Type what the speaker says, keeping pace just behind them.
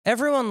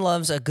Everyone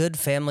loves a good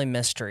family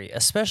mystery,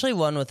 especially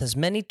one with as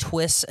many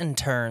twists and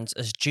turns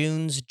as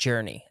June's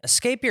Journey.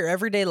 Escape your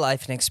everyday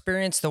life and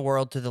experience the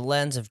world through the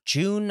lens of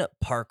June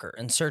Parker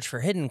and search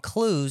for hidden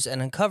clues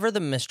and uncover the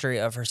mystery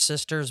of her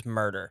sister's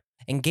murder.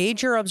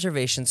 Engage your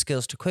observation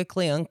skills to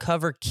quickly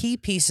uncover key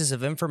pieces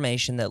of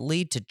information that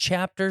lead to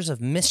chapters of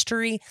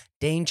mystery,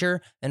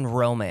 danger, and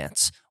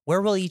romance.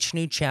 Where will each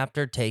new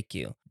chapter take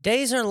you?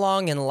 Days are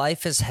long and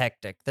life is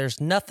hectic. There's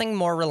nothing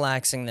more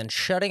relaxing than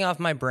shutting off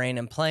my brain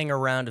and playing a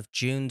round of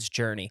June's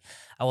Journey.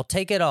 I will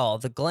take it all,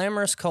 the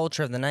glamorous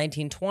culture of the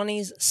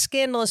 1920s,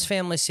 scandalous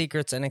family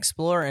secrets, and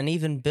explore and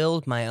even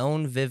build my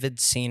own vivid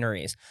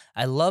sceneries.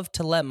 I love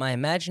to let my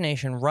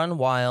imagination run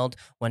wild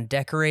when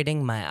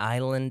decorating my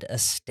island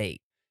estate.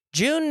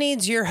 June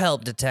needs your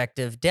help,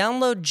 detective.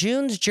 Download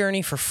June's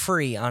Journey for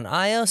free on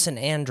iOS and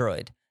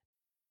Android.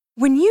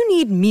 When you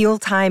need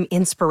mealtime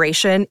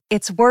inspiration,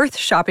 it's worth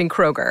shopping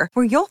Kroger,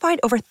 where you'll find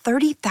over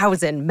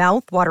 30,000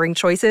 mouth-watering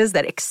choices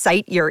that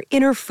excite your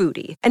inner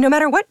foodie. And no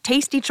matter what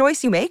tasty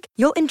choice you make,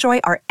 you'll enjoy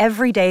our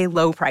everyday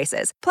low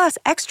prices, plus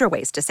extra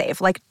ways to save,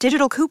 like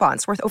digital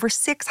coupons worth over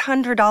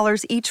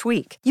 $600 each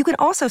week. You can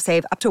also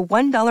save up to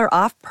 $1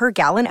 off per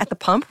gallon at the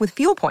pump with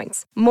fuel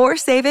points. More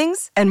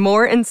savings and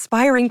more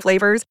inspiring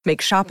flavors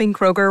make shopping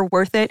Kroger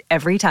worth it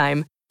every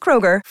time.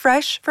 Kroger,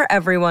 fresh for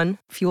everyone.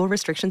 Fuel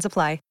restrictions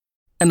apply.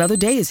 Another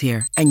day is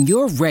here, and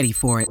you're ready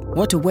for it.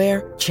 What to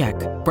wear? Check.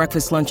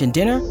 Breakfast, lunch, and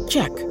dinner?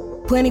 Check.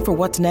 Planning for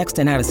what's next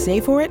and how to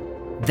save for it?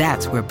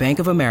 That's where Bank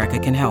of America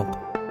can help.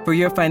 For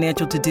your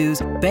financial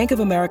to-dos, Bank of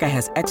America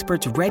has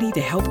experts ready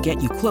to help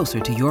get you closer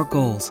to your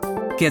goals.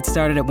 Get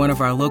started at one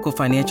of our local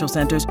financial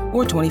centers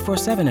or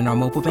 24/7 in our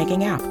mobile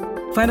banking app.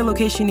 Find a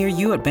location near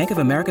you at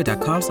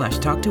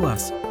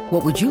bankofamerica.com/talktous.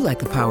 What would you like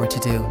the power to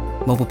do?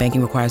 Mobile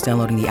banking requires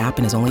downloading the app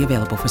and is only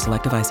available for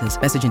select devices.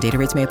 Message and data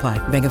rates may apply.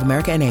 Bank of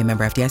America N.A.,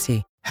 member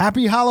FDIC.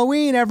 Happy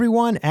Halloween,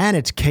 everyone, and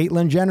it's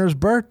Caitlyn Jenner's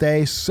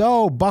birthday,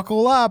 so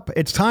buckle up.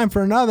 It's time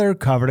for another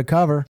Cover to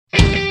Cover.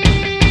 Cover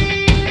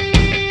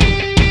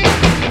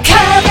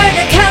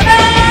to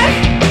Cover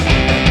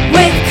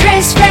with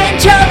Chris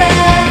Franjola.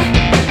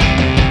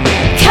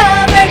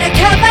 Cover to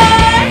Cover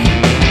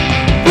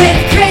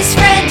with Chris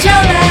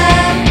Franjola.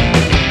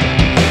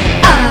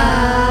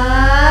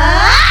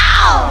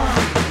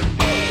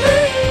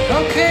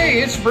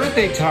 Okay, it's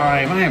birthday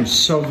time. I am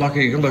so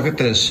lucky. Look at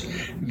this.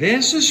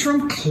 This is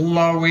from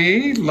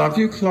Chloe. Love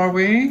you,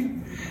 Chloe.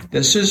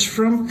 This is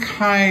from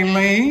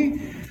Kylie.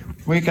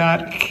 We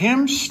got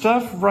Kim's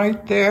stuff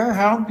right there.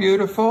 How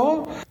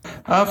beautiful.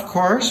 Of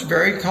course,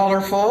 very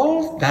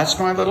colorful. That's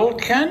my little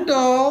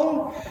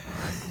Kendall.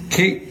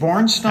 Kate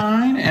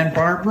Bornstein and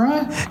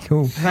Barbara.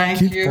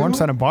 Thank you. Keith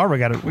Bornstein and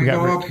Barbara we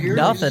go up here.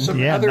 Nothing. Some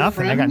Yeah, other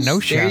nothing. I got friends. no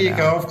shout There you out.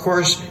 go. Of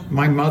course,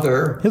 my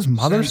mother. His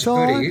mother's sends still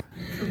on? goodies.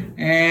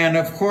 And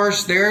of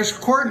course, there's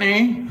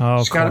Courtney. Oh,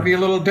 It's got to be a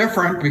little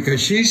different because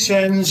she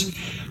sends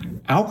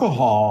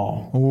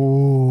alcohol.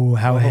 Ooh,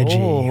 how edgy.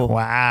 Oh.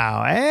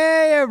 Wow.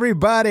 Hey,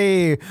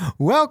 everybody.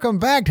 Welcome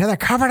back to the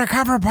Cover to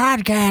Cover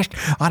podcast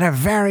on a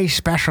very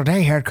special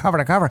day here at Cover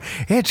to Cover.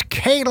 It's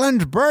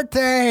Caitlyn's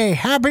birthday.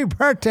 Happy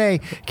birthday,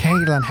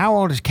 Caitlyn. How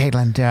old is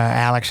Caitlyn?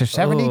 Alex is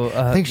 70?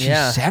 I think she's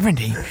yeah.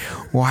 70.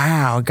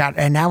 Wow.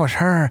 And that was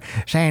her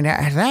saying,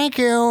 thank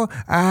you,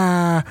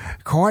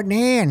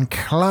 Courtney and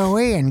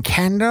Chloe and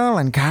Kendall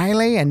and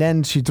Kylie. And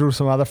then she threw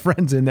some other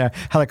friends in there,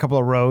 had a couple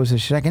of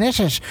roses. She's like, and this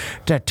is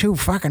the two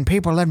fucking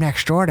people live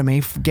next door to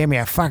me, gave me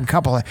a fucking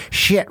couple of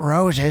shit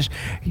roses.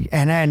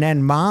 And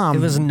then mom.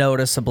 It was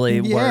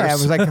noticeably worse. Yeah, it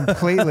was like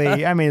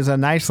completely, I mean, it's a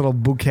nice little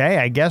bouquet,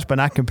 I guess, but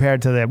not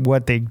compared to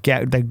what the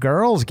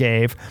girls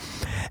gave.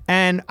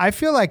 And I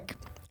feel like,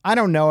 I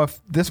don't know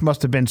if this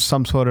must have been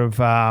some sort of,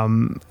 I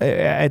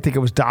think it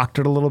was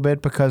doctored a little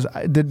bit, because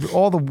did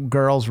all the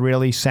girls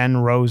really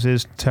send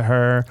roses to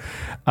her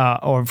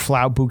or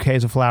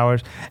bouquets of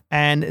flowers?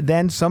 And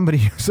then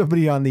somebody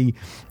on the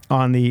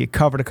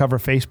Cover to Cover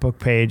Facebook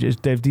page,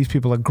 these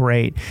people are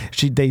great.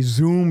 They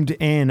zoomed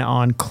in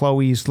on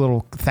Chloe's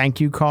little thank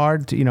you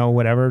card, to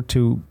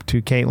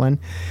Caitlyn,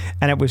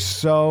 and it was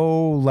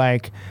so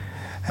like,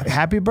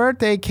 happy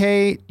birthday,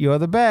 Kate. You're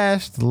the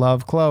best.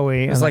 Love,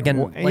 Chloe. It was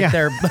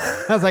they're.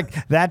 I was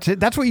like, that's it.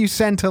 That's what you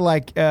send to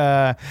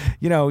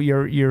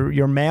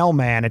your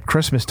mailman at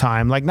Christmas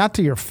time. Like, not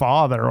to your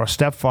father or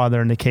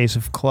stepfather in the case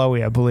of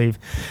Chloe, I believe.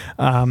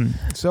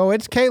 So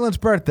it's Caitlyn's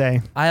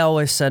birthday. I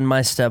always send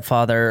my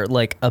stepfather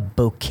like a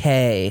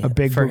bouquet. A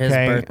big for bouquet his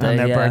birthday. on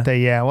their birthday.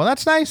 Yeah. Well,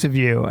 that's nice of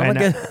you.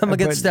 I'm a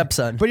good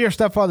stepson. But your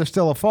stepfather's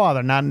still a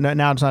father. Now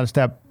it's not a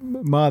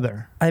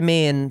stepmother. I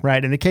mean,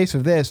 Right. In the case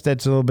of this,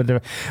 that's a little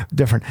bit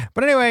different.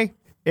 But anyway,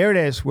 here it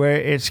is, where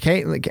it's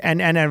Caitlyn,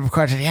 and of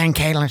course, and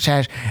Caitlyn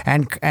says,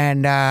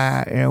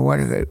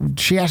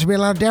 she has to be a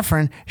little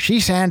different. She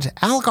sends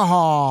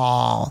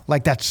alcohol.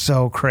 Like, that's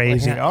so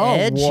crazy. Like,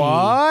 edgy.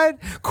 What?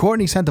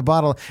 Courtney sent the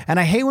bottle, and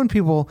I hate when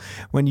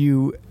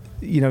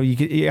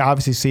you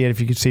obviously see it. If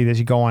you could see this,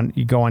 you go on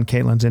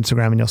Caitlyn's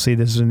Instagram and you'll see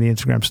this is in the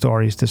Instagram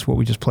stories. This is what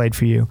we just played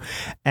for you,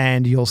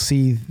 and you'll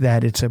see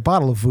that it's a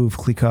bottle of Veuve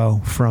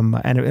Clicquot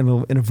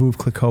in a Veuve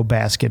Clicquot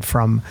basket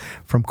from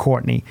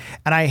Courtney.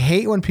 And I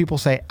hate when people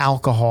say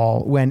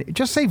alcohol when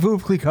just say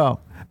Veuve Clicquot.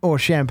 Or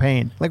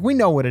champagne. Like, we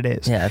know what it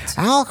is. Yeah, it's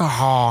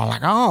alcohol.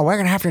 Like, oh, we're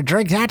going to have to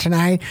drink that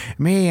tonight.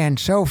 Me and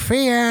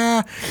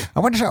Sophia. I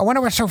wonder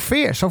what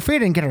Sophia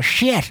didn't get her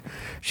shit.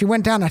 She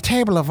went down a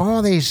table of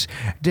all these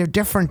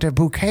different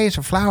bouquets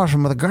of flowers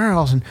from the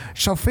girls, and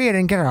Sophia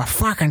didn't get her a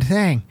fucking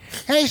thing.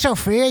 Hey,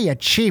 Sophia, you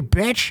cheap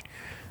bitch.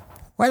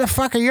 Where the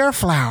fuck are your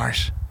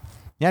flowers?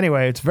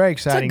 Anyway, it's very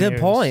exciting. That's a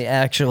good point,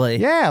 actually.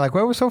 Yeah, like,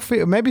 where was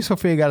Sophia? Maybe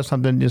Sophia got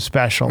something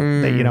special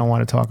that you don't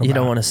want to talk about. You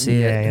don't want to see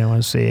it. Yeah, you don't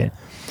want to see it.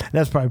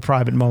 That's probably a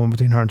private moment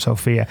between her and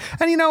Sophia.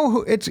 And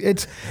it's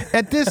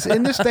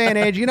in this day and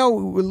age.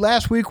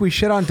 Last week we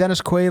shit on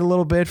Dennis Quaid a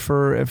little bit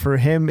for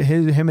him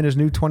and his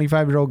new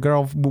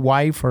 25-year-old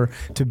wife or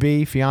to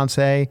be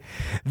fiance.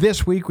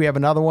 This week we have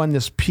another one.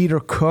 This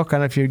Peter Cook. I don't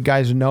know if you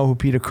guys know who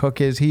Peter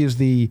Cook is. He is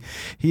the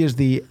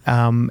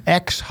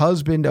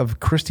ex-husband of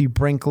Christy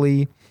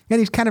Brinkley. And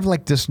he's kind of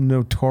like this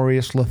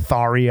notorious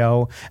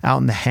Lothario out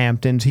in the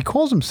Hamptons. He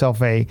calls himself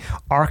a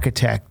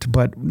architect,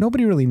 but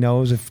nobody really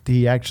knows if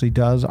he actually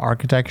does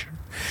architecture.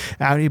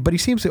 But he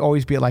seems to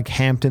always be at like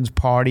Hamptons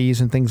parties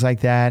and things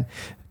like that.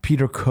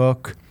 Peter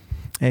Cook.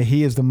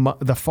 He is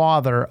the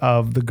father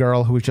of the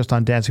girl who was just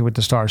on Dancing with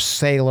the Stars,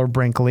 Sailor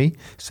Brinkley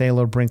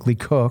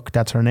Cook.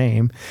 That's her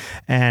name,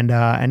 and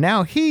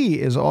now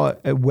he is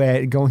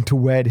going to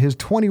wed his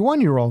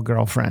 21-year-old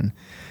girlfriend.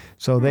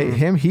 So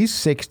he's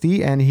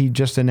 60, and he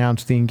just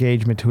announced the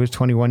engagement to his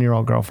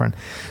 21-year-old girlfriend.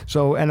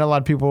 So, and a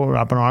lot of people were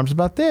up in arms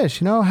about this.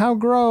 How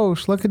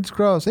gross! Look, it's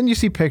gross. And you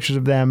see pictures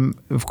of them,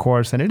 of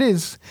course, and it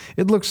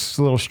looks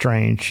a little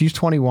strange. She's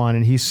 21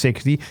 and he's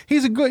 60.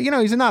 He's a good,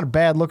 he's not a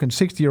bad-looking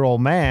 60-year-old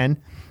man,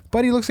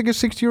 but he looks like a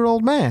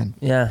 60-year-old man.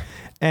 Yeah.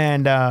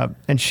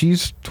 And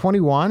she's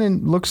 21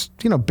 and looks,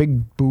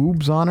 big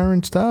boobs on her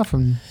and stuff.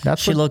 And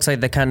she looks like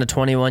the kind of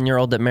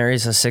 21-year-old that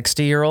marries a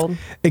 60-year-old.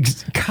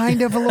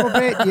 Kind of a little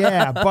bit,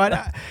 yeah.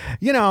 But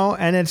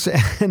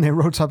and they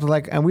wrote something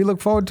like, and we look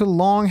forward to a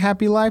long,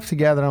 happy life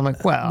together. And I'm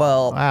like,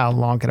 well, how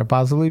long can it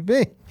possibly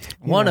be?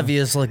 One of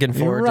you is looking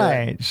forward to it.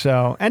 Right.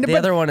 So, the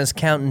other one is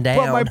counting down.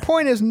 But my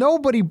point is,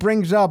 nobody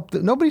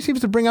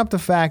seems to bring up the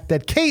fact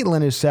that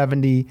Caitlyn is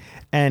 70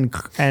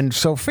 and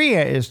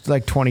Sophia is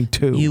like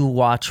 22. You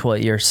watch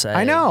what you're saying.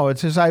 I know.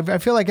 It's just I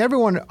feel like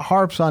everyone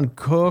harps on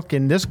Cook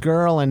and this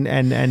girl and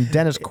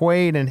Dennis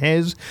Quaid and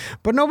his,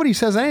 but nobody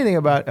says anything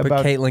about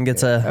Caitlyn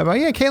gets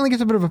Caitlyn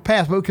gets a bit of a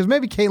pass, but because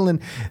maybe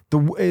Caitlyn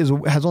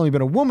has only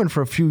been a woman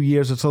for a few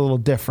years, it's a little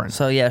different.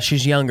 So yeah,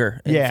 she's younger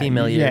in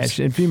female years.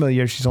 Yeah, in female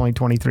years she's only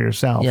 23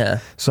 herself. Yeah.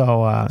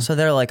 So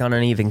they're like on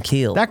an even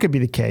keel. That could be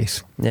the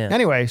case. Yeah.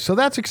 Anyway, so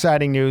that's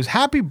exciting news.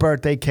 Happy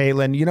birthday,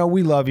 Caitlyn.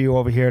 We love you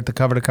over here at the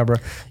Cover to Cover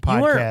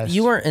podcast.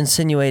 You weren't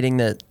insinuating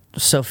that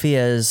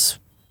Sophia is,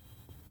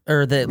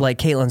 or that like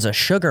Caitlyn's a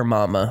sugar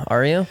mama,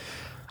 are you?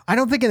 I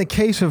don't think in the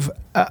case of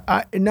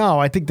no,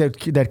 I think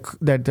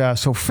that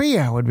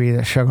Sophia would be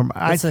the sugar.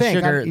 That's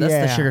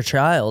the sugar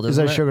child. Is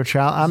that a sugar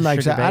child? I'm not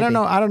exactly. I don't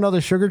know. I don't know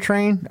the sugar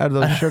train or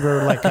the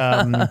sugar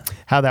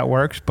how that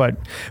works. But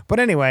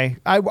anyway,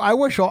 I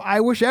wish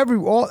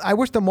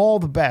them all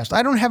the best.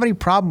 I don't have any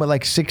problem with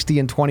like 60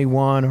 and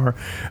 21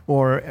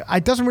 or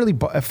it doesn't really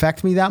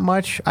affect me that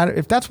much.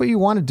 If that's what you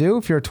want to do,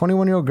 if you're a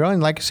 21-year-old girl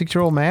and like a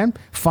 6-year-old man,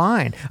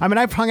 fine. I mean,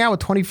 I've hung out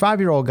with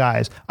 25-year-old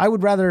guys. I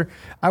would rather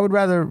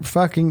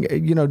fucking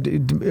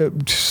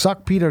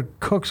suck Peter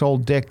Cook's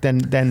old dick than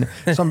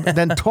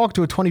talk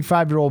to a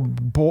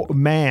 25-year-old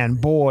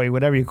boy,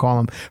 whatever you call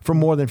him, for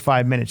more than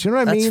 5 minutes. You know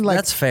what I mean? Like,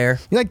 that's fair.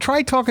 Like,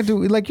 try talking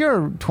to, like,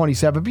 you're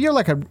 27, but you're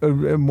like a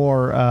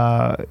more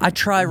I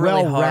try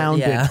really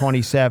well-rounded hard, yeah.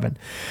 27.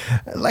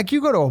 Like, you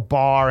go to a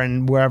bar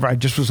and wherever. I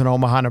just was in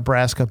Omaha,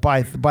 Nebraska.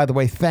 By the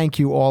way, thank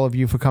you all of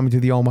you for coming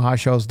to the Omaha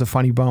shows, The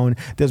Funny Bone.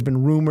 There's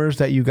been rumors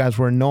that you guys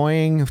were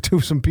annoying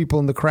to some people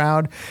in the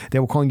crowd. They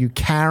were calling you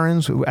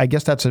Karens. I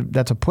guess that's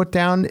a put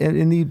down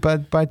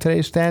by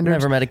today's standards.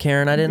 Never met a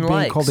Karen I didn't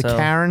like. Being called a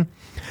Karen.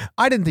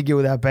 I didn't think you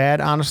were that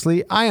bad,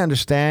 honestly. I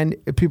understand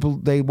people,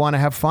 they want to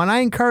have fun. I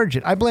encourage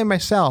it. I blame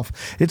myself.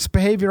 It's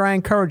behavior I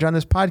encourage on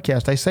this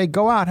podcast. I say,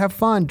 go out, have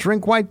fun,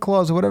 drink White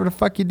Claws or whatever the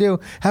fuck you do.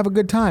 Have a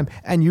good time.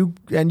 And you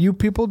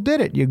people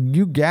did it.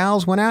 You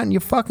gals went out and you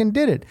fucking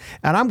did it.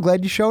 And I'm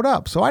glad you showed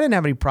up. So I didn't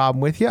have any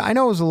problem with you. I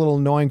know it was a little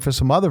annoying for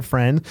some other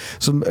friends.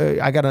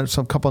 I got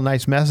some couple of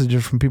nice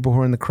messages from people who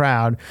were in the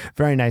crowd.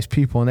 Very nice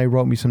people. And they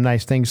wrote me some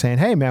nice things saying,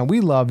 hey, man,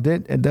 we loved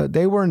it. And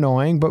they were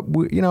annoying, but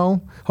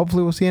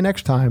hopefully we'll see you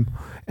next time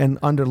and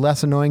under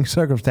less annoying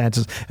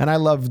circumstances. And I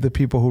love the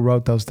people who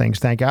wrote those things.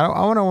 Thank you. I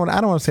don't want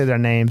to say their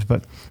names,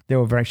 but they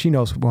were she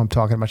knows what I'm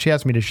talking about. She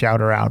asked me to shout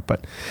her out.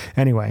 But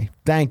anyway,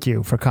 thank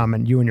you for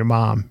coming. You and your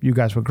mom. You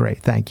guys were great.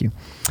 Thank you.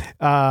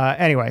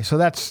 Anyway, so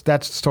that's the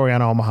story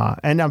on Omaha.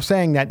 And I'm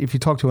saying that if you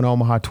talk to an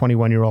Omaha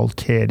 21-year-old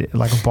kid at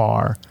like a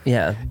bar,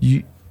 yeah,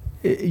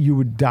 you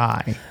would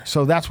die.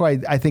 So that's why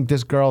I think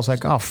this girl's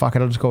like, oh fuck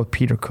it, I'll just go with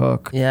Peter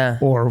Cook,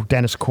 or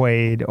Dennis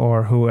Quaid,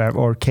 or whoever,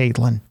 or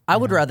Caitlyn. I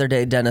would rather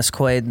date Dennis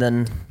Quaid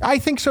than. I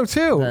think so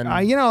too.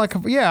 I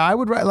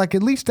would like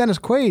at least Dennis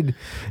Quaid.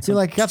 You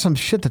like got some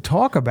shit to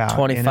talk about.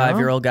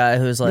 25-year-old guy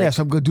who's like,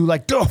 so I'm gonna do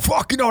like, oh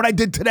fuck, you know what I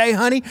did today,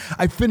 honey?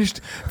 I finished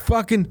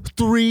fucking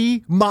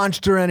 3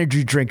 Monster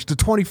Energy drinks, the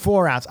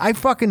 24-ounce.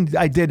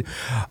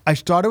 I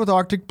started with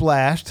Arctic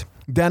Blast.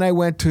 Then I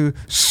went to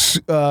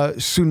Tsunami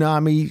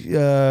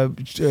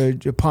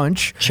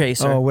Punch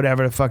Chaser, or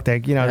whatever the fuck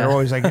they're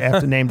always like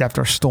named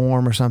after a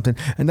storm or something.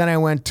 And then I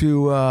went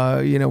to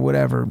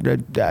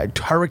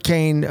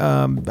Hurricane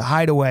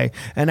Hideaway,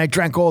 and I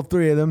drank all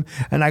 3 of them.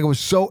 And I was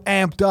so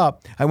amped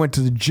up. I went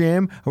to the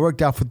gym. I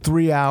worked out for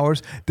 3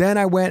 hours. Then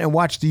I went and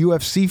watched the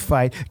UFC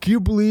fight. Can you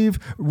believe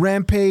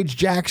Rampage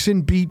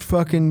Jackson beat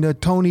fucking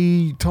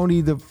Tony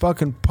the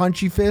fucking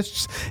Punchy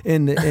Fists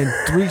in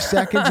 3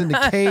 seconds in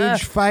the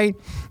cage fight?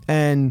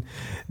 And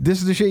this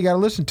is the shit you got to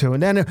listen to.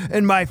 And then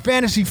in my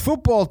fantasy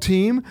football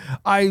team,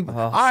 I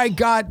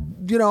got,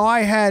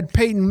 I had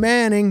Peyton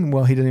Manning.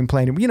 Well, he didn't even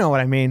play him. You know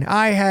what I mean?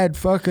 I had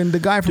fucking the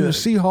guy from the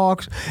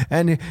Seahawks,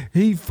 and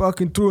he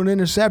fucking threw an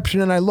interception,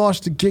 and I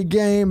lost the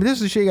game. This is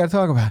the shit you got to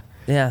talk about.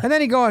 Yeah. And then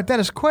he go at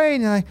Dennis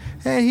Quaid,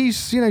 and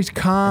he's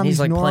calm. And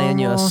he's like normal. playing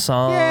you a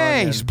song.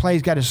 Yeah, he's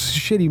got his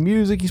shitty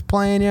music. He's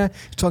playing you.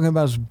 He's talking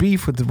about his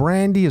beef with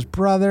Randy, his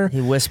brother.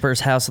 He whispers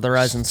 "House of the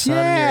Rising Sun"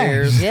 in your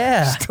ears.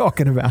 Yeah. He's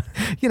talking about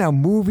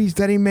movies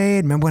that he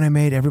made. Remember when I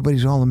made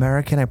Everybody's All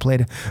American? I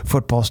played a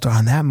football star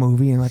in that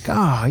movie, and like,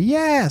 oh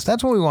yes,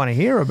 that's what we want to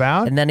hear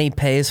about. And then he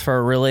pays for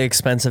a really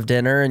expensive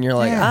dinner, and you're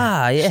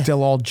like,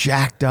 still all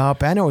jacked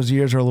up. I know his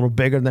ears are a little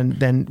bigger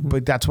than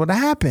but that's what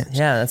happens.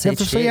 Yeah, that's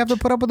HGH. So you have to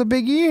put up with a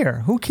big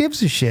ear. Who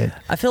gives a shit?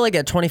 I feel like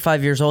at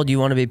 25 years old, you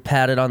want to be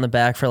patted on the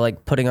back for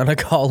like putting on a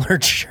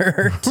collared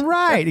shirt.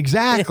 Right,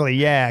 exactly.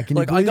 Yeah. Can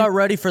I got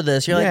ready for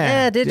this. You're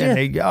like, did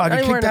you? I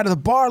got kicked out of the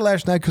bar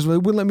last night because they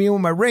wouldn't let me in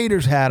with my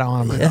Raiders hat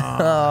on.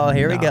 Like,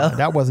 here we go.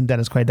 That wasn't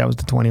Dennis Quaid. That was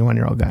the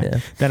 21-year-old guy. Yeah.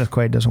 Dennis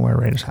Quaid doesn't wear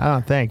Raiders. I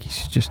don't think.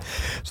 He's just.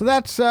 So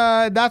that's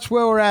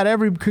where we're at.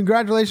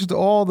 Congratulations to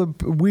all the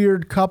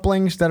weird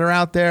couplings that are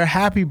out there.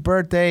 Happy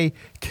birthday,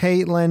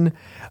 Caitlyn.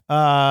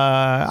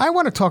 I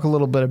want to talk a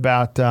little bit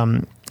about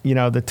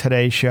the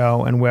Today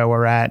Show and where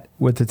we're at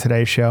with the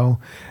Today Show.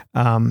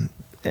 I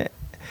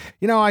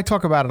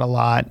talk about it a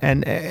lot,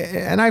 and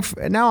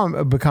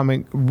I'm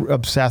becoming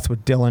obsessed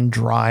with Dylan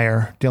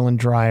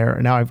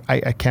Dreyer. Now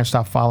I can't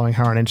stop following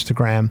her on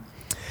Instagram.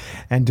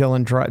 And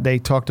Dylan Dreyer, they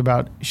talked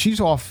about,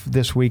 she's off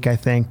this week, I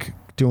think,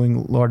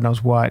 doing Lord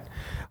knows what.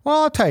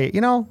 Well, I'll tell you,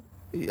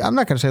 I'm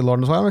not going to say Lord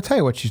knows what. I'm going to tell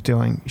you what she's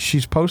doing.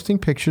 She's posting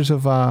pictures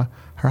of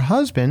her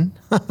husband.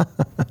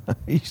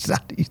 You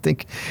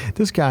think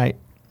this guy,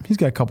 he's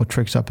got a couple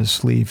tricks up his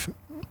sleeve.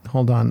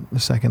 Hold on a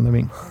second. Let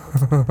me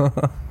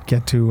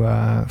get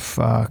to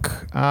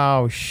fuck.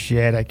 Oh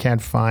shit! I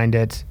can't find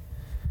it.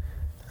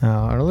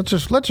 Let's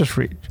just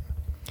read.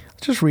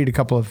 Let's just read a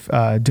couple of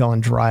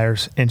Dylan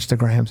Dreyer's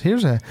Instagrams.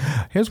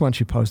 Here's one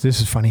she posted. This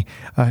is funny.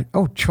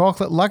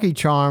 Chocolate Lucky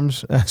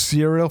Charms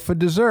cereal for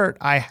dessert.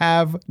 I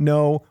have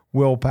no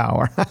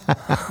willpower.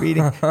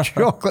 Reading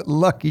Chocolate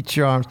Lucky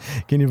Charms.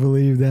 Can you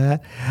believe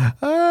that?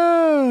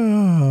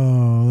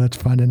 Oh, let's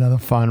find another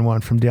fun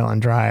one from Dylan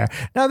Dreyer.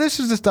 Now,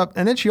 this is the stuff.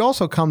 And then she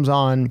also comes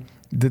on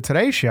the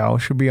Today Show.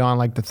 She'll be on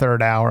like the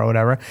 3rd hour or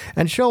whatever.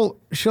 And she'll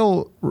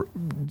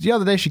the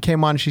other day she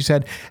came on and she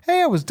said,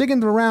 hey, I was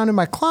digging around in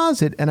my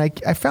closet and I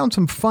found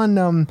some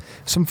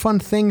fun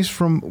things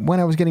from when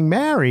I was getting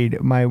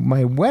married, my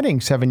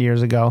wedding 7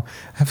 years ago.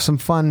 I have some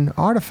fun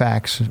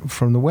artifacts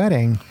from the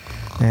wedding.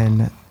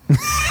 And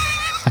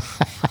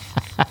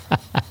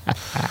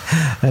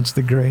that's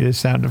the greatest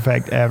sound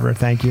effect ever.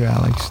 Thank you,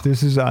 Alex.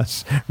 This is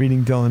us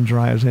reading Dylan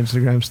Dreyer's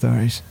Instagram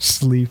stories.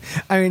 Sleep.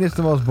 I mean, it's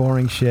the most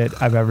boring shit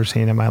I've ever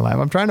seen in my life.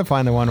 I'm trying to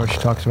find the one where she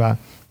talks about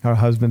her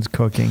husband's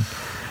cooking.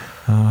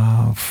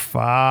 Oh,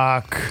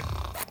 fuck.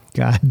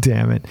 God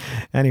damn it.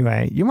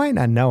 Anyway, you might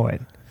not know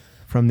it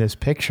from this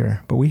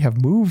picture, but we have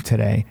moved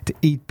today to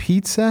eat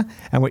pizza,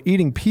 and we're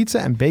eating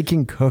pizza and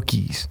baking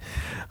cookies.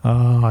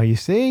 Oh, you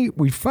see,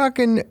 we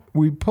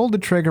pulled the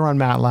trigger on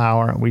Matt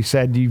Lauer. We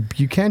said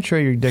you can't show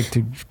your dick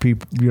to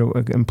people,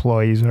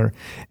 employees, or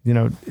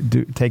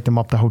take them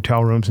up to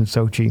hotel rooms in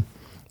Sochi,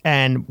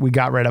 and we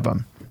got rid of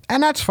him,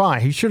 and that's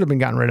fine. He should have been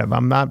gotten rid of.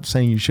 I'm not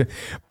saying you should,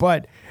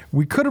 but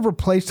we could have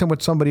replaced him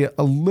with somebody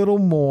a little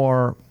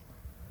more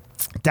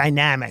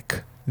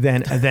dynamic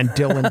than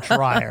Dylan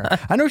Dreyer.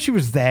 I know she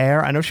was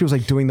there. I know she was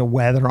like doing the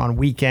weather on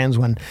weekends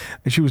when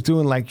she was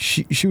doing like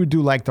she would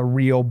do like the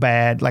real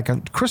bad, like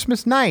a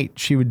Christmas night.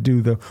 She would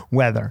do the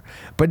weather,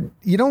 but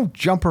you don't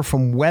jump her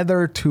from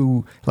weather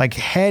to like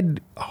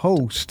head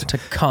host. To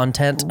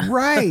content.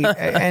 Right.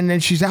 And then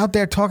she's out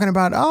there talking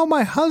about, oh,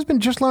 my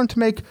husband just learned to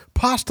make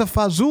pasta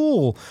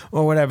fazool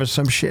or whatever,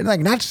 some shit. Like,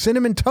 not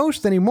cinnamon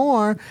toast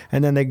anymore.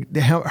 And then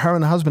her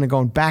and the husband are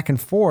going back and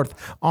forth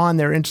on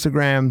their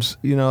Instagrams,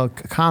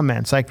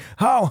 comments. Like,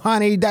 oh,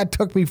 honey, that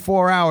took me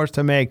 4 hours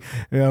to make.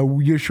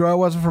 You sure it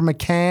wasn't from a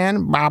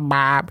can? Bop,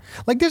 bop.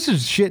 Like, this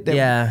is shit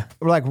that,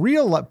 like,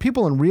 real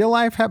people in real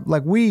life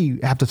we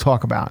have to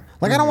talk about.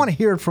 Like, I don't want to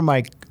hear it from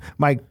my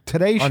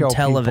Today Show on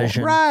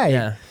television. People. Right.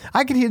 Yeah.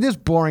 I can hear this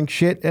boring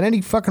shit at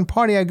any fucking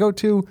party I go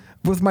to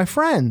with my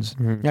friends.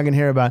 I can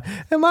hear about,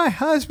 and my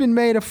husband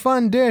made a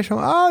fun dish.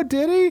 Oh,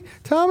 did he?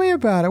 Tell me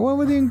about it. What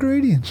were the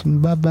ingredients?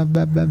 And blah, blah,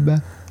 blah, blah, blah.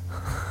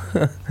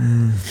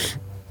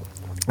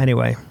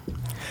 Anyway.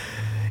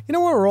 You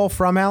know where we're all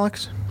from,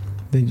 Alex?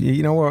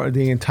 You know where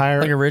the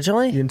entire... Like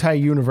originally? The entire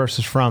universe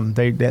is from.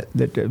 That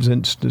was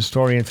in the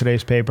story in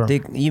today's paper.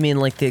 You mean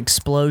like the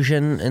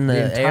explosion in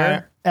the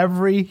air?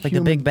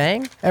 The Big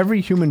Bang? Every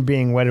human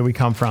being, where do we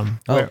come from?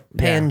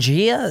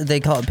 Pangea? Yeah. They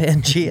call it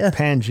Pangea?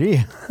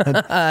 Pangea.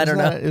 I don't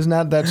know. Isn't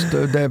that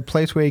the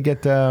place where you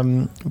get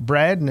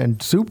bread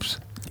and soups?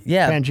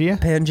 Yeah.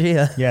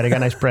 Pangea? Yeah, they got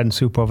nice bread and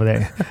soup over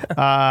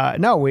there.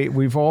 No,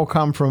 we've all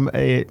come from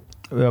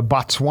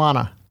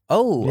Botswana.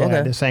 Oh,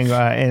 okay. They're saying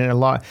in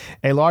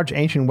a large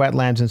ancient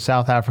wetlands in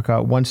South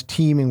Africa, once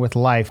teeming with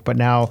life, but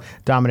now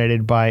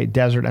dominated by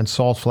desert and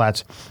salt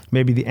flats,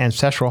 may be the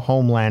ancestral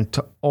homeland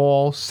to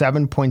all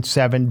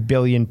 7.7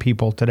 billion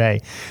people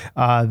today.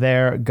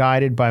 They're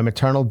guided by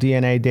maternal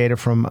DNA data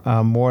from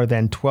more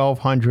than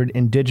 1,200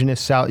 indigenous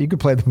South. You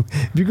could play the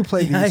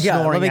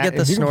snoring. Let me get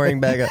the snoring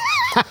back up.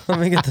 Let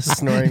me get the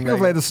snoring. You can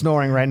play the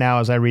snoring right now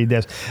as I read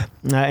this.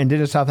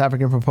 Indigenous South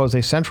African proposed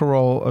a central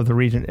role of the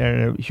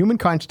region.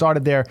 Humankind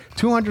started there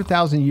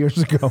 200,000 years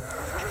ago.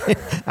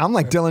 I'm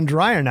like Dylan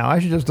Dreyer now. I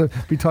should just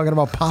be talking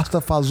about pasta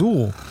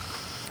fazool.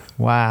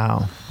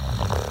 Wow.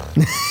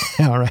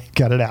 All right,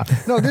 cut it out.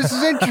 No, this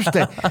is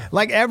interesting.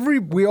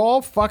 We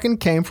all fucking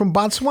came from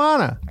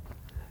Botswana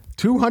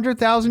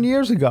 200,000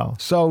 years ago.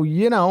 So,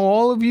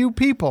 all of you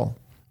people,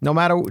 no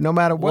matter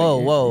what.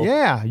 Whoa.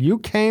 Yeah, you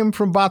came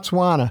from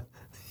Botswana.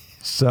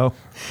 So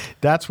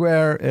that's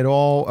where it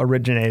all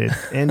originated,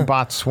 in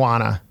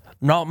Botswana.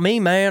 Not me,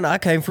 man. I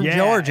came from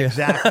Georgia.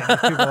 Exactly.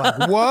 People are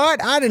like,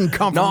 what? I didn't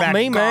come from that. Not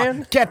me,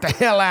 man. Get the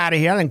hell out of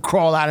here. I didn't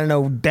crawl out of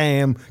no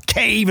damn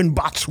cave in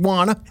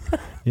Botswana.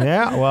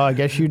 Yeah, well, I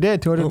guess you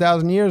did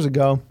 200,000 years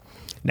ago.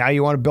 Now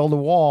you want to build a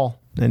wall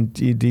and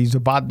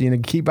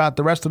keep out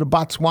the rest of the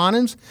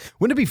Botswanans?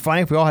 Wouldn't it be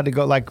funny if we all had to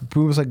go,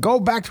 go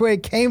back to where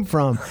it came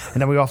from,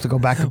 and then we all have to go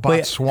back to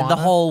Botswana? The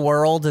whole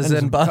world is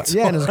in Botswana.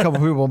 Yeah, and there's a couple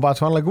people in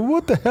Botswana like,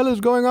 what the hell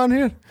is going on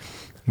here?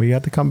 We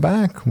have to come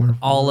back.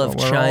 All of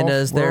China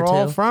is there, too. We're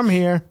all from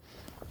here.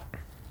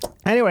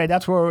 Anyway,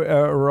 that's where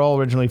we're all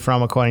originally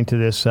from, according to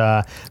this.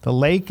 The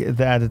lake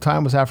that at the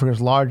time was Africa's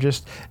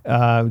largest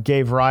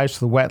gave rise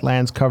to the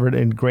wetlands covered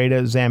in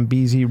Greater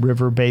Zambezi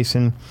River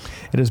Basin.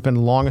 It has been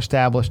long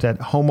established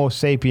that Homo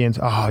sapiens...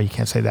 Oh, you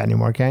can't say that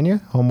anymore, can you?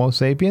 Homo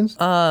sapiens?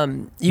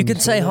 You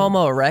could say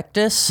Homo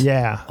erectus.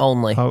 Yeah.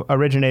 Only.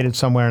 Originated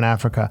somewhere in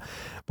Africa.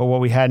 But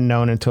what we hadn't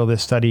known until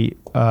this study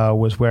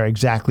was where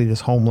exactly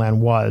this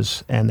homeland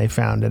was, and they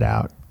found it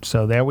out.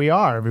 So there we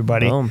are,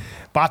 everybody. Boom.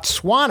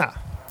 Botswana.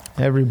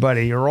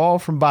 Everybody, you're all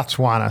from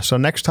Botswana. So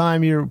next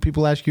time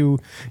people ask you,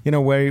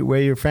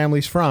 where your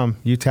family's from,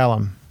 you tell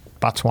them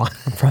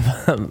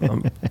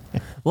Botswana.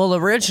 Well,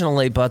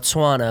 originally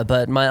Botswana,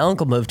 but my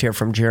uncle moved here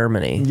from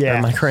Germany. Yeah,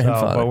 my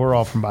grandfather. But we're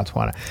all from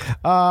Botswana.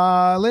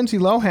 Lindsay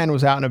Lohan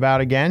was out and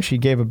about again. She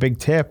gave a big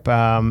tip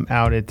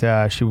out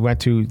at. She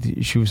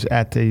was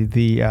at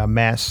the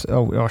mass.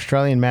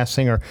 Australian mass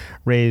singer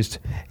raised.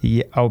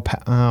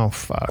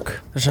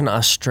 Fuck. There's an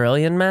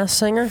Australian mass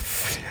singer.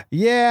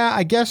 Yeah,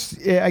 I guess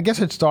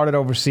it started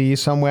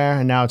overseas somewhere,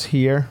 and now it's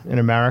here in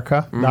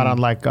America. Not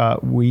unlike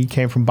we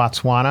came from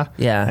Botswana.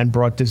 Yeah. And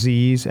brought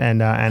disease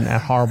and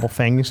horrible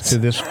things to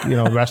this,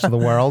 rest of the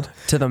world.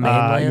 To the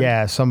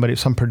mainland.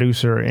 Some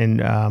producer in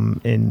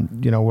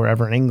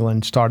wherever in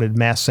England started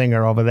Masked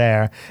Singer over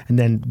there, and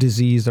then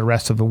diseased the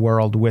rest of the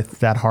world with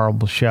that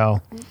horrible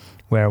show,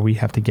 where we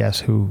have to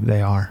guess who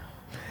they are.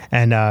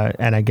 And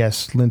I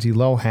guess Lindsay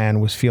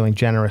Lohan was feeling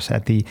generous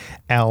at the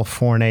Al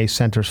Forney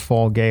Center's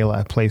Fall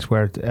Gala, a place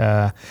where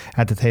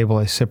at the table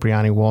at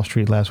Cipriani Wall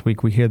Street last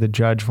week. We hear the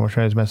judge from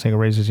Australia's Masked Singer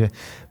raises a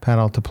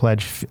panel to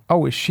pledge.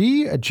 Is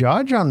she a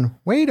judge on?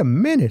 Wait a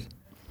minute.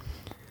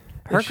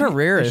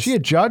 Is she a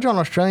judge on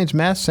Australian's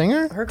Masked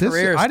Singer? Her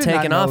career is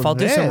taking off. I'll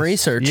do some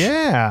research.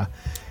 Yeah.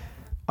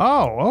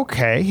 Oh,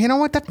 okay. You know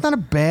what? That's not a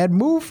bad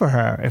move for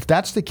her. If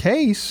that's the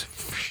case,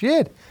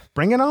 shit.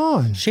 Bring it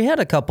on. She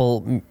had a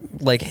couple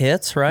like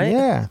hits, right?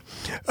 Yeah.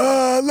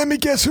 Let me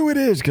guess who it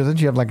is, because then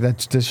you have like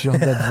that voice.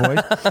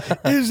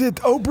 Is it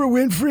Oprah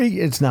Winfrey?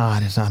 It's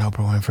not. It's not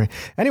Oprah Winfrey.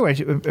 Anyway,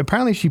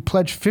 apparently she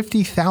pledged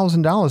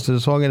 $50,000 to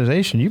this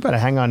organization. You better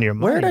hang on to your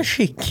money. Where does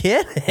she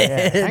get it?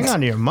 Yeah, hang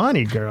on to your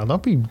money, girl.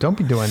 Don't be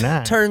doing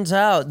that. Turns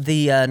out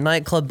the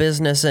nightclub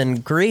business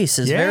in Greece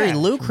is very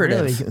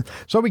lucrative. Really.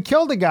 So we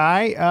killed a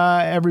guy,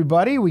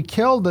 everybody. We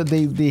killed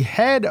the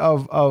head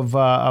of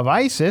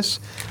ISIS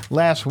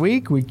last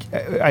week.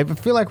 I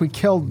feel like we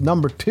killed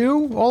number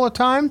 2 all the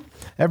time.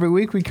 Every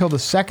week we kill the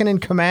second in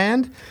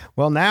command.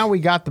 Well, now we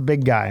got the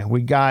big guy.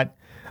 We got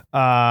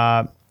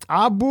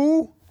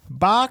Abu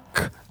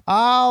Bakr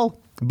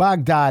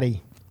al-Baghdadi.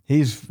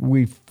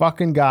 We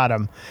fucking got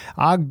him.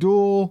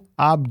 Abdul,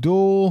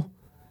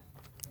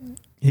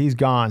 he's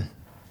gone.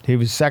 He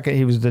was second.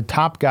 He was the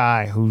top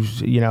guy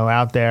who's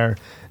out there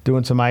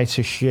doing some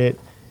ISIS shit.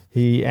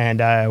 We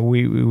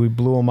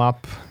blew him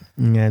up,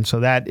 and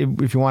so that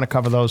if you want to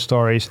cover those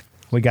stories.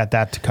 We got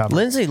that to cover.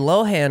 Lindsay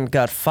Lohan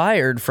got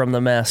fired from The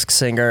Masked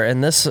Singer,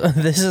 and this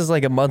is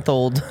like a month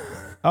old.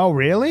 Oh,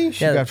 really?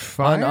 She got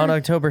fired? On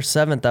October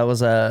 7th,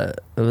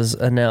 it was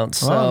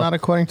announced. Well, not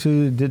according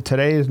to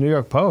today's New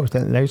York Post.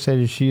 They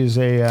say she is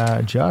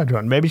a judge.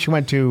 Maybe she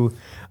went to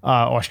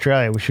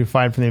Australia. We should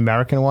find from the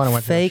American one and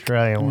went to the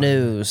Australian one. Fake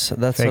news.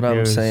 That's what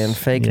I'm saying.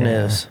 Fake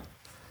news.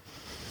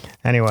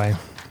 Anyway.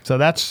 So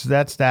that's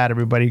that,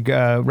 everybody.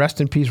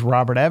 Rest in peace,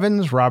 Robert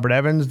Evans. Robert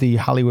Evans, the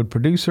Hollywood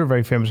producer,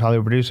 very famous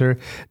Hollywood producer,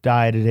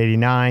 died at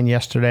 89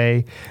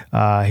 yesterday.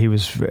 He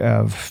was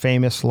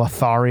famous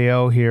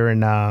Lothario here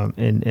in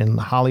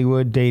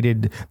Hollywood,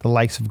 dated the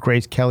likes of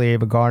Grace Kelly,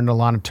 Ava Gardner,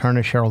 Lana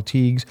Turner, Cheryl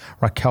Tiegs,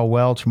 Raquel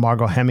Welch,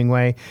 Margot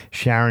Hemingway,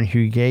 Sharon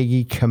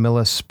Hughes,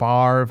 Camilla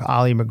Sparv,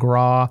 Ali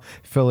McGraw,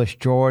 Phyllis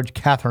George,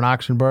 Catherine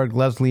Oxenberg,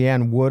 Leslie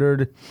Ann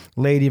Woodard,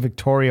 Lady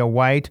Victoria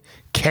White,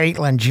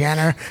 Caitlyn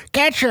Jenner.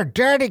 Get your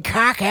dirty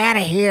cock out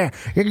of here.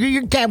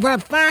 Well,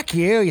 fuck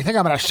you. You think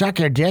I'm going to suck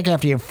your dick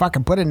after you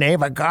fucking put in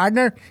Ava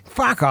Gardner?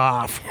 Fuck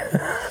off.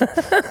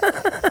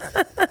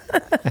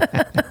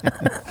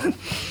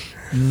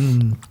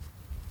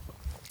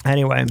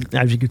 Anyway,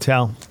 as you can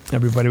tell,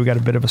 everybody, we got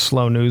a bit of a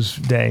slow news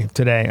day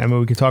today. I mean,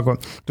 we could talk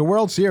about the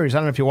World Series. I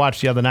don't know if you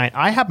watched the other night.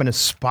 I happened to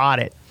spot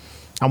it.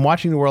 I'm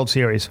watching the World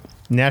Series,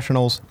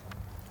 Nationals,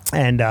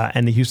 and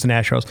the Houston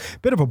Astros.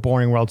 Bit of a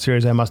boring World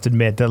Series, I must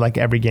admit. That like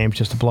every game's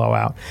just a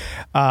blowout.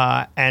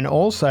 And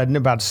all of a sudden,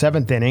 about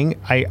 7th inning,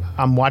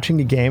 I'm watching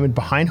the game, and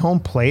behind home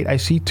plate, I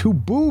see 2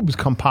 boobs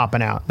come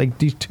popping out. Like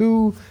these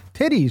 2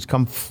 titties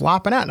come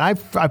flopping out. And I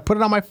put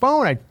it on my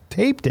phone. I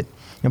taped it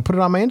and put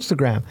it on my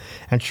Instagram.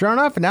 And sure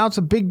enough, and now it's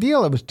a big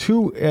deal. It was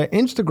 2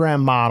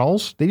 Instagram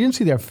models. They didn't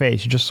see their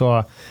face. You just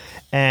saw.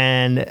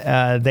 And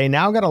they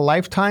now got a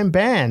lifetime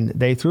ban.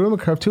 They threw them a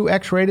curve. 2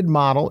 X-rated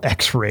models.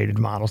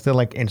 They're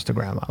like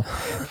Instagram models.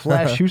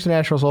 Flash Houston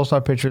Astros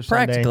All-Star pitchers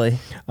Sunday. Practically.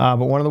 But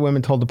one of the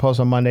women told the Post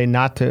on Monday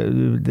not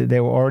to. They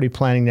were already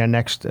planning their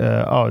next.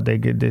 They're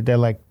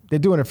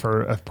doing it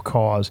for a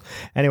cause.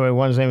 Anyway,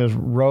 one's name is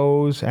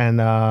Rose and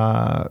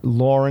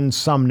Lauren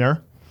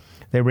Sumner.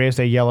 They raised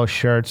their yellow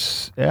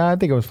shirts. I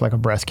think it was like a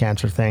breast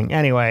cancer thing.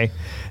 Anyway,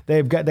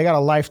 they got a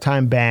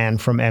lifetime ban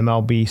from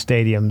MLB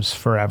stadiums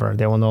forever.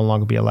 They will no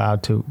longer be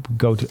allowed to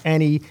go to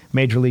any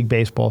Major League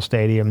Baseball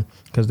stadium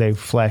because they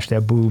flashed their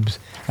boobs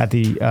at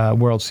the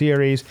World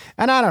Series.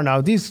 And I don't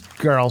know, these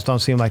girls don't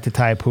seem like the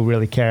type who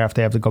really care if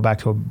they have to go back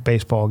to a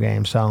baseball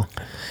game. So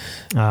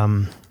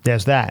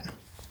there's that.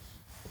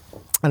 I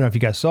don't know if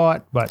you guys saw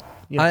it, but...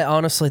 I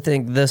honestly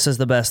think this is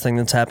the best thing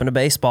that's happened to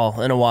baseball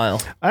in a while.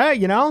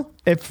 If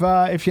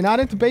you're not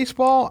into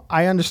baseball,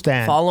 I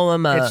understand. Follow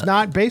him. It's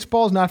not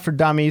baseball is not for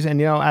dummies, and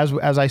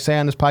as I say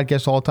on this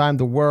podcast all the time,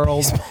 the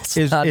world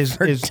is dummies.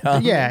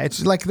 Yeah,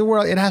 it's like the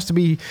world. It has to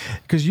be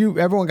because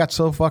everyone got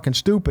so fucking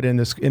stupid in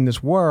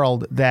this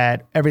world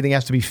that everything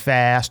has to be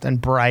fast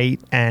and bright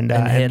and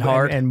hit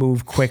hard and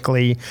move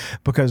quickly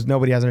because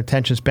nobody has an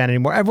attention span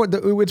anymore.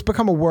 It's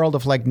become a world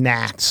of like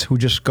gnats who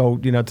just go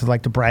to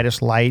like the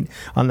brightest light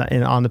on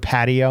the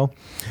patio.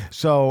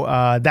 So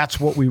that's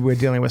what we were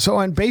dealing with. So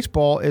and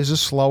baseball is a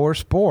slower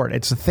sport.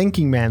 It's a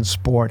thinking man's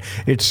sport.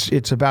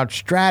 It's about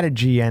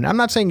strategy, and I'm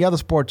not saying the other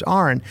sports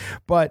aren't,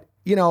 but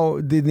the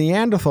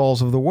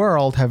Neanderthals of the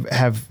world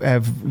have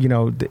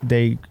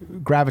they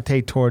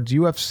gravitate towards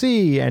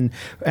UFC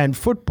and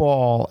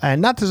football,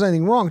 and not that there's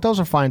anything wrong. Those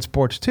are fine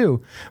sports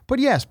too. But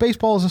yes,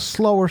 baseball is a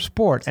slower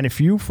sport, and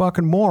if you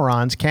fucking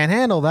morons can't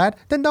handle that,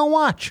 then don't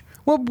watch.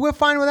 Well, we're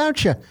fine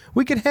without you.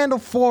 We could handle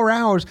 4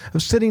 hours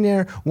of sitting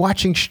there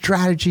watching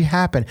strategy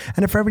happen.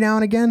 And if every now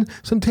and again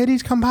some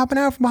titties come popping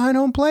out from behind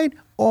home plate,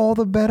 all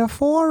the better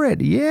for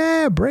it.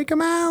 Yeah, break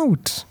them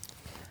out.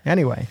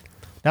 Anyway,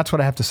 that's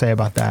what I have to say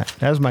about that.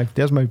 There's my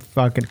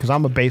fucking, because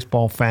I'm a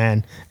baseball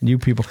fan, and you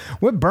people,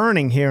 we're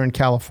burning here in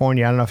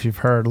California. I don't know if you've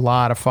heard, a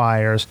lot of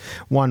fires.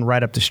 One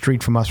right up the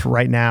street from us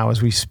right now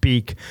as we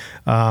speak.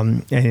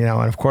 And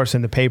of course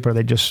in the paper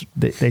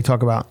they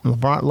talk about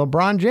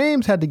LeBron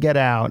James had to get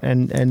out,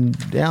 and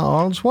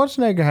Arnold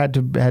Schwarzenegger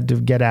had to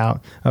get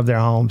out of their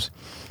homes.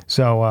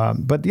 So,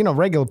 but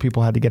regular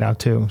people had to get out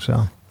too.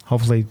 So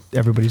hopefully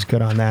everybody's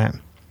good on that.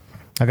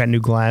 I got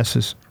new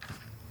glasses.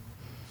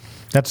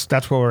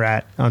 That's where we're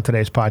at on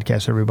today's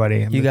podcast,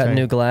 everybody. You got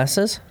new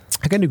glasses?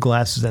 I got new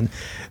glasses, and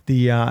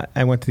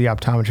I went to the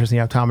optometrist, and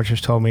the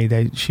optometrist told me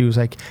that she was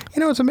like,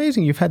 it's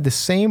amazing. You've had the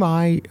same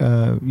eye,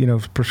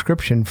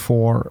 prescription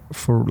for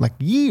like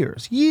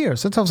years,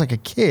 since I was like a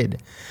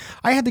kid.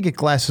 I had to get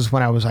glasses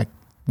when I was like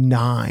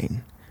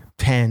 9,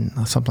 10,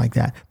 or something like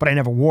that. But I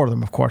never wore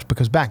them, of course,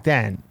 because back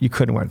then you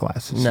couldn't wear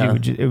glasses. No.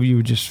 You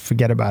would just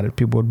forget about it.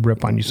 People would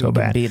rip on you so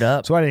bad. Beat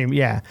up. So I didn't,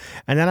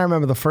 And then I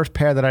remember the first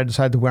pair that I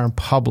decided to wear in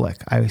public.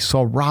 I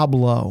saw Rob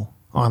Lowe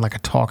on like a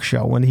talk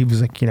show when he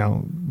was like,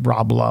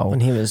 Rob Lowe. When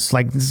he was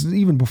like, this is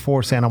even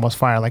before Santa Almost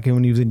Fire, like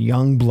when he was in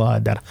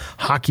Youngblood, that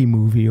hockey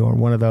movie or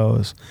one of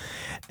those.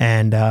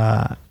 And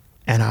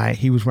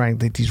he was wearing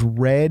like these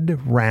red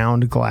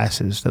round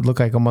glasses that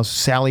look like almost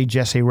Sally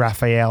Jesse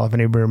Raphael, if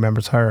anybody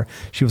remembers her.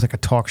 She was like a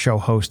talk show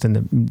host in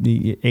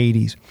the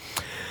 80s.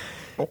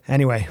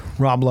 Anyway,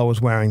 Rob Lowe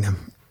was wearing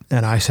them.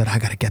 And I said, I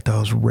got to get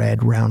those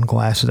red round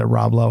glasses that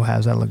Rob Lowe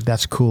has.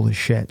 That's cool as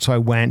shit. So I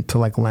went to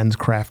like Lens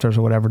Crafters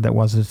or whatever that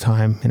was at the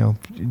time,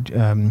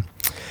 and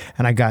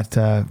I got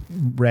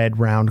red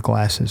round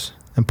glasses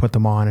and put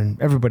them on. And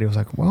everybody was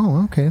like,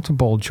 well, okay, it's a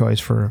bold choice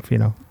for,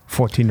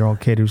 14-year-old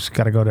kid who's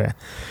got to go to,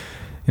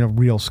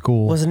 real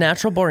school. Was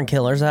Natural Born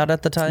Killers out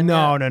at the time?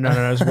 No. It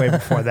was way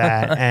before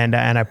that. And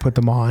I put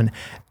them on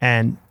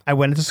and I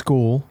went into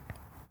school.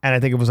 And I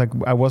think it was like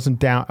I wasn't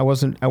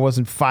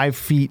 5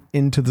 feet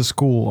into the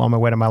school on my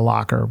way to my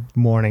locker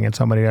morning, and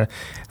somebody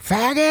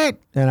faggot,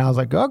 and I was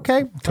like,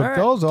 okay, took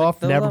those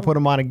off, never put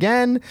them on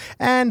again,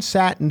 and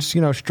sat and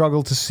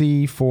struggled to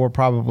see for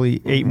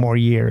probably 8 more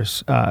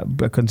years. I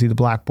couldn't see the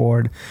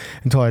blackboard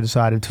until I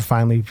decided to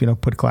finally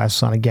put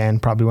glasses on again,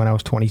 probably when I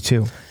was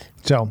 22.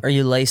 So, are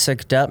you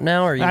LASIK'd up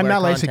now? Or I'm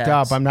not LASIK'd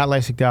up. I'm not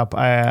LASIK'd up.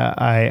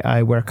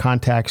 I wear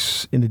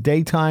contacts in the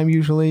daytime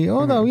usually.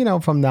 Although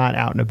if I'm not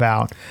out and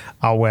about,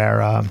 I'll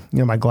wear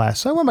my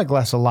glasses. I wear my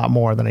glasses a lot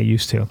more than I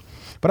used to.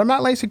 But I'm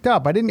not LASIK'd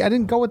up. I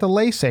didn't go with the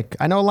LASIK.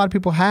 I know a lot of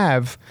people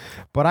have,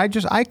 but I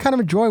kind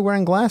of enjoy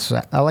wearing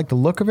glasses. I like the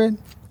look of it.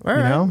 All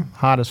right.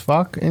 Hot as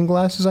fuck in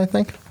glasses, I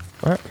think.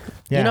 All right.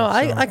 Yeah,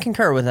 I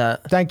concur with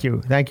that. Thank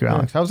you,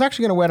 Alex. I was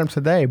actually going to wear them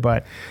today,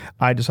 but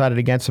I decided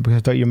against it because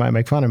I thought you might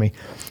make fun of me.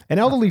 An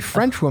elderly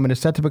French woman is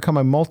set to become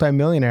a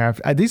multimillionaire.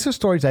 These are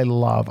stories I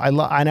love. And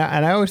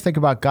I always think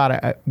about, God,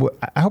 I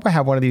hope I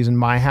have one of these in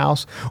my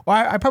house. Well,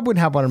 I probably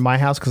wouldn't have one in my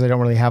house because I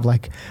don't really have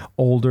like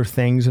older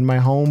things in my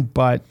home,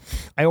 but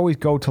I always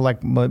go to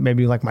like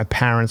maybe like my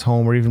parents'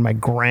 home or even my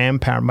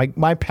grandparents.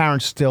 My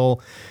parents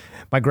still...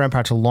 My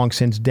grandparents are long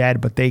since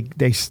dead, but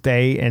they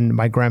stay in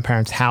my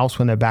grandparents' house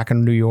when they're back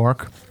in New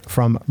York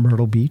from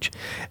Myrtle Beach.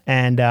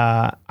 And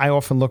I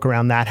often look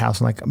around that house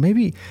and like,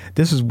 maybe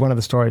this is one of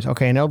the stories.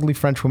 Okay, an elderly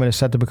French woman is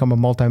said to become a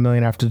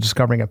multimillionaire after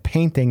discovering a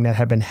painting that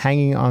had been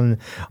hanging on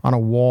a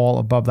wall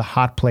above the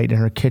hot plate in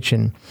her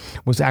kitchen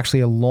was actually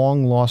a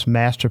long-lost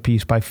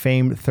masterpiece by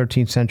famed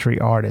 13th century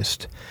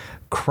artist.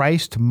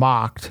 Christ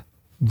mocked.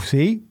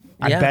 See?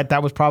 I bet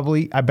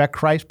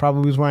Christ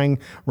probably was wearing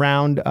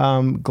round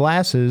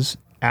glasses.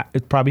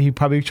 He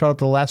probably showed up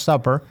to the Last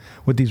Supper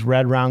with these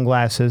red round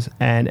glasses,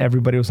 and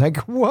everybody was like,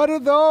 what are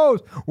those?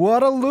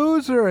 What a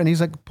loser. And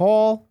he's like,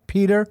 Paul,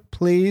 Peter,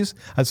 please.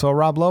 I saw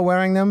Rob Lowe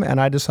wearing them,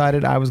 and I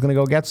decided I was going to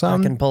go get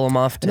some. I can pull them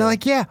off, too. And they're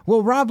like, yeah,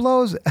 well, Rob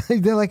Lowe's,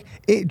 they're like,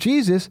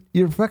 Jesus,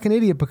 you're a fucking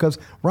idiot because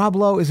Rob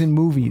Lowe is in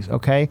movies,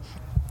 okay?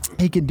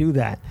 He can do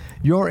that.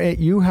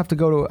 You have to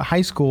go to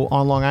high school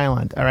on Long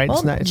Island. All right, well,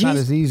 it's not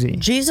as easy.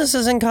 Jesus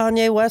is in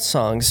Kanye West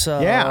songs,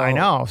 so yeah, I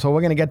know. So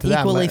we're gonna get to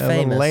that a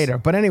little later.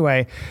 But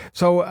anyway,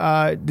 so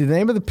the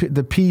name of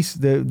the piece,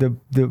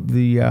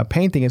 the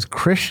painting is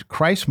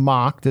Christ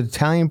Mocked, the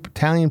Italian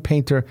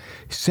painter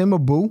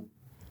Cimabue.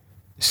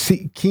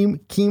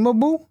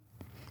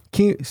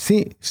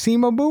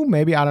 Cimabue,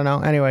 maybe, I don't know.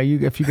 Anyway,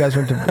 if you guys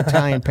are into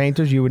Italian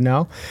painters, you would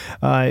know.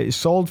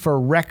 Sold for a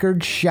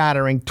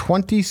record-shattering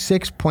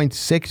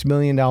 $26.6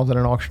 million at an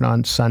auction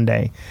on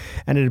Sunday,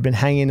 and it had been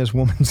hanging in this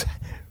woman's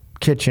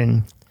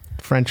kitchen.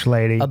 French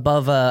lady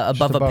above a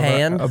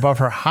pan, above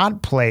her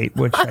hot plate,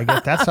 which I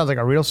guess that sounds like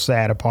a real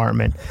sad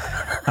apartment.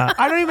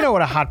 I don't even know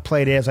what a hot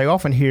plate is. I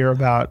often hear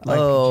about like,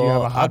 do you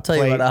have a hot I'll tell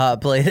plate? You what a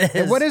hot plate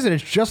is. What is it?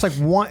 It's just like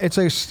one. It's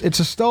a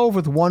stove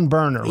with one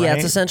burner. Right? Yeah,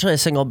 it's essentially a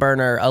single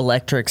burner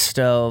electric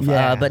stove.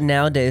 Yeah. But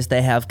nowadays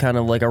they have kind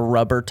of like a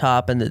rubber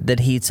top and that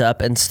heats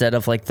up instead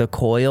of like the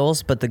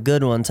coils. But the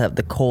good ones have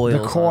the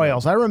coils. The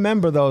coils. I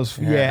remember those.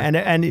 Yeah,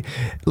 and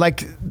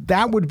like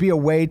that would be a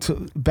way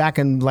to back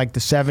in like the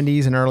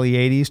 70s and early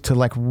 80s to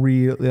like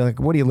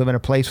what do you live in a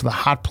place with a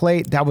hot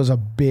plate? That was a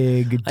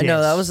big diss. I know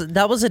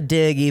that was a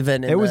dig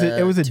even in it was a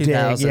 2000s, dig,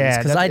 yeah,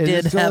 because I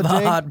did have a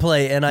hot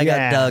plate and I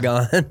got dug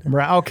on.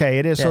 Right, okay,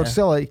 it is. So it's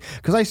still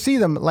because I see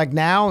them like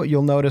now.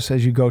 You'll notice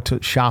as you go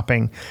to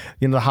shopping,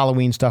 the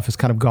Halloween stuff is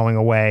kind of going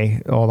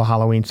away. All the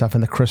Halloween stuff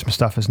and the Christmas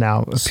stuff has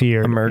now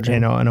appeared,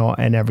 emerging,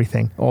 and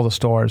everything, all the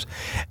stores,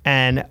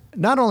 and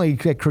not only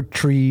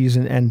trees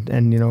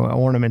and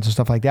ornaments and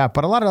stuff like that,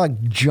 but a lot of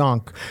like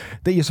junk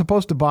that you're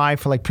supposed to buy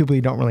for like people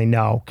you don't really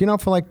know.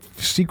 For like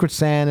Secret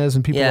Santas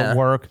and people at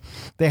work,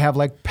 they have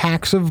like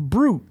packs of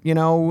Brute,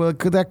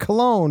 that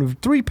cologne,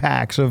 3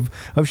 packs of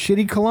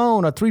shitty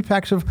cologne, or 3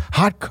 packs of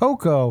hot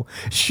cocoa,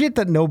 shit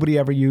that nobody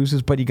ever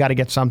uses, but you got to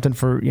get something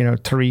for,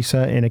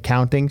 Teresa in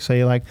accounting. So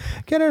you're like,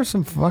 get her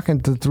some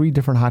fucking 3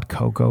 different hot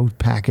cocoa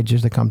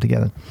packages that come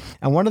together.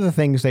 And one of the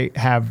things they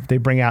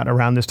bring out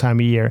around this time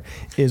of year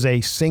is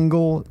a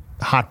single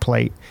hot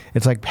plate.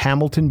 It's like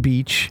Hamilton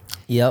Beach.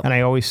 Yep. And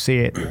I always see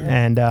it.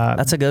 And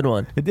that's a good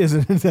one. Is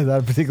that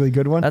a particularly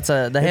good one?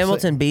 The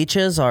Hamilton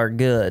Beaches are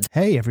good.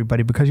 Hey,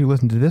 everybody, because you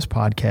listen to this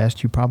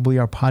podcast, you probably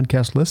are a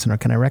podcast listener.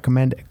 Can I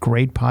recommend a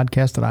great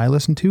podcast that I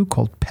listen to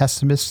called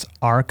Pessimist's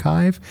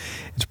Archive?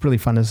 It's really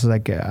fun. This is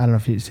like, I don't know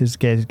if his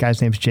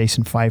guy's name's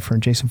Jason Pfeiffer,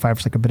 and Jason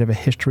Pfeiffer's like a bit of a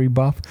history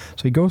buff.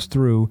 So he goes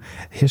through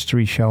a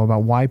history show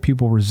about why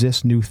people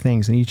resist new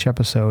things. In each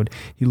episode,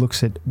 he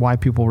looks at why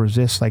people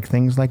resist like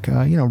things like,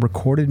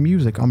 recorded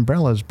music,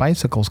 umbrellas,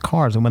 bicycles,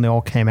 cars, and when they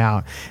all came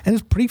out. And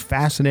it's pretty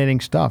fascinating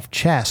stuff.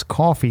 Chess,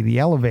 coffee, the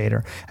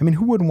elevator. I mean,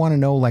 who wouldn't want to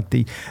know like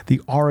the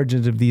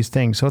origins of these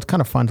things? So it's kind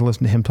of fun to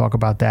listen to him talk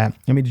about that.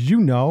 I mean, did you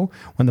know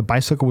when the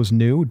bicycle was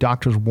new,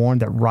 doctors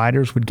warned that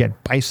riders would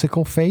get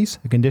bicycle face,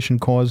 a condition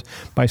caused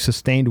by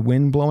sustained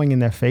wind blowing in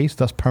their face,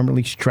 thus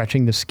permanently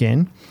stretching the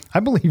skin? I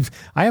believe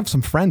I have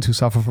some friends who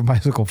suffer from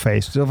bicycle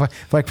face, so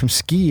like from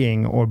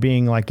skiing or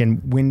being like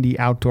in windy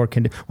outdoor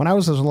conditions. When I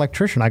was an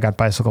electrician, I got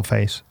bicycle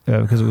face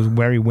because it was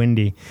very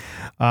windy.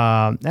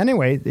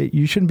 Anyway,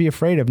 you shouldn't be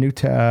afraid of new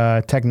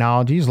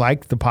technologies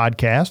like the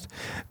podcast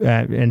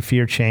and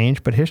fear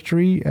change, but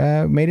history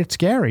made it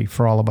scary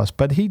for all of us.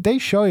 But they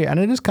show you, and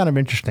it is kind of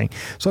interesting.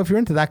 So if you're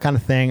into that kind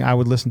of thing, I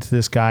would listen to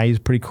this guy. He's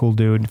a pretty cool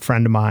dude,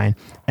 friend of mine,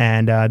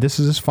 and this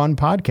is his fun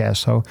podcast.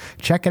 So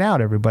check it out,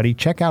 everybody.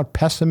 Check out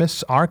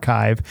Pessimist's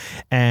Archive,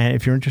 and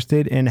if you're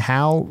interested in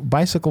how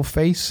bicycle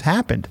face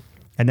happened.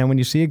 And then when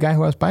you see a guy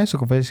who has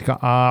bicycle face, you go,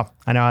 I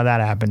know how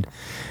that happened.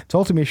 It's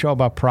ultimately a show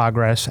about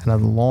progress and a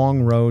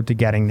long road to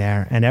getting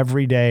there. And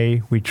every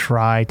day we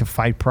try to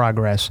fight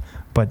progress,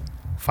 but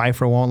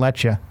Pfeiffer won't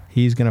let you.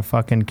 He's going to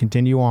fucking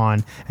continue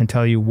on and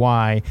tell you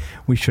why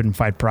we shouldn't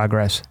fight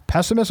progress.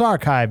 Pessimist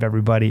Archive,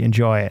 everybody.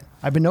 Enjoy it.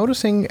 I've been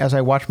noticing as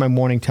I watch my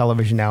morning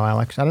television now,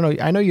 Alex. I don't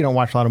know. I know you don't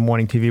watch a lot of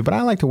morning TV, but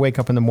I like to wake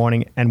up in the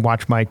morning and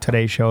watch my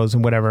Today shows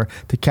and whatever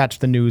to catch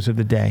the news of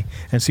the day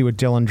and see what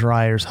Dylan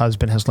Dreyer's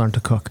husband has learned to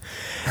cook.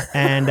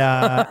 And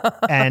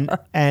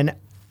and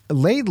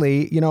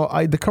lately,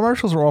 the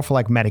commercials are all for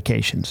like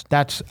medications.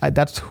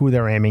 That's who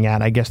they're aiming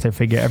at. I guess they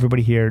figure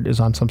everybody here is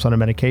on some sort of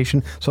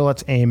medication. So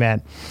let's aim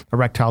at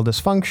erectile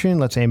dysfunction.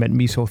 Let's aim at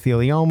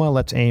mesothelioma.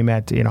 Let's aim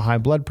at high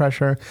blood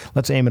pressure.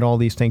 Let's aim at all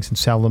these things and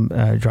sell them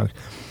drugs.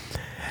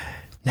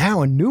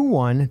 Now a new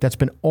one that's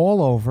been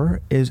all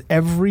over is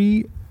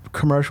every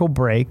commercial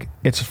break.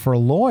 It's for a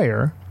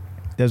lawyer.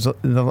 There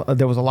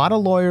was a lot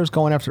of lawyers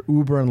going after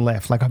Uber and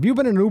Lyft. Like, have you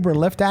been in an Uber and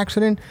Lyft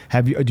accident?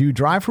 Do you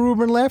drive for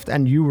Uber and Lyft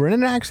and you were in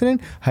an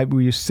accident?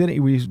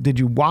 Did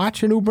you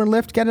watch an Uber and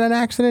Lyft get in an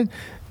accident?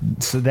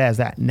 So there's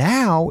that.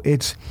 Now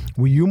it's,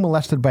 were you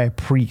molested by a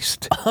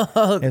priest?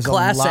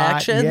 Class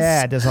actions?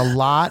 Yeah, there's a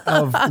lot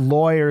of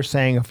lawyers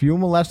saying, if you're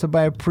molested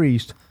by a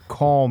priest,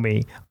 call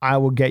me. I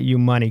will get you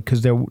money,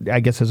 because I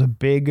guess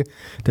the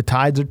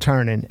tides are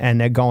turning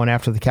and they're going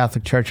after the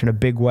Catholic Church in a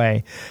big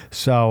way.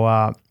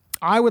 So,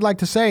 I would like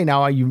to say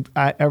now,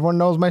 everyone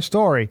knows my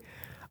story.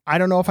 I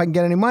don't know if I can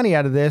get any money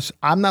out of this.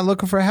 I'm not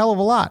looking for a hell of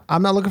a lot.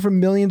 I'm not looking for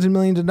millions and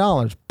millions of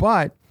dollars.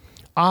 But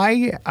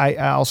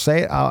I'll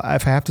say, if I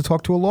have to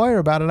talk to a lawyer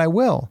about it, I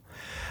will.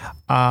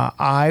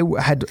 I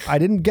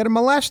didn't get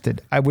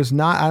molested. I don't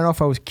know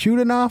if I was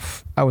cute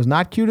enough. I was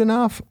not cute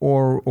enough,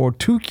 or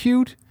too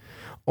cute,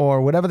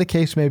 or whatever the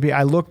case may be.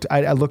 I looked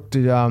like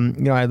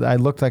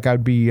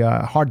I'd be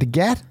hard to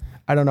get.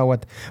 I don't know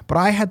what, but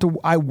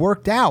I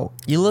worked out.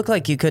 You look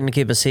like you couldn't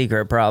keep a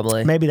secret,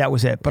 probably. Maybe that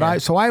was it. But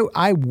yeah.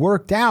 I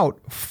worked out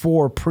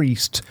for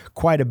priests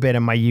quite a bit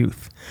in my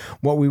youth.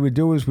 What we would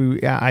do is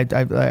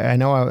I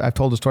know I've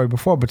told the story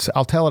before, but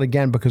I'll tell it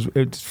again because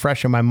it's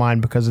fresh in my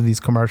mind because of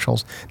these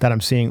commercials that I'm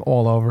seeing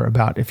all over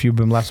about if you've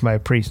been molested by a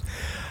priest.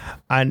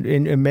 And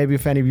maybe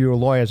if any of you are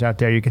lawyers out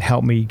there, you could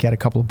help me get a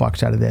couple of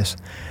bucks out of this.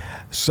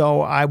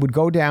 So I would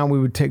go down. We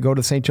would go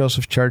to St.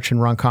 Joseph's Church in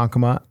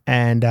Ronkonkoma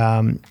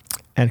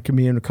and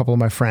commune with a couple of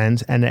my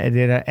friends, and I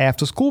did an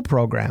after-school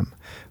program.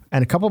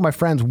 And a couple of my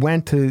friends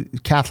went to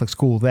Catholic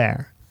school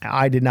there.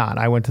 I did not.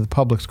 I went to the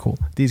public school.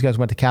 These guys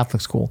went to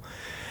Catholic school.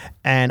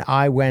 And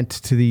I went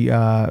to the,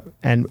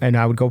 and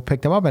I would go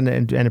pick them up,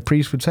 and a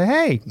priest would say,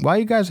 hey, while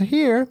you guys are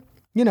here,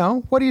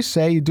 what do you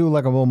say you do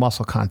like a little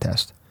muscle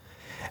contest?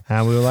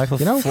 And we were like,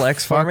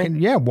 flex farming?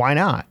 Yeah, why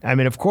not? I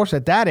mean, of course,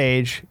 at that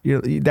age,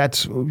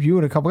 that's you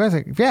and a couple guys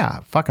like, yeah,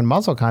 fucking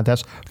muscle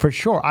contest for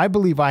sure. I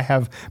believe I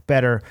have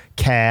better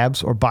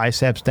calves or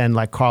biceps than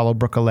like Carlo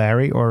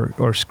Bruccolari or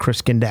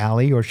Chris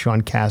Gandali or Sean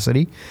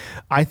Cassidy.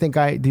 I think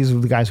these are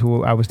the guys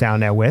who I was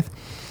down there with.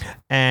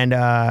 And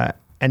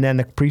and then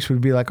the priest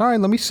would be like, all right,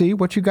 let me see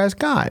what you guys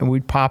got. And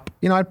we'd pop,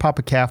 I'd pop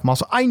a calf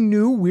muscle. I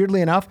knew,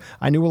 weirdly enough,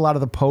 a lot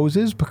of the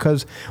poses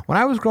because when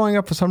I was growing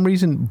up, for some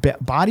reason,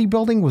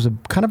 bodybuilding was a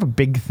kind of a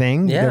big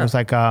thing. Yeah. There was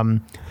like,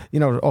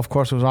 of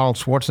course, it was Arnold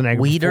Schwarzenegger.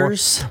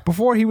 Weeders.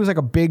 Before he was like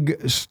a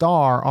big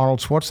star, Arnold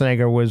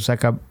Schwarzenegger was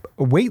like a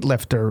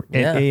weightlifter,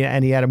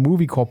 and he had a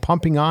movie called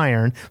Pumping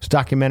Iron. It's a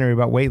documentary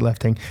about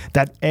weightlifting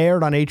that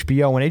aired on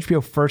HBO. When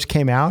HBO first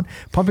came out,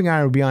 Pumping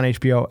Iron would be on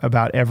HBO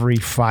about every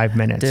 5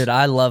 minutes. Dude,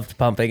 I loved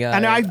Pumping Iron.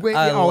 And I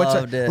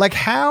loved it. Like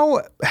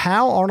how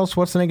Arnold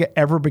Schwarzenegger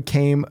ever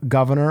became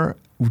governor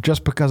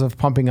just because of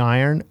Pumping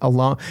Iron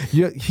alone.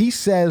 He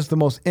says the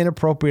most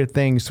inappropriate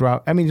things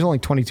throughout. I mean, he's only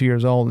 22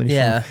 years old, and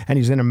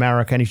he's in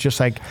America, and he's just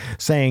like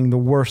saying the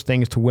worst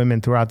things to women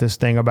throughout this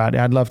thing about,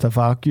 I'd love to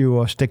fuck you,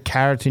 or stick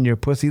carrots in your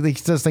pussy. He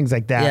says things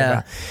like that.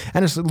 Yeah.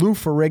 And it's Lou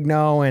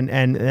Ferrigno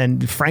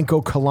and Franco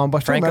Colombo.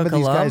 I don't remember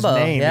these guys'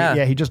 names.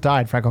 Yeah, he just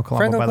died, Franco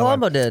Colombo, by the way.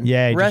 Franco Colombo did.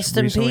 Yeah, rest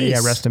in peace.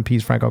 Yeah, rest in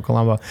peace, Franco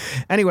Colombo.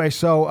 Anyway,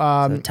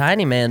 so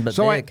tiny man, but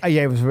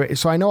big.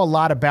 So I know a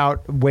lot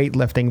about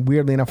weightlifting.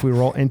 Weirdly enough, we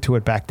were all into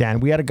it back then.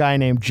 We had a guy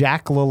named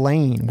Jack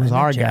LaLanne was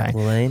our guy.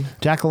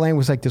 Jack LaLanne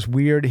was like this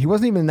weird. He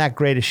wasn't even in that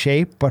great a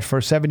shape, but for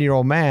a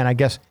 70-year-old man, I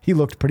guess he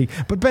looked pretty.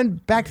 But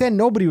back then,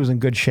 nobody was in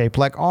good shape.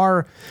 Like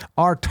our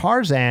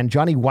Tarzan,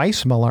 Johnny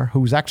Weissmuller,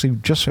 who was actually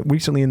just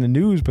recently in the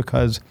news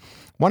because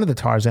one of the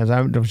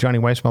Tarzans, it was Johnny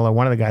Weissmuller,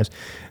 one of the guys.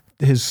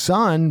 His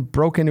son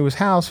broke into his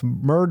house,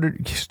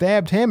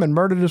 stabbed him, and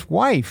murdered his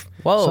wife.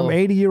 Whoa. Some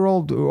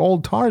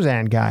 80-year-old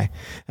Tarzan guy.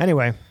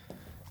 Anyway,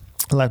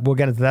 we'll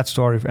get into that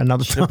story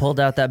another time. Should have pulled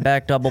out that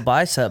back double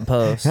bicep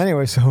pose.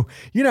 Anyway, so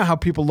you know how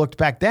people looked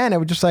back then. They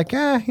were just like,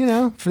 they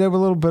were a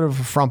little bit of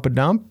a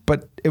frump-a-dump,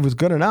 but it was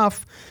good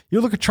enough. You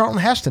look at Charlton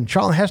Heston.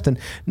 Charlton Heston,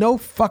 no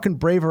fucking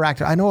braver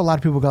actor. I know a lot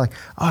of people go like,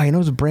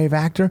 who's a brave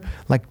actor?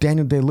 Like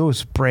Daniel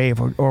Day-Lewis, brave,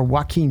 or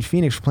Joaquin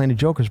Phoenix playing the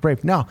Joker's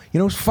brave. No, you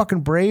know who's fucking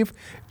brave?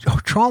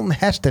 Charlton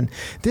Heston.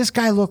 This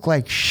guy looked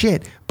like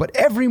shit, but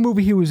every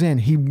movie he was in,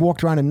 he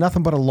walked around in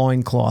nothing but a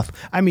loincloth.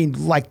 I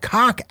mean, like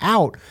cock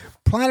out.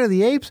 Planet of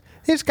the Apes,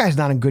 this guy's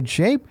not in good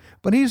shape,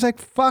 but he's like,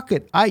 fuck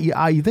it.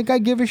 You think I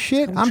give a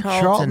shit? I'm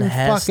Charlton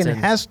fucking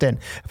Heston.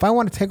 If I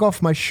want to take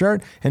off my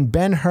shirt and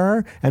bend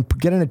her and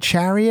get in a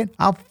chariot,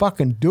 I'll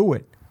fucking do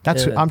it.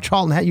 I'm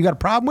Charlton Heston. You got a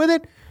problem with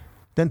it?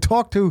 Then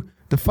talk to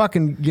the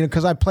fucking,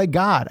 because I play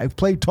God.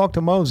 Talk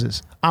to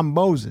Moses. I'm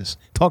Moses.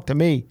 Talk to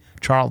me,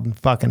 Charlton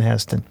fucking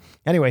Heston.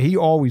 Anyway, he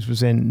always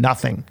was in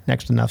nothing,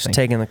 next to nothing. Just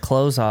taking the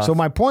clothes off. So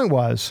my point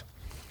was,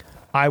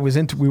 we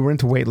were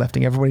into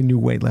weightlifting. Everybody knew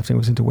weightlifting.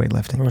 Was into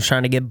weightlifting. I was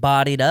trying to get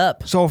bodied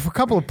up. So if a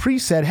couple of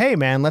priests said, hey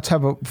man, let's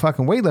have a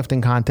fucking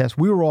weightlifting contest,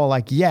 we were all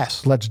like,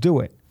 yes, let's do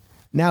it.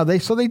 Now they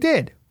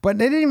did, but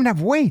they didn't even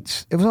have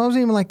weights. It wasn't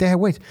even like they had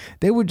weights.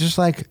 They would just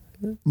like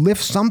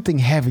lift something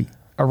heavy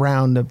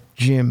around the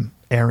gym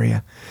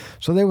area.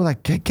 So they were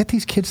like, get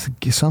these kids to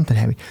get something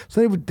heavy.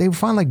 So they would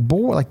find like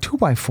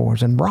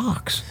 2x4s and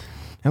rocks,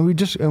 and we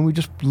just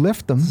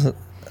lift them.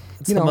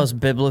 It's the most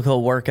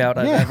biblical workout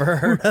I've ever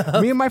heard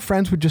of. Me and my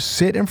friends would just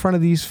sit in front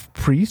of these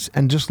priests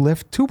and just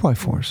lift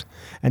 2x4s.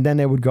 And then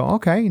they would go,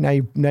 okay, now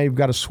you've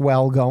got a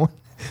swell going.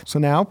 So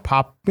now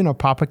pop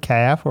a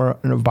calf or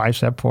a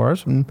bicep for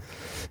us and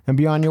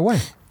be on your way.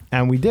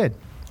 And we did.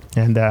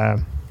 And,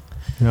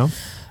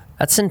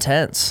 That's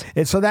intense.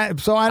 I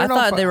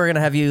thought they were going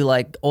to have you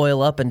like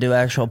oil up and do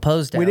actual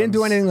pose downs. We didn't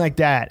do anything like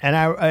that, and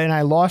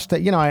I lost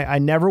that. I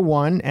never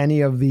won any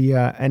of the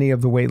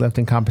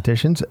weightlifting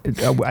competitions.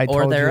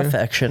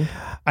 Affection.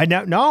 I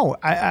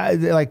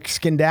like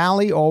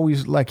Scandali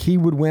always, like he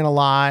would win a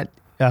lot.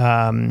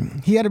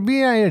 He had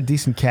a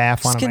decent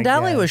calf on him.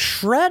 Scandali was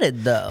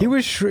shredded though. He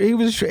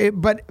was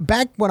but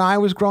back when I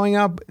was growing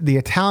up, the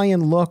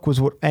Italian look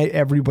was what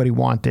everybody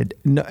wanted.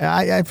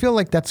 I feel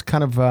like that's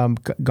kind of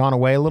gone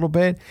away a little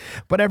bit,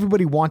 but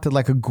everybody wanted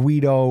like a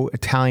Guido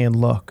Italian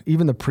look.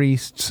 Even the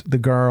priests, the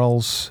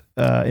girls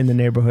in the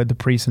neighborhood, the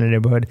priests in the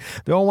neighborhood,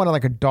 they all wanted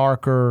like a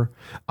darker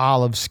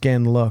olive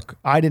skin look.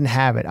 I didn't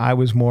have it. I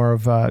was more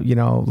of I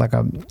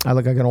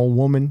look like an old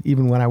woman.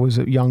 Even when I was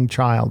a young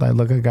child, I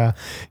look like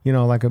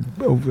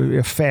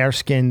a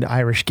fair-skinned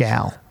Irish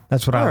gal.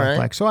 That's what I look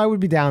like. So I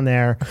would be down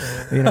there,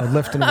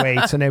 lifting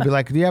weights, and they'd be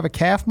like, "Do you have a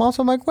calf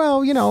muscle?" I'm like,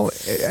 "Well,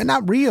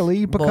 not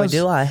really, because Boy,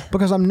 do I.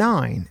 Because I'm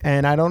 9,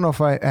 and I don't know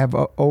if I have.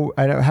 I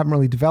haven't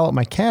really developed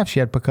my calves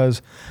yet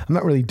because I'm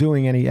not really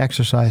doing any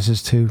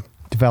exercises to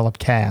develop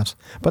calves.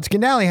 But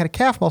Scandali had a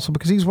calf muscle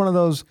because he's one of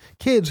those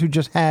kids who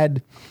just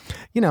had,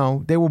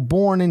 they were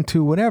born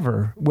into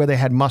whatever, where they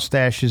had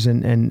mustaches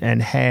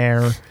and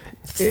hair.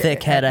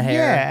 Thick head of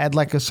hair. Yeah, at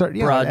like a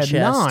certain, broad at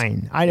chest.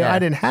 9. I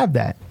didn't have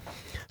that.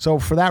 So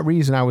for that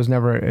reason, I was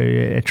never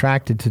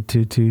attracted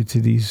to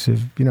these,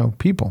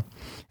 people.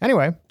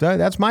 Anyway,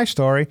 that's my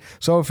story.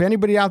 So if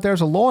anybody out there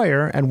is a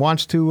lawyer and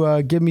wants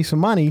to give me some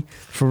money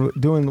for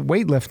doing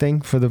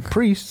weightlifting for the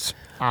priests,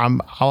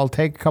 I'll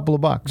take a couple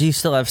of bucks. Do you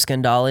still have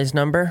Scandali's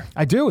number?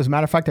 I do. As a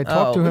matter of fact, I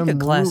talked to him could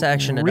class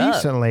action it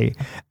recently.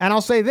 And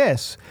I'll say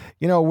this,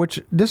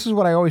 which this is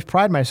what I always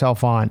pride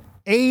myself on.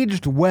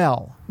 aged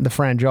well. The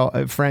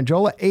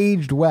Frangiola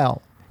aged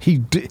well.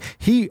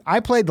 I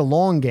played the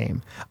long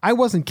game. I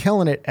wasn't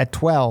killing it at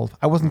 12.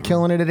 I wasn't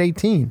killing it at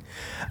 18.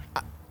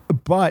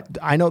 But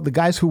I know the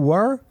guys who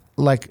were,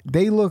 like,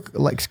 they look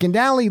like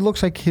Scandali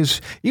looks like his.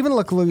 Even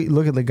look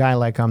at the guy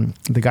like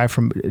the guy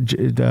from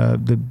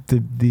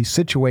the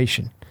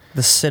Situation.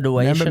 The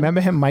Situation.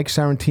 Remember him, Mike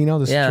Sorrentino,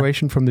 The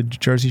Situation from the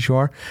Jersey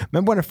Shore.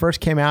 Remember when it first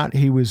came out?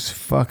 He was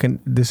fucking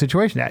The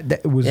Situation.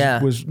 That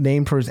was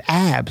named for his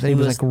abs. He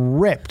was like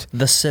ripped.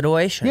 The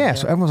Situation. Yeah,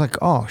 so everyone's like,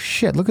 oh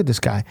shit, look at this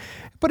guy.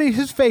 But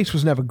his face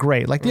was never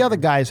great. Like the other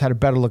guys had a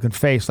better looking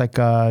face, like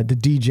the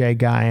DJ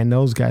guy, and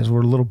those guys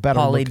were a little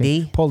better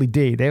looking. Paulie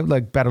D. They were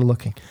like better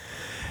looking.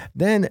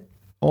 Then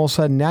all of a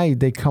sudden now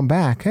they come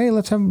back. Hey,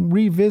 let's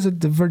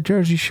revisit the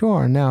Jersey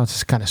Shore. And now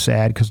it's kind of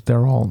sad because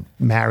they're all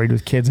married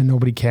with kids and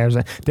nobody cares.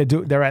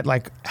 They're at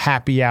like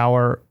happy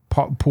hour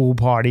pool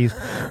parties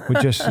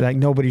with just like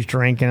nobody's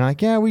drinking.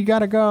 Like, yeah, we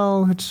gotta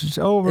go. It's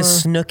over. Is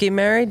Snooki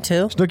married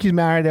too? Snooki's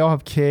married. They all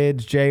have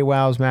kids.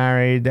 JWoww's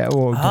married.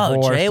 Or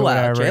divorced.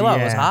 JWoww.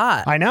 JWoww was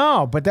hot. I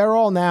know, but they're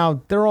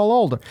all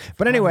older.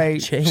 But anyway,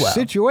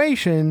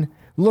 Situation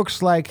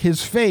looks like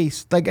his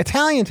face, like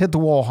Italians hit the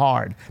wall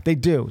hard. They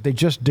do. They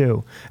just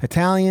do.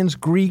 Italians,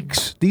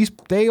 Greeks,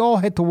 they all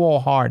hit the wall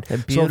hard. They're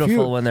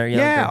beautiful when they're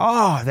younger.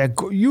 Yeah.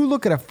 You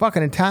look at a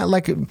fucking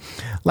Italian,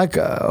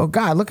 oh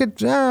God, look at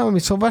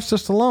Sylvester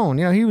Stallone.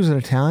 You know, he was an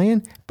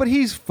Italian, but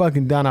he's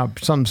fucking done up.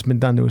 Something's been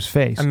done to his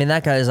face. I mean,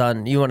 that guy's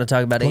on. You want to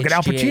talk about? Look at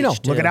Al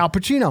Pacino. Look at Al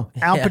Pacino.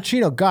 Al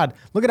Pacino. God,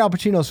 look at Al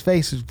Pacino's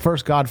face. His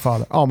first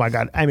Godfather. Oh my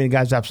God. I mean, the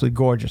guy's absolutely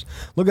gorgeous.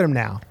 Look at him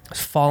now.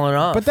 It's falling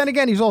off. But then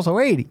again, he's also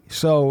 80.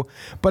 So,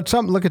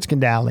 look at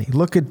Scandali.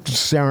 Look at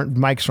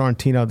Mike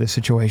Sorrentino, this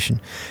Situation.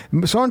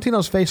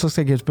 Sorrentino's face looks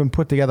like it's been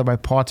put together by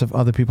parts of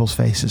other people's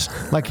faces.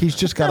 Like he's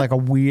just got like a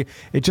weird,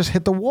 it just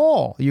hit the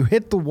wall. You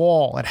hit the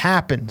wall. It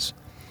happens.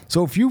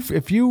 So if you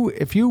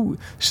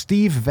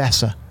Steve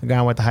Vessa, the guy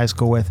I went to high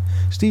school with,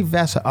 Steve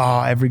Vessa,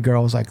 every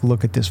girl was like,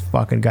 look at this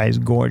fucking guy, he's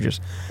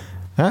gorgeous.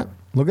 Huh?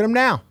 Look at him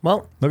now.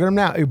 Well, look at him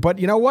now. But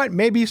you know what?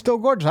 Maybe he's still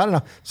gorgeous. I don't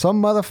know.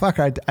 Some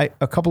motherfucker.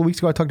 A couple of weeks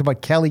ago, I talked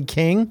about Kelly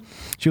King.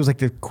 She was like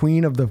the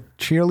queen of the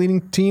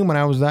cheerleading team when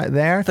I was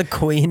there. The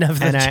queen of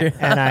the cheerleading.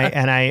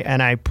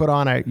 And I put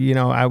on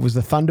I was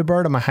the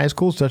Thunderbird at my high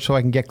school, just so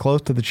I can get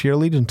close to the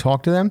cheerleaders and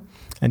talk to them.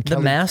 And the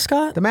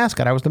mascot? The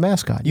mascot. I was the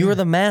mascot. You were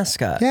the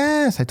mascot.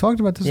 Yes, I talked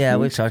about this. Yeah,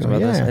 we've talked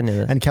about this. I knew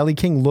that. And Kelly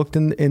King looked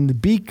in the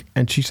beak,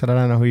 and she said, "I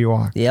don't know who you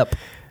are." Yep.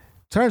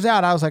 Turns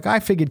out, I was like, I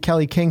figured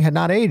Kelly King had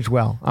not aged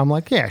well. I'm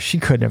like, yeah, she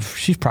could have.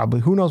 She's probably,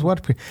 who knows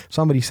what.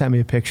 Somebody sent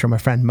me a picture. My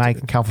friend Mike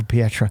in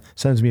Calfapietra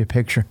sends me a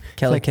picture.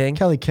 Kelly King?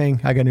 Kelly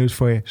King, I got news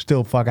for you.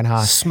 Still fucking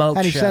hot. Smoke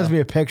And he show. sends me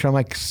a picture. I'm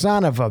like,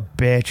 son of a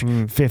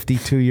bitch.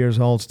 52 years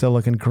old, still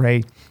looking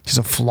great. She's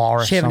a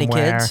florist She have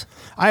somewhere. any kids?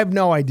 I have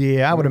no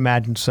idea. I would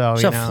imagine so.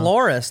 She's a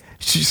florist.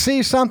 She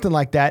sees something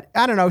like that.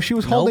 I don't know. She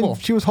was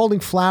holding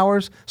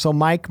flowers. So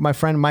Mike, my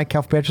friend Mike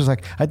Calfapietra, was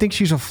like, I think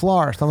she's a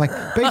florist. I'm like,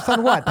 based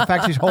on what? The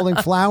fact she's holding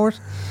flowers?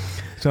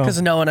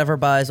 Because no one ever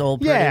buys old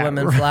pretty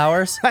women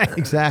flowers. Right,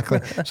 exactly.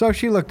 So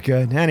she looked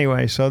good.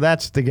 Anyway, so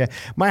that's the guy.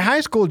 My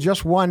high school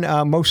just won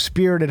Most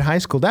Spirited High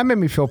School. That made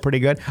me feel pretty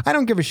good. I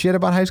don't give a shit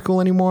about high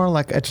school anymore.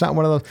 Like, it's not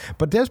one of those.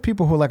 But there's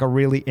people who are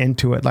really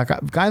into it. Like,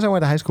 guys I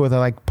went to high school with are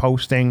like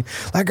posting,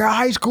 like, our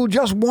high school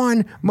just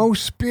won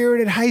Most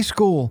Spirited High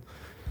School.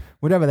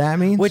 Whatever that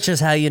means. Which is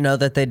how you know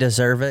that they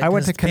deserve it. I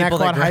went to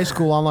Connecticut High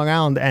School on Long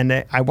Island,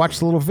 and I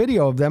watched a little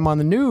video of them on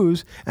the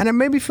news, and it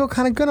made me feel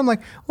kind of good. I'm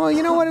like, well,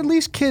 you know what? At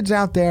least kids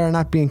out there are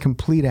not being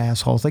complete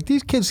assholes. Like,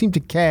 these kids seem to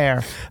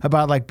care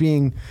about, like,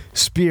 being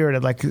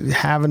spirited, like,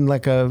 having,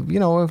 like,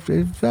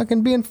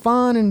 fucking being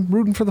fun and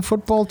rooting for the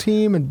football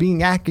team and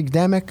being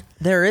academic.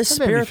 There is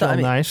spirit, though. I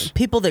mean, nice.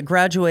 People that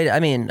graduate. I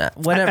mean,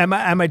 whatever.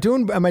 Am I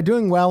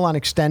doing well on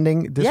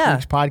extending this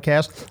week's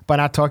podcast by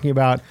not talking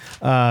about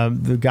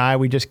the guy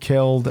we just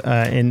killed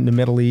in the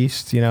Middle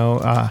East? You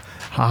know,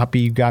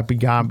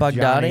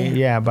 Baghdadi.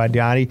 Yeah,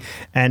 Baghdadi.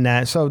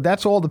 And so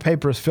that's all the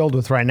paper is filled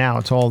with right now.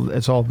 It's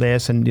all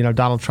this, and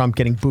Donald Trump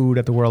getting booed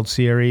at the World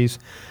Series.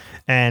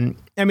 And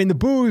I mean, the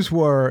boos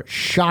were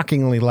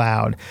shockingly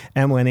loud,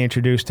 and when they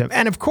introduced him,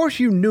 and of course,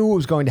 you knew it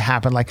was going to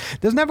happen. Like,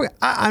 there's never,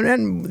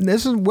 and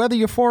this is whether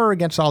you're for or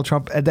against Donald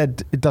Trump,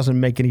 that it doesn't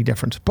make any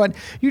difference. But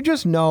you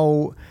just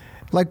know,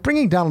 like,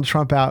 bringing Donald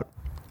Trump out.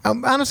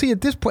 Honestly,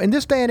 at this point, in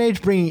this day and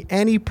age, bringing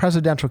any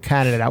presidential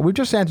candidate out, we've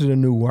just entered a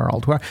new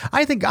world where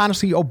I think,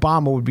 honestly,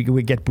 Obama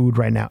would get booed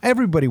right now.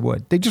 Everybody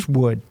would. They just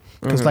would.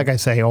 Because, like I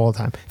say all the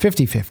time,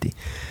 50-50.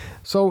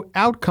 So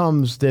out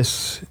comes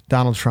this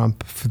Donald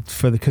Trump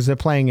because they're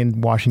playing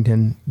in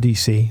Washington,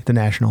 D.C., the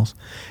Nationals.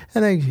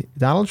 And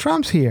Donald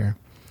Trump's here.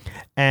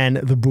 And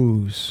the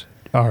boos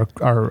are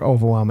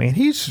overwhelming.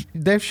 And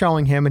they're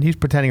showing him, and he's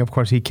pretending, of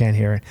course, he can't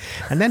hear it.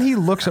 And then he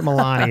looks at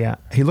Melania.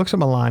 He looks at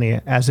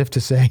Melania as if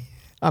to say,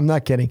 I'm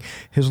not kidding.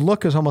 His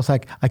look is almost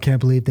like, I can't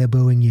believe they're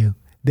booing you.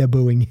 They're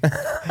booing you.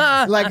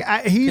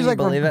 Like, he's like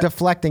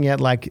deflecting it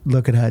like,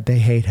 look at her. They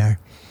hate her.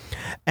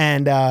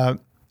 And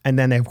And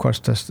then they, of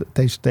course,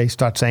 they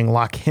start saying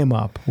lock him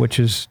up, which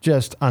is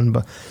just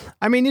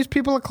I mean, these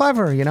people are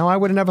clever. I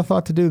would have never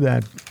thought to do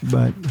that,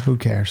 but who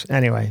cares?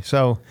 Anyway,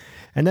 so,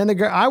 and then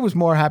I was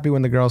more happy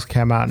when the girls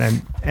came out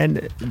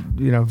and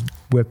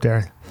whipped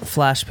their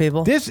Flash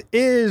people. This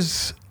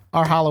is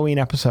our Halloween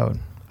episode.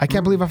 I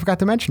can't believe I forgot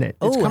to mention it.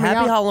 Oh,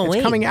 happy Halloween.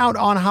 It's coming out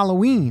on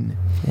Halloween.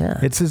 Yeah.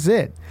 This is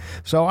it.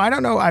 So I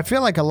don't know. I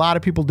feel like a lot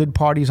of people did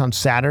parties on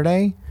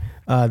Saturday.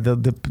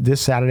 This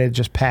Saturday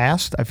just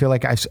passed. I feel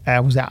like I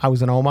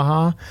was in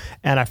Omaha,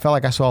 and I felt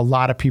like I saw a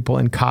lot of people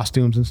in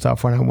costumes and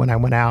stuff when I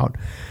went out.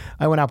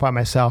 I went out by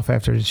myself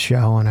after the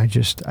show, and I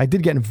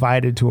did get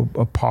invited to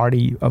a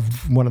party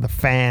of one of the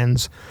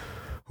fans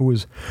who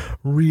was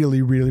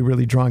really, really,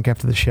 really drunk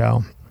after the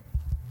show,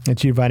 and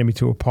she invited me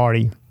to a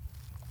party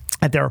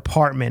at their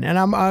apartment. And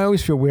I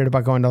always feel weird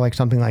about going to like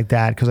something like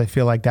that because I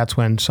feel like that's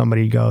when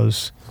somebody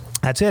goes,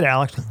 "That's it,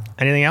 Alex.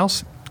 Anything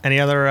else? Any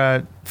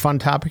other fun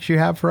topics you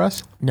have for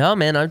us?" No,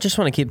 man. I just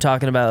want to keep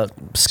talking about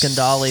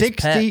Scandali's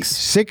pecs.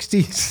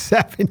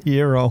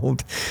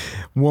 67-year-old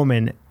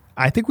woman.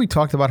 I think we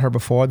talked about her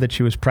before, that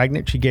she was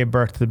pregnant. She gave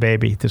birth to the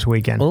baby this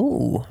weekend.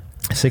 Ooh.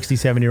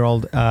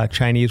 67-year-old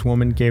Chinese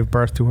woman gave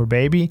birth to her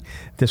baby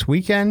this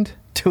weekend.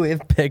 Do we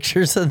have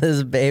pictures of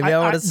this baby? I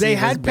want to see. They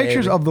had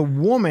pictures of the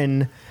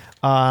woman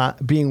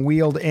being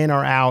wheeled in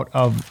or out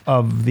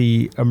of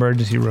the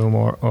emergency room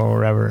or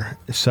wherever.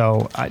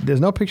 So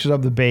there's no pictures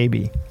of the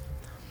baby,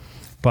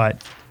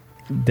 but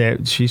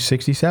she's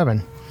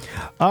 67.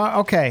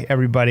 Okay,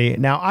 everybody.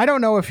 Now, I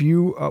don't know if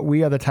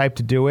we are the type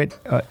to do it,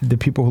 the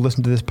people who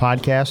listen to this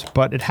podcast,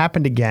 but it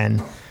happened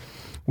again.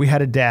 We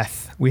had a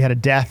death. We had a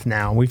death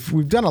now.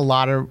 We've done a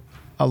lot of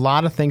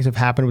things have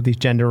happened with these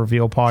gender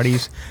reveal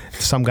parties.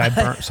 Some guy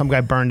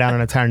burned down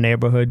an entire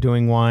neighborhood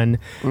doing one.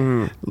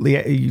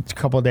 A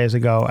couple of days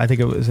ago, I think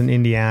it was in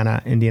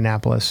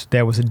Indianapolis,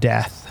 there was a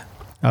death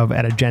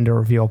at a gender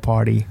reveal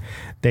party.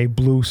 They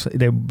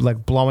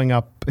blowing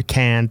up a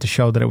can to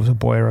show that it was a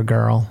boy or a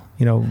girl,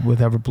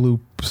 with ever blue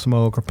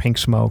smoke or pink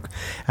smoke,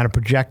 and a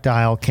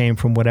projectile came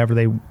from whatever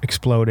they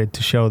exploded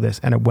to show this,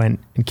 and it went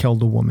and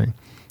killed a woman.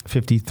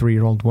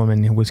 53-year-old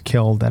woman who was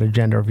killed at a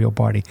gender reveal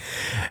party.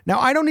 Now,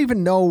 I don't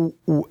even know,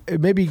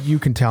 maybe you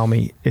can tell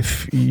me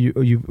if you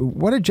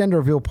what a gender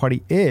reveal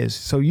party is.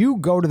 So you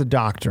go to the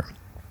doctor,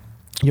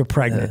 you're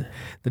pregnant.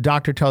 The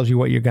doctor tells you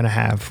what you're going to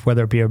have,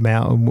 whether it be a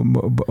male,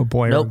 a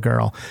boy, or a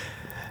girl.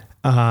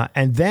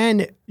 And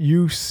then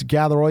you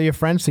gather all your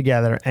friends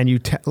together, and you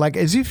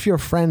as if your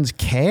friends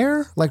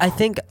care. Like, I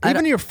think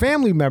even your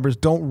family members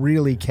don't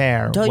really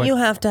care. Don't you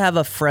have to have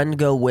a friend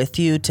go with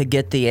you to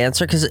get the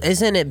answer? Because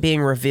isn't it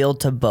being revealed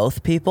to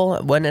both people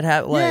when it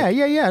happens?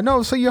 Yeah.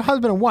 No, so your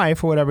husband and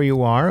wife or whatever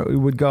you are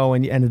would go,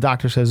 and the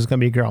doctor says it's going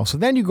to be a girl. So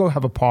then you go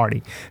have a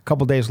party. A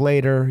couple days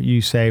later,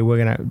 you say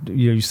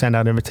you send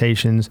out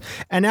invitations,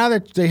 and now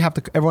that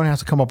everyone has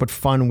to come up with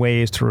fun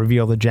ways to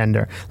reveal the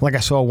gender. Like I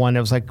saw one that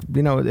was like,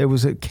 it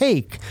was a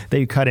cake that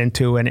you cut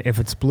into, and if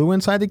it's blue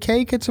inside the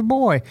cake, it's a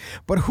boy.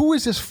 But who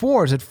is this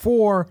for? Is it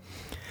for,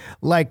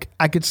 like,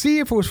 I could see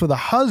if it was for the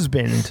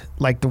husband,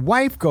 like the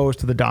wife goes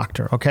to the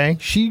doctor, okay?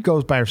 She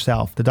goes by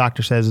herself. The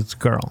doctor says it's a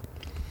girl.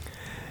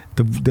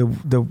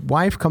 The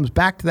wife comes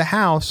back to the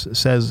house,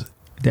 says,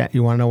 "Dad,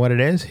 you want to know what it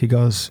is?" He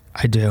goes,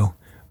 "I do.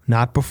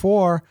 Not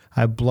before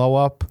I blow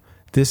up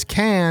this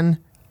can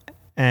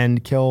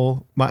and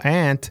kill my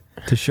aunt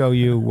to show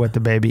you what the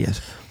baby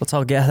is." Let's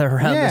all gather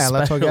around. Yeah, this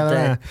let's all gather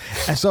around.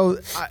 And so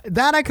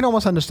that I can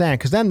almost understand,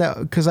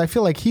 because I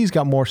feel like he's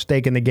got more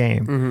stake in the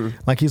game. Mm-hmm.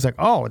 Like he's like,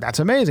 "Oh, that's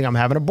amazing! I'm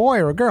having a boy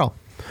or a girl."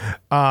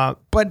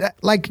 But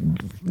like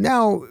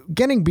now,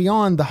 getting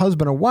beyond the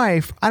husband or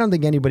wife, I don't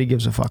think anybody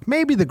gives a fuck.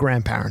 Maybe the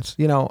grandparents.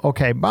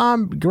 Okay,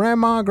 mom,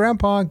 grandma,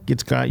 grandpa,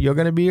 you're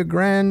going to be a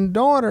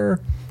granddaughter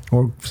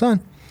or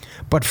son.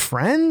 But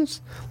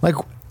friends, like.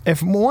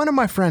 If one of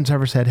my friends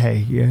ever said,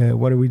 "Hey,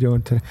 what are we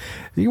doing today?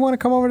 Do you want to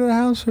come over to the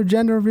house for a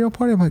gender reveal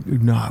party?" I'm like,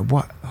 "No,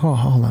 what? Oh,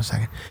 hold on a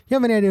second. You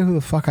have any idea who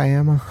the fuck I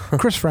am? I'm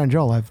Chris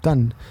Frangiola. I've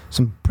done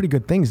some pretty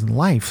good things in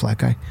life.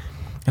 Like I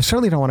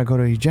certainly don't want to go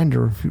to a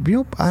gender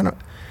reveal. I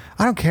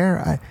don't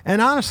care.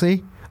 And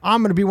honestly,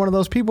 I'm going to be one of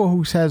those people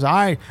who says,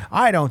 I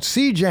don't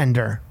see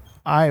gender.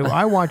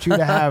 I want you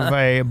to have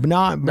a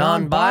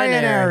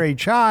non-binary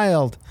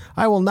child.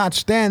 I will not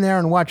stand there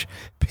and watch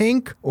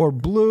pink or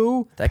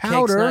blue that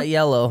powder cake's not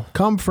yellow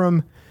come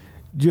from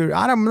your.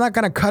 I'm not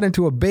going to cut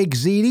into a baked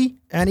ziti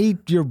and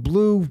eat your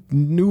blue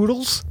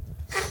noodles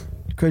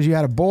because you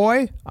had a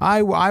boy.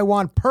 I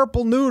want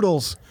purple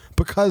noodles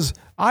because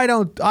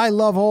I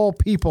love all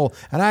people,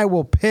 and I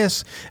will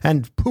piss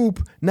and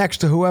poop next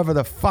to whoever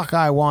the fuck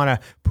I want to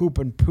poop.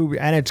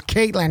 And it's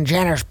Caitlyn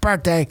Jenner's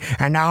birthday,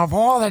 and now of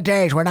all the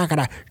days, we're not going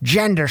to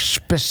gender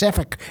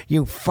specific,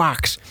 you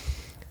fucks.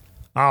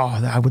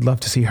 Oh, I would love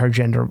to see her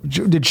gender.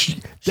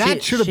 She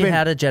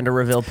had a gender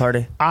reveal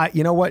party.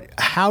 You know what?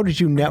 How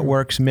did you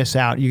networks miss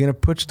out? You're going to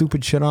put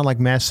stupid shit on like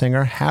Masked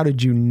Singer? How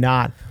did you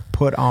not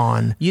put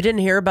on. You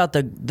didn't hear about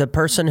the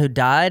person who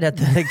died at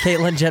the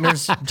Caitlyn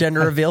Jenner's gender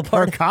reveal Her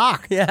party?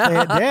 cock.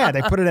 Yeah.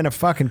 They put it in a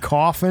fucking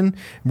coffin,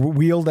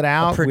 wheeled it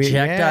out. A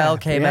projectile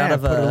came out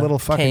of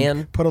a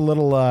can. Put a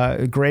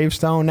little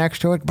gravestone next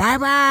to it.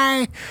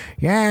 Bye-bye.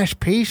 Yes,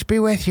 peace be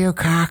with you,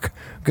 cock.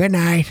 Good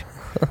night.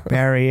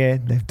 Bury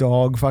it. The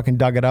dog fucking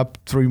dug it up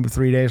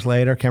 3 days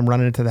later, came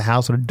running into the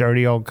house with a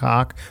dirty old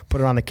cock,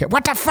 put it on the kid.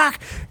 What the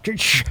fuck?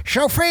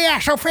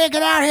 Sophia,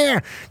 get out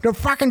here. The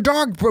fucking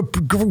dog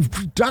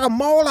dug a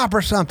mole up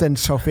or something.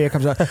 Sophia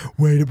comes out.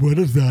 Wait, what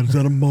is that? Is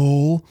that a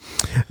mole?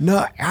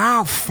 No.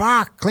 Oh,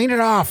 fuck. Clean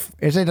it off.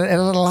 Is it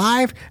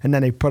alive? And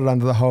then they put it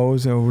under the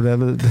hose or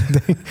whatever.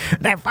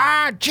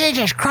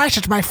 Jesus Christ,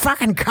 it's my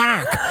fucking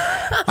cock.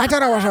 I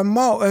thought it was a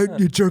mole.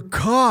 It's your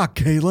cock,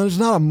 Caitlyn. It's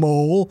not a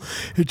mole.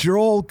 It's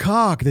your old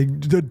cock.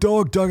 The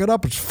dog dug it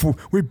up.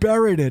 We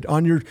buried it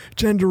on your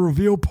gender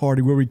reveal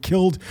party where we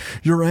killed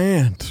your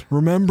aunt.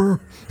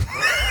 Remember?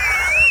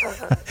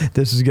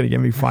 This is going to get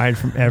me fired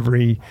from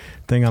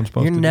everything I'm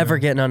supposed to do. You're never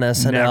getting on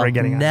SNL. Never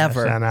getting on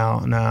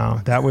SNL.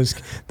 No.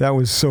 That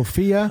was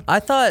Sophia. I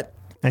thought...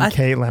 And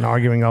Caitlyn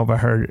arguing over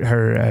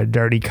her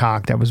dirty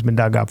cock that was been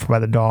dug up by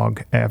the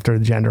dog after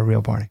the gender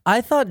reveal party.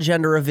 I thought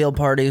gender reveal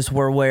parties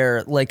were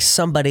where like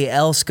somebody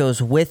else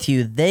goes with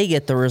you, they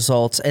get the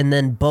results, and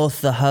then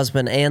both the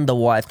husband and the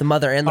wife, the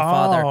mother and the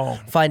father,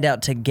 find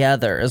out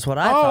together. Is what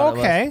I thought.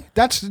 Okay,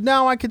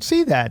 now I could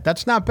see that.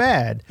 That's not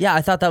bad. Yeah, I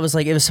thought that was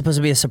like it was supposed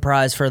to be a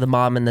surprise for the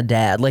mom and the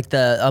dad, like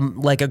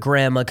like a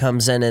grandma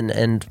comes in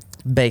and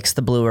bakes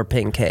the blue or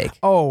pink cake.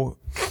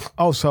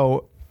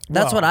 So.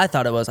 That's what I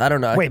thought it was. I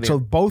don't know. Wait, so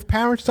both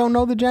parents don't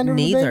know the gender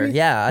Neither, of the baby?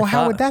 Yeah.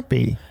 How would that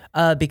be?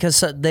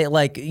 Because they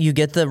you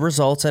get the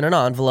results in an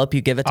envelope, you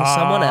give it to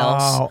someone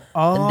else,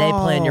 and they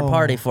plan your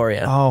party for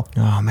you. Oh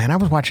man, I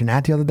was watching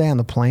that the other day on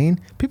the plane.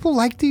 People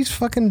like these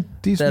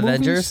movies.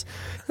 Avengers?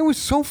 It was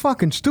so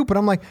fucking stupid.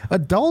 I'm like,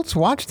 adults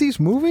watch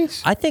these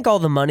movies? I think all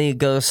the money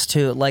goes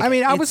to like. I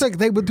mean, I was like,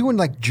 they were doing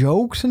like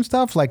jokes and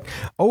stuff. Like,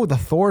 the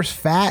Thor's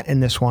fat in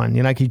this one.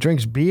 You know, like he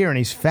drinks beer and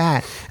he's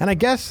fat. And I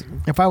guess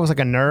if I was like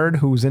a nerd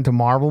who was into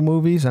Marvel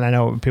movies, and I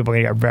know people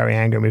get very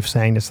angry at me for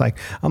saying this, like,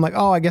 I'm like,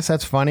 I guess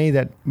that's funny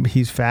that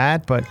he's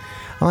fat, but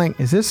I'm like,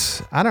 is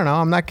this? I don't know.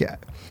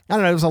 I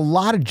don't know. There's a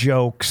lot of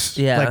jokes.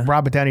 Yeah. Like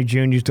Robert Downey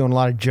Jr. is doing a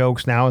lot of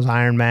jokes now as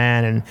Iron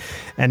Man,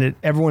 and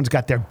everyone's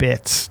got their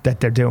bits that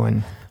they're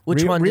doing.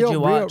 Which one did you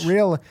watch?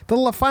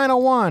 The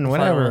final one,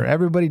 whatever. one.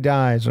 Everybody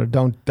dies or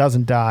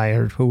doesn't die,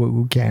 or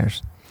who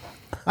cares?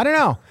 I don't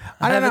know.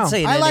 I don't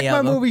know. I like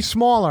my movies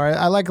smaller.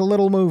 I like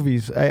little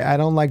movies. I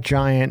don't like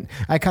giant.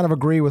 I kind of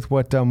agree with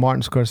what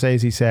Martin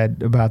Scorsese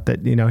said about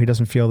that. You know, he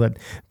doesn't feel that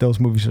those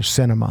movies are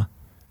cinema.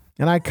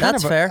 And I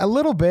That's fair. A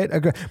little bit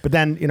agree. But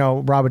then,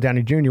 Robert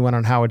Downey Jr. went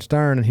on Howard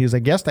Stern and he was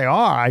like, yes, they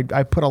are.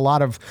 I put a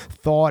lot of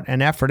thought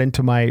and effort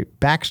into my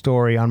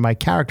backstory on my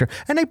character.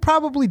 And they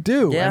probably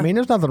do. Yeah. I mean,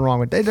 there's nothing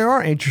wrong with it. There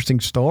are interesting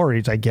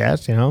stories, I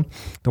guess, The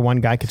one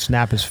guy could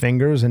snap his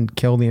fingers and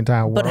kill the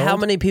entire world. But how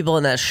many people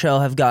in that show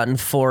have gotten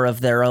 4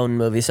 of their own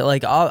movies? So,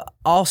 like,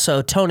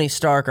 also, Tony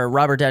Stark or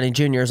Robert Downey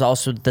Jr. is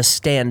also the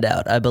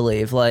standout, I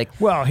believe. Like,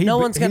 no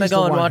one's going to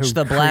go and watch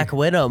the Black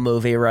Widow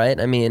movie,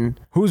 right? I mean...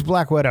 Who's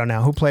Black Widow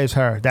now? Who plays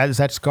her? Is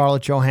that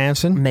Scarlett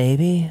Johansson?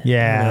 Maybe.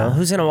 Yeah.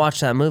 Who's going to watch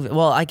that movie?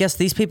 Well, I guess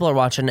these people are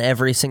watching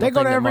every single thing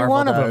that Marvel does. They go to every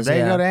one of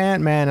them. They go to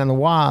Ant-Man and the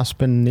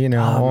Wasp and,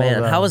 Oh,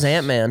 man. How was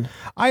Ant-Man?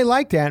 I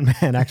liked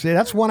Ant-Man, actually.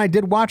 That's one I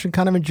did watch and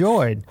kind of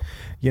enjoyed.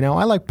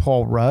 I like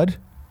Paul Rudd.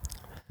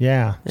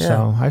 Yeah.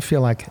 So I feel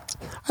like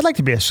I'd like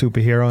to be a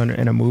superhero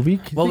in a movie.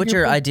 What would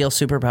your ideal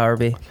superpower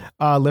be?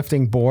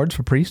 Lifting boards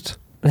for priests.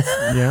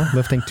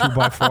 Lifting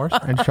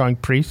 2x4s and showing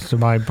priests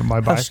my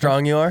biceps. How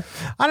strong you are?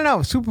 I don't know.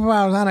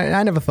 Superpowers,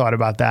 I never thought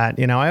about that.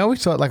 I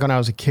always thought, like, when I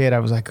was a kid, I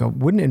was like,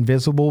 wouldn't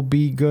invisible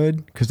be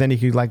good? Because then you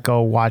could, like,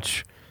 go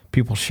watch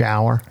people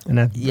shower. And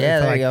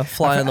there you go.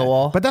 Fly on the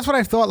wall. But that's what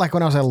I thought, like,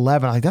 when I was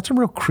 11. Like, that's a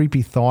real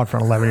creepy thought for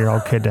an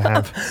 11-year-old kid to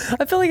have.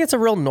 I feel like it's a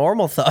real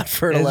normal thought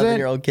for an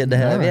 11-year-old kid to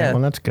have. Right, yeah.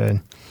 Well, that's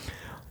good.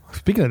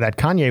 Speaking of that,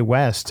 Kanye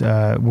West,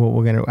 we're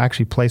going to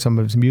actually play some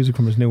of his music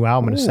from his new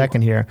album in a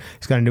second here.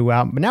 He's got a new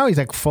album. But now he's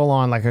like full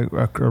on like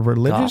a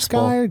religious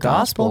guy.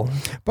 Gospel.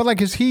 But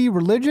like, is he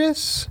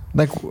religious?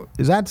 Like,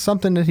 is that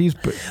something that he's...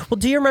 Well,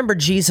 do you remember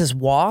Jesus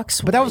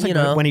Walks? But that was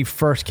like when he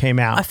first came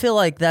out. I feel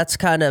like that's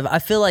kind of... I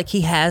feel like he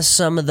has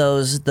some of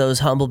those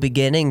humble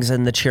beginnings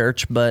in the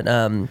church, but...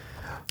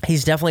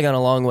 He's definitely gone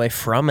a long way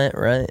from it,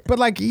 right? But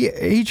like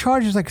he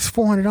charges like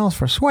 $400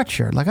 for a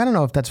sweatshirt. Like, I don't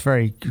know if that's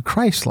very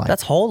Christ-like.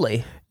 That's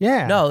holy.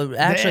 Yeah. No,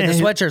 actually, the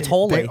sweatshirt's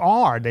holy. They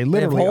are. They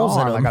literally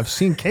are. Like, I've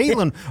seen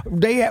Caitlyn.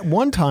 They at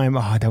one time.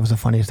 Oh, that was the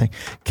funniest thing.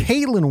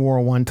 Caitlyn wore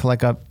one to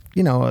like a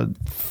a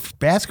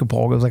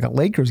basketball. It was like a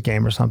Lakers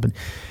game or something.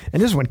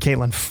 And this is when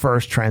Caitlyn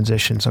first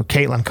transitioned. So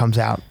Caitlyn comes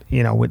out,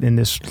 in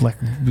this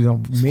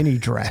mini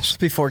dress.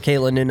 Before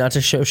Caitlyn knew not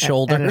to show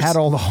shoulders. And it had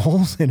all the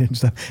holes in it and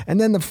stuff. And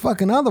then the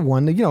fucking other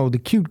one,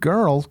 the cute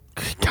girl,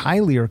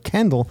 Kylie or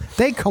Kendall,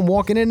 they come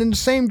walking in the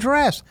same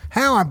dress.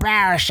 How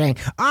embarrassing.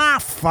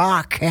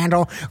 Fuck,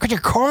 Kendall. Could you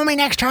call me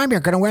next time?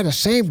 You're going to wear the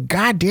same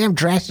goddamn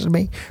dress as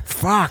me?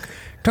 Fuck.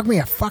 Took me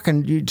a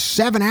fucking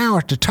 7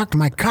 hours to tuck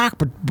my cock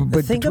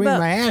between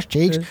my ass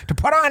cheeks to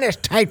put on this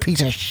tight piece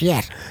of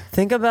shit.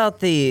 Think about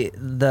the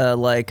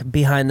like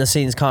behind the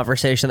scenes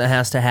conversation that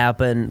has to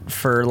happen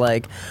for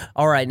like,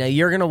 all right, now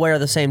you're gonna wear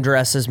the same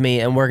dress as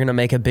me and we're gonna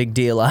make a big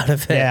deal out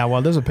of it. Yeah,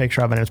 well, there's a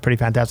picture of it and it's pretty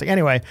fantastic.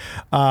 Anyway,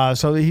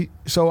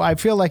 so I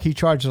feel like he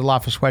charges a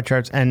lot for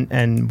sweatshirts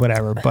and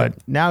whatever, but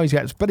now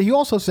but he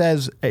also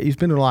says he's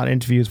been in a lot of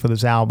interviews for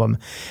this album,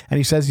 and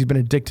he says he's been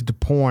addicted to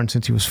porn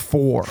since he was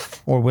 4,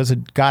 or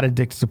got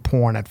addicted to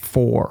porn at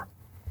 4.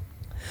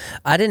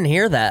 I didn't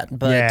hear that,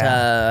 but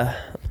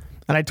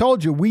and I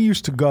told you we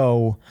used to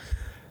go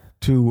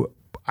to.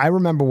 I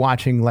remember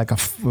watching like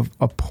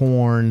a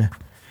porn.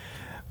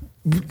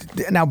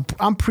 Now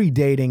I'm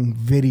predating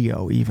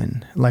video,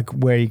 even like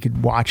where you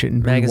could watch it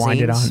and rewind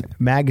it on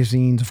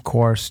magazines. Of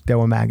course, there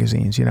were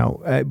magazines,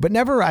 but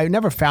I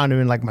never found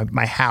them in like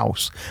my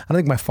house. I don't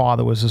think my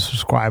father was a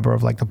subscriber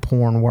of like the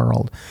porn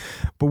world,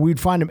 but we'd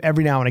find them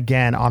every now and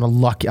again on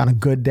a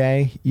good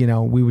day.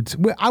 We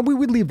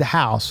would leave the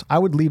house. I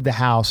would leave the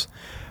house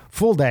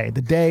full day.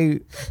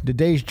 The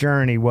day's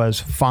journey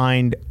was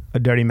find a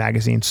dirty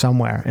magazine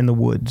somewhere in the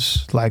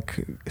woods,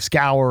 like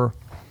scour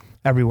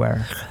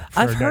everywhere.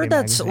 I've heard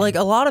that's magazine. Like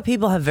a lot of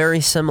people have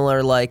very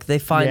similar, like they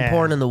find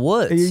porn in the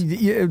woods.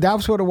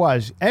 That's what it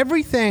was.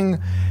 Everything,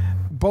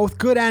 both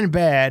good and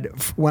bad,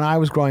 when I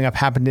was growing up,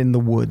 happened in the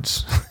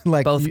woods.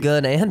 Like both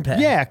good and bad.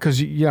 Yeah, because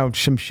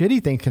some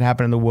shitty things can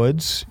happen in the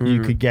woods.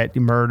 You could get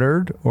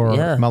murdered or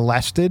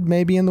molested,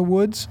 maybe in the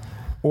woods,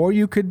 or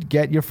you could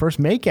get your first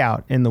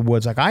makeout in the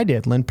woods, like I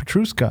did. Lynn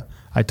Petruska.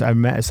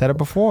 I said it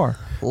before.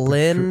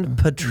 Lynn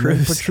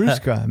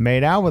Petruska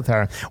made out with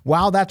her.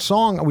 Wow, that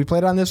song, we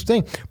played it on this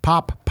thing.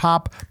 Pop,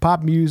 pop,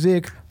 pop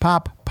music.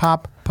 Pop,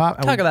 pop,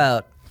 pop.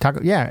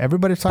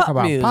 Everybody's talking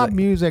about pop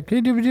music.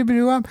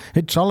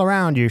 It's all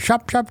around you.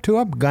 Shop, shop, two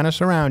up, gonna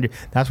surround you.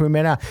 That's what we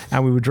made out.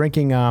 And we were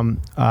drinking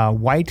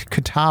white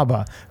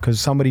Catawba because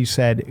somebody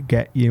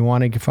said, you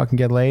want to fucking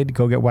get laid?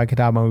 Go get white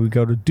Catawba. And we would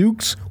go to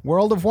Duke's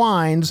World of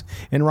Wines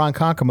in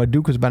Ronkonkoma.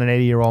 Duke was about an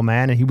 80-year-old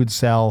man, and he would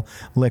sell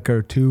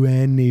liquor to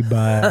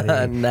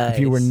anybody. Nice. If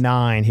you were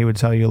 9, he would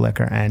sell you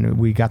liquor. And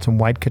we got some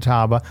white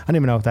Catawba. I don't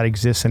even know if that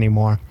exists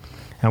anymore.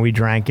 And we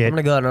drank it. I'm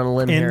going to go out on a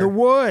limb in the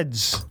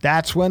woods.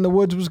 That's when the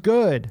woods was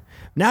good.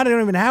 Now they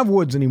don't even have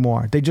woods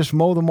anymore. They just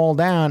mow them all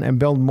down and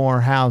build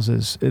more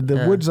houses.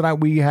 The woods that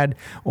we had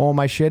all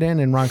my shit in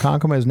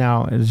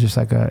Ronkonkoma is just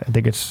like I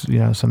think it's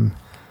it's a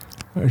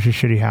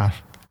shitty house.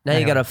 Now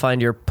you got to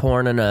find your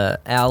porn in a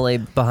alley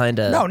behind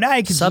a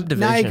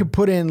subdivision. Now you can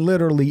put in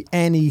literally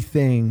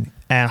anything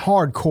and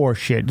hardcore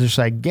shit, just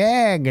like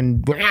gag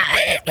and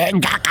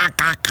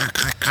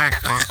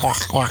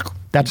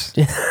that's.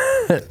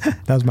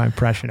 That was my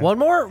impression. One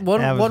more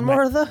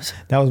of those?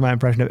 That was my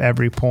impression of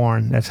every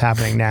porn that's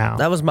happening now.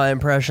 That was my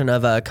impression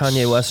of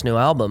Kanye West's new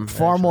album.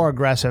 Far more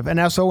aggressive. And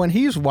now, so when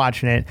he's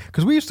watching it,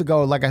 because we used to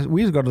go, to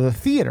the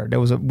theater.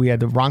 We had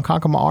the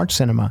Ronkonkoma Art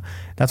Cinema.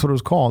 That's what it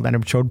was called. And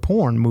it showed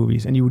porn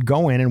movies. And you would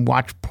go in and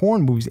watch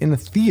porn movies in the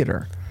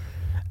theater.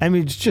 I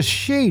mean, it's just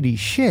shady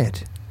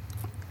shit.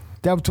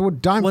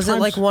 Was it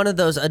like one of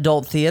those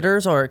adult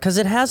theaters? Or because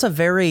it has a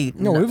very...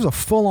 No, it was a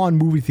full-on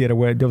movie theater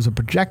where there was a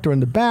projector in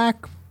the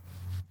back,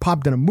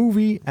 popped in a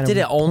movie. And did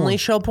it only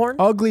show porn?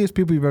 Ugliest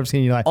people you've ever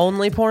seen in your life.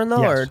 Only porn,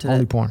 though? Yes,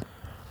 only porn.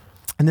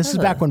 And this is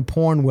back when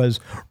porn was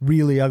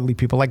really ugly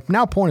people. Like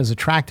now porn is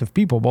attractive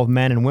people. Both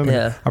men and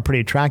women are pretty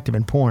attractive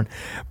in porn.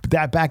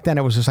 But back then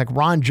it was just like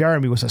Ron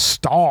Jeremy was a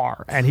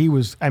star. And he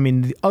was,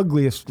 the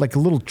ugliest, like a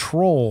little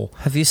troll.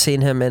 Have you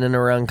seen him in and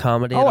around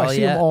comedy at all yet? I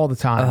see him all the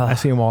time. I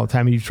see him all the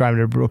time. He's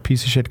driving a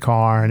piece of shit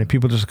car and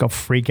people just go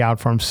freak out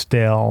for him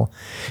still.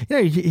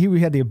 He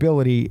had the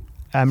ability,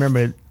 I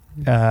remember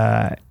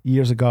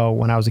years ago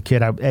when I was a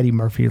kid, Eddie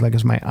Murphy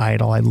is my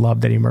idol. I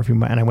loved Eddie Murphy,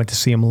 and I went to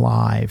see him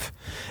live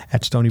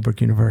at Stony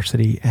Brook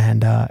University,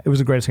 and it was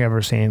the greatest thing I've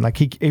ever seen. Like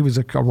he was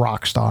a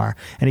rock star,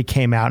 and he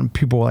came out, and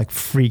people were like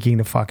freaking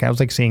the fuck out. It was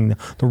like seeing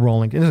the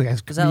Rolling.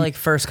 Was that like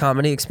first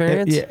comedy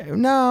experience?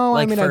 No,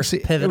 first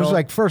pivotal? It was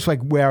like first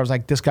where I was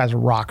like, this guy's a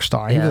rock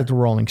star. He was like the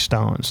Rolling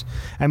Stones.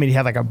 He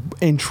had like a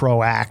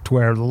intro act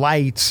where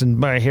lights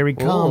and here he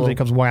comes, and he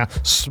comes walking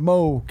out,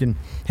 smoke, and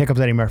here comes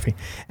Eddie Murphy.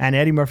 And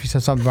Eddie Murphy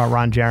said something about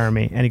Ron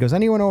Jeremy, and he goes,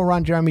 anyone know what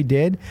Ron Jeremy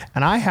did?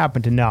 And I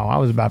happened to know. I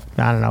was about,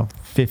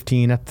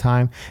 15 at the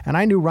time, and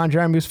I knew Ron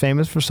Jeremy was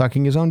famous for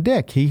sucking his own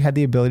dick. He had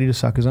the ability to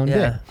suck his own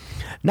dick.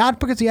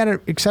 Not because he had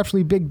an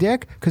exceptionally big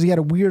dick, because he had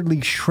a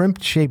weirdly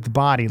shrimp-shaped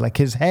body. Like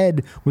his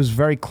head was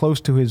very close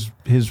to his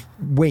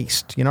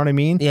waist. You know what I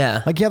mean?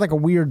 Yeah. Like he had like a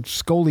weird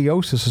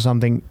scoliosis or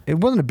something. It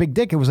wasn't a big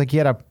dick. It was like he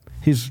had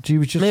He was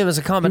just. Maybe it was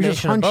a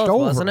combination of both,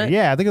 wasn't it?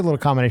 Yeah, I think it was a little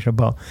combination of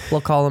both.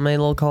 Little column A,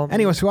 little column B.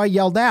 Anyway, so I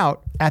yelled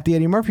out at the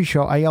Eddie Murphy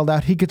show. I yelled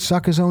out he could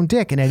suck his own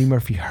dick, and Eddie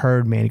Murphy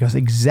heard me, and he goes,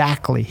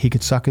 "Exactly, he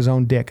could suck his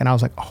own dick." And I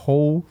was like,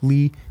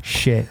 "Holy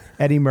shit!"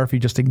 Eddie Murphy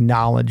just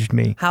acknowledged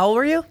me. How old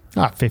were you?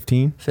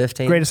 15.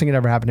 15. Greatest thing that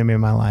ever happened to me in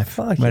my life.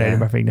 Fuck when yeah. Eddie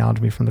Murphy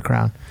acknowledged me from the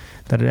crowd.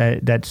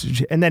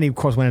 And then he, of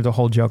course, went into a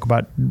whole joke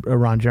about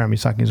Ron Jeremy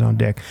sucking his own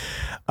dick.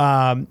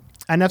 And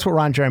that's what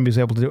Ron Jeremy was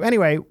able to do.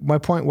 Anyway, my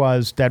point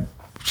was that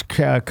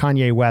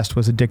Kanye West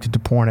was addicted to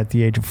porn at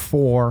the age of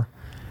 4.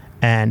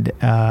 And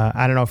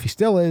I don't know if he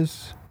still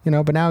is,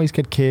 but now he's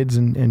got kids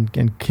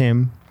and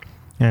Kim.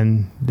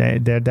 And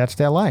that's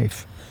their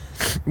life.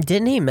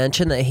 Didn't he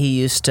mention that he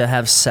used to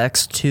have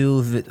sex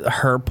to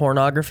her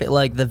pornography,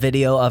 like the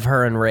video of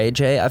her and Ray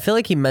J? I feel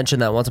like he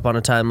mentioned that once upon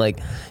a time. Like,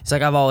 he's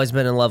like, I've always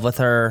been in love with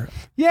her.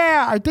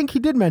 Yeah, I think he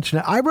did mention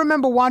it. I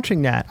remember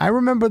watching that. I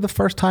remember the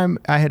first time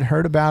I had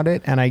heard about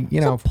it, and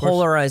He's a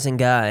polarizing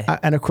guy.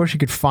 And of course, you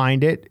could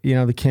find it.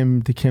 The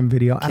Kim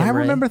video. And I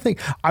remember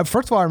thinking,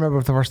 first of all, I remember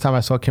the first time I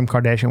saw Kim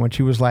Kardashian when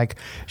she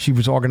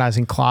was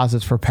organizing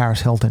closets for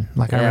Paris Hilton.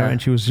 I remember,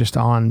 and she was just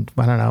on,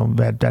 I don't know,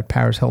 that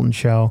Paris Hilton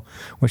show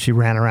where she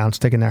ran around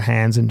sticking their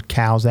hands in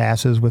cows'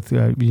 asses with,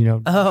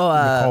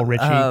 Nicole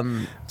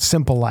Richie.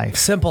 Simple Life.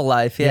 Simple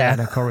Life, yeah.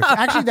 Nicole Richie.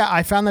 Actually,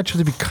 I found that show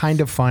to be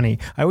kind of funny.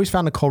 I always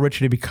found Nicole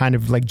Richie to be kind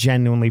of like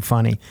genuinely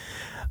funny.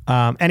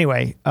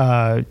 Anyway,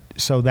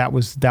 so that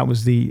was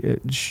the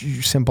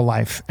Simple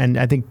Life, and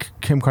I think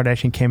Kim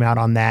Kardashian came out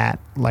on that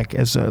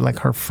as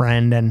her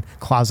friend and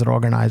closet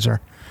organizer,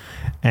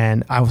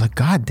 and I was like,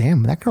 God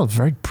damn, that girl's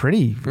very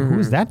pretty. Who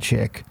is that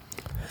chick?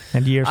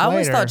 And years later, I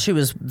always thought she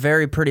was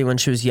very pretty when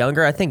she was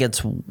younger. I think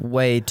it's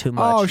way too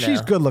much. Oh, she's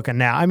good looking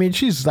now. I mean,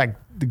 she's like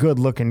the good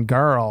looking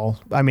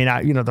girl. I mean,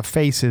 the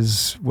face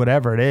is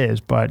whatever it is,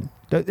 but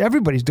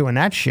everybody's doing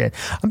that shit.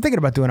 I'm thinking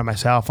about doing it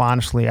myself,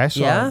 honestly.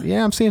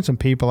 I'm seeing some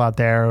people out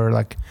there who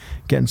are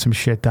getting some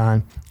shit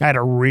done. I had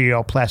a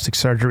real plastic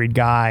surgery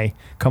guy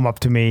come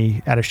up to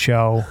me at a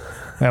show.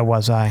 Where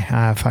was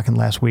I? Fucking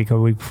last week or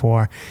the week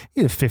before.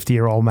 He's a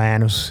 50-year-old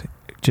man who's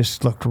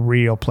just looked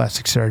real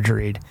plastic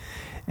surgeried.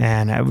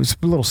 And it was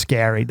a little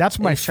scary. That's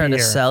my fear. Trying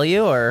to sell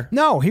you, or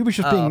no? He was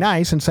just being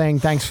nice and saying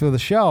thanks for the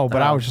show.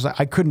 But I was just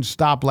I couldn't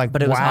stop.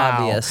 But it was wow.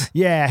 obvious.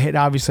 Yeah, he had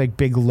obviously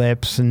big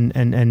lips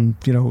and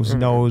his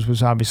nose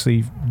was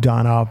obviously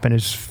done up and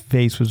his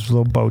face was a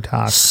little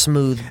Botox.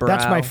 Smooth brow.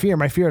 That's my fear.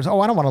 My fear is I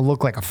don't want to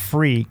look like a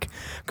freak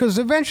because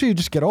eventually you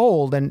just get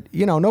old and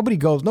nobody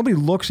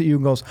looks at you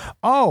and goes,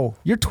 oh,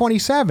 you're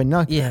 27.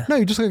 No, no,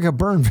 you just look like a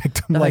burn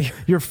victim. No,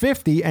 you're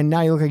 50 and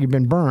now you look like you've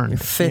been burned. You're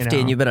 50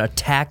 and you've been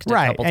attacked a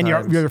couple and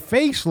times. Your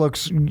face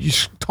looks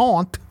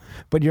taunt,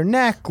 but your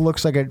neck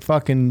looks like a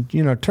fucking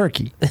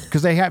turkey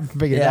because they haven't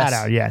figured that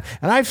out yet.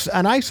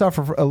 And I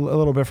suffer a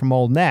little bit from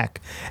old neck,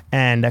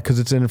 and because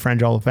it's in the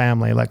Frangiola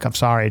family. I'm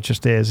sorry, it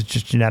just is. It's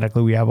just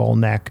genetically we have old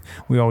neck.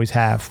 We always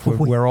have.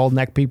 We're old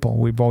neck people.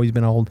 We've always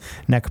been old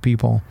neck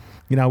people.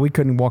 We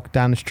couldn't walk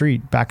down the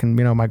street back in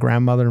my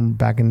grandmother and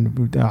back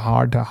in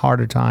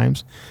harder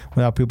times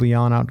without people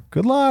yelling out,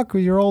 "Good luck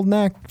with your old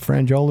neck,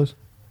 Frangiolas."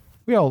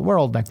 We're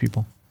old neck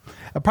people.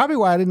 Probably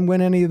why I didn't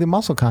win any of the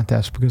muscle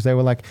contests because they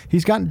were like,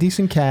 he's got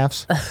decent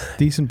calves,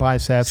 decent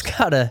biceps. He's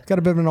got a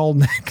bit of an old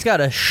neck. He's got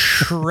a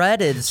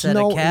shredded set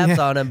of calves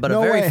on him, but a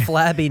very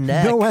flabby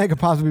neck. No way I could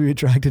possibly be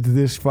attracted to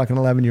this fucking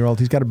 11-year-old.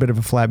 He's got a bit of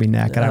a flabby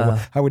neck,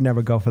 and I would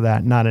never go for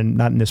that. Not in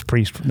this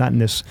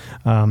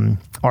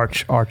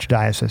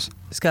archdiocese.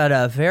 He's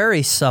got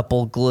very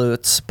supple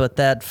glutes, but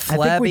that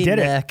flabby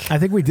neck. I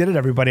think we did it,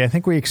 everybody. I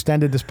think we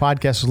extended this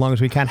podcast as long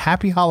as we can.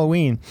 Happy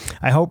Halloween.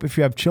 I hope if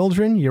you have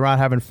children, you're out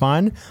having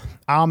fun.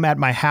 I'm at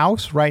my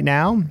house right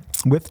now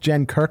with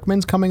Jen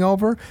Kirkman's coming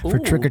over for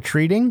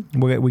trick-or-treating.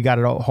 We got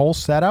a whole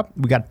setup.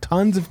 We got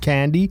tons of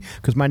candy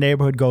because my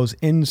neighborhood goes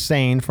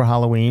insane for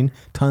Halloween.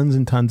 Tons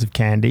and tons of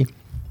candy.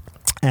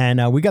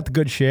 And we got the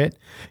good shit,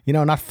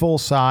 not full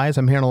size.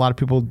 I'm hearing a lot of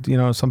people,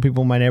 some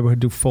people in my neighborhood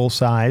do full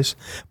size,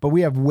 but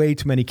we have way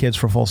too many kids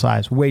for full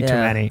size, way too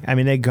many. I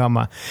mean, they come,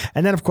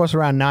 and then of course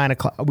around 9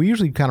 o'clock, we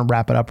usually kind of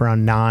wrap it up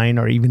around 9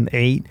 or even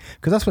 8,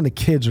 because that's when the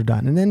kids are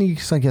done. And then you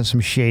just get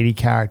some shady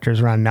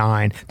characters around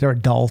 9. They're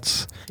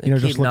adults,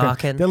 just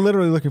looking. They're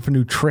literally looking for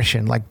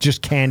nutrition,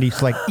 just candy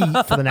to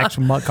eat for the next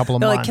couple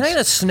of months. Like, can I get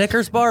a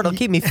Snickers bar? It'll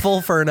keep me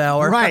full for an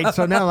hour. Right.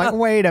 So now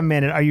wait a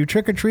minute. Are you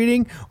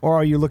trick-or-treating or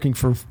are you looking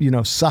for,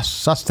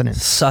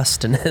 sustenance?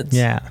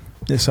 Yeah.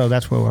 So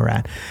that's where we're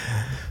at.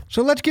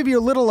 So let's give you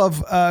a little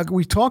of.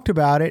 We talked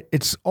about it.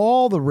 It's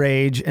all the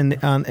rage on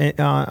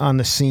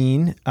the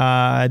scene.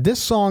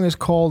 This song is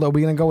called. Are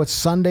we going to go with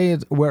Sunday?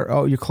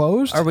 You're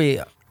closed? Are we?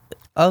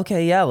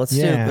 Okay, yeah. Let's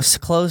do it. It's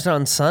Closed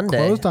on Sunday.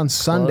 Closed on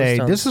Sunday.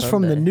 This is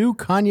from the new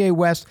Kanye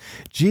West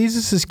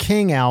 "Jesus Is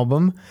King"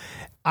 album.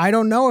 I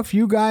don't know if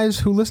you guys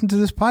who listen to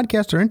this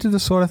podcast are into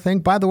this sort of thing.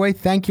 By the way,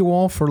 thank you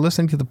all for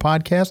listening to the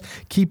podcast.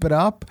 Keep it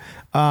up.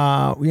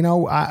 I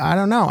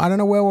don't know. I don't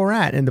know where we're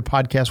at in the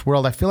podcast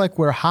world. I feel like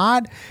we're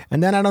hot,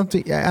 and then I don't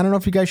know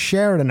if you guys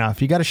share it enough.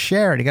 You got to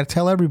share it. You got to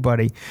tell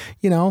everybody.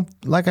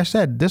 Like I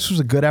said, this was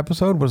a good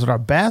episode. Was it our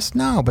best?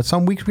 No, but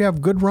some weeks we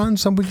have good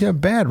runs. Some weeks we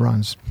have bad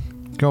runs.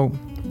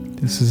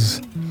 This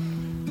is.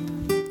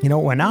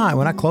 We're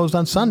not closed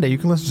on Sunday. You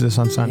can listen to this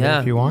on Sunday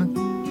if you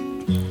want.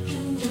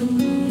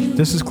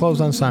 This is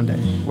closed on Sunday.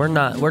 We're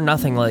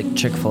nothing like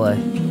Chick-fil-A.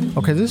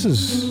 Okay, this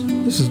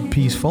is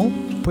peaceful.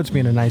 Puts me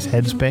in a nice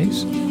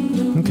headspace.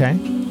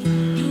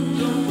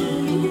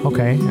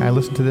 Okay, I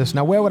listen to this.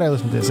 Now, where would I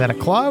listen to this? At a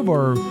club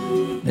or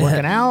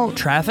working out?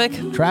 Traffic,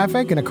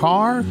 in a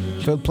car?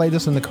 So play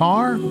this in the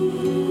car?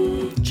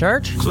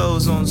 Church?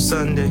 Close on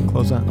Sunday.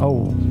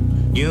 Oh.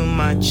 You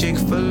my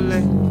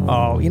Chick-fil-A.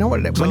 Oh, you know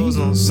what? Close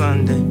on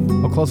Sunday.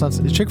 Oh, close on.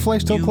 Is Chick-fil-A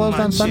still closed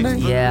on Sunday?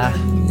 Yeah.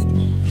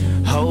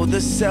 Hold the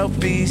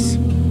selfies.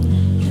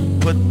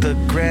 Put the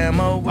gram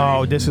away.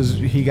 Oh,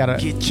 he got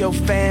get your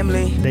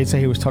family. They say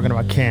he was talking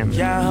about Kim.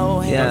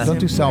 Yeah. Don't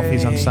do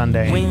selfies on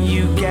Sunday. When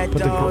you get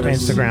Put the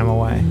Instagram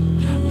away.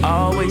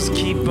 Always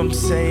keep them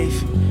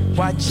safe.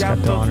 Watch out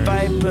for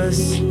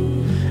vipers.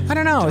 I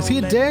don't know. Is he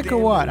a dick or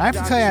what? I have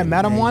to tell you, I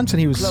met him once, and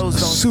he was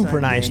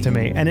super nice to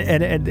me. And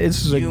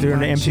this was like during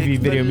the MTV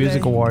Video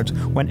Music Awards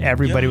when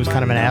everybody was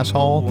kind of an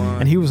asshole,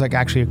 and he was like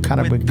actually kind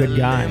of a good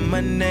guy.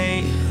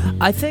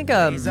 I think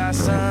I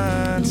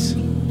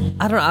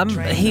don't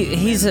know.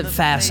 He's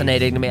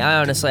fascinating to me.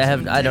 I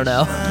don't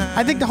know.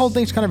 I think the whole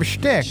thing's kind of a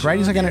shtick, right?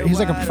 He's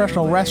like a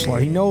professional wrestler.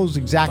 He knows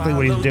exactly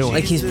what he's doing.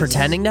 Like he's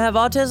pretending to have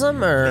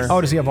autism,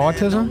 or does he have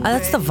autism?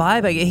 That's the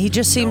vibe. He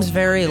just seems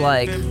very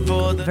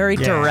very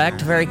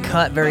direct, very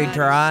cut, very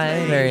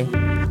dry, very.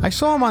 I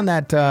saw him on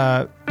that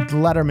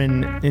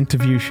Letterman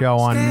interview show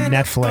on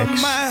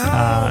Netflix,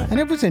 and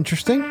it was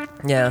interesting.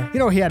 Yeah.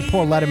 He had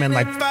poor Letterman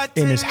like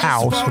in his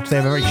house, which they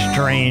have a very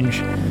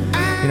strange.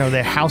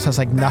 Their house has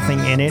like nothing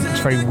in it. It's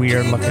very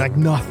weird looking, like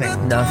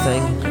nothing.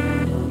 Nothing.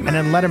 And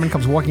then Letterman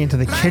comes walking into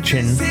the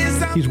kitchen.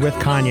 He's with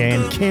Kanye,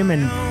 and Kim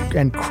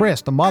and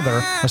Chris, the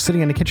mother, are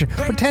sitting in the kitchen,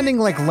 pretending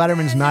like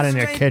Letterman's not in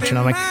their kitchen.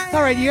 I'm like,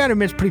 all right, you gotta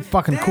admit, it's pretty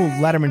fucking cool.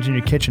 Letterman's in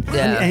your kitchen.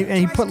 Yeah. And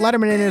he put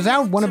Letterman in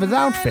one of his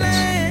outfits.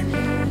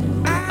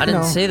 I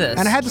didn't see this.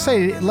 And I had to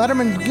say,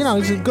 Letterman,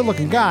 he's a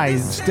good-looking guy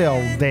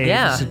still.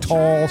 Yeah. He's a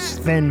tall,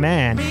 thin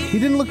man. He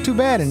didn't look too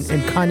bad in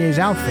Kanye's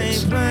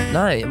outfits.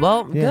 Nice.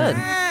 Well, good.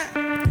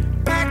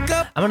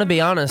 I'm gonna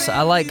be honest.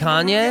 I like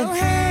Kanye.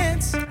 I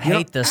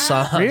hate this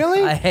song.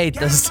 Really? I hate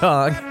this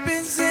song.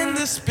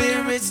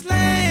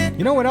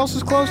 You know what else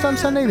is closed on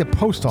Sunday? The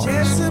post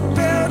office.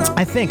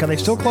 I think. Are they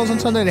still closed on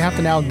Sunday? They have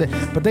to now,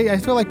 but I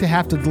feel like they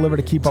have to deliver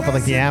to keep up with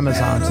like the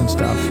Amazons and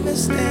stuff.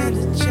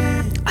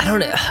 I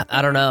don't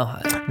know.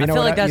 I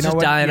feel like that's just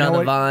dying on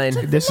the vine.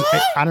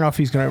 I don't know if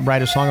he's going to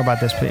write a song about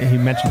this, but he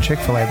mentioned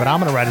Chick-fil-A, but I'm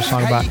going to write a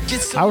song about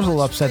it. I was a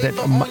little upset that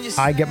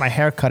I get my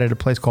hair cut at a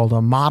place called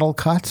Model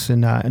Cuts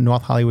in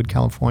North Hollywood,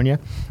 California.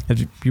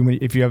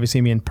 If you ever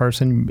see me in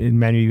person, in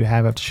many of you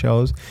have after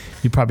shows,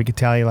 you probably could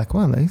tell, you're like,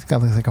 well, he's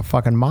got like a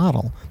fucking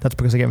model. That's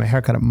because I get my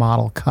hair cut at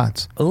Model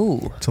Cuts.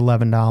 Ooh. It's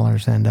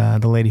 $11,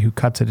 and the lady who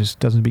cuts it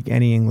doesn't speak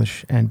any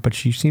English, but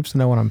she seems to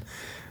know what I'm...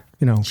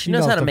 she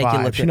knows how to make you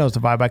look. She knows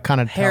the vibe. I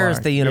kind of hair is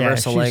the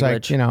universal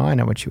language. Like, I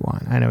know what you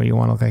want. I know you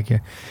want to look like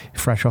you're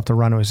fresh off the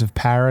runways of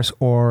Paris,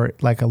 or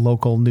like a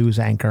local news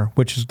anchor,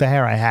 which is the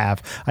hair I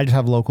have. I just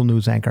have local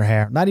news anchor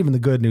hair. Not even the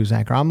good news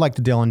anchor. I'm like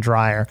the Dylan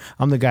Dreyer.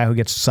 I'm the guy who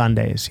gets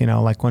Sundays.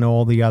 like when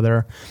all the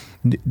other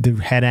the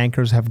head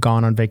anchors have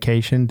gone on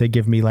vacation, they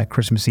give me like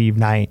Christmas Eve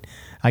night.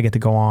 I get to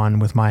go on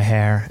with my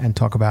hair and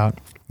talk about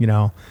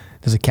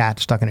there's a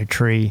cat stuck in a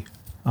tree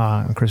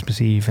on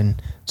Christmas Eve,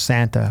 and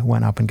Santa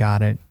went up and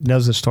got it.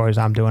 Those are the stories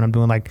I'm doing. I'm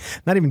doing like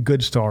not even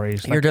good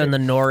stories. You're doing the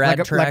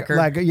NORAD tracker?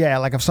 Like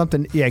if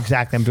something,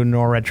 exactly. I'm doing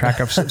NORAD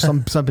tracker. If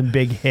something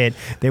big hit,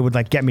 they would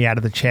like get me out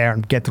of the chair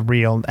and get the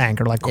real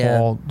anchor,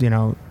 call,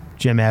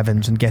 Jim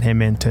Evans and get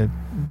him in to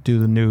do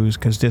the news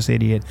because this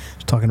idiot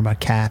is talking about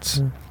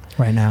cats.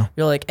 Right now.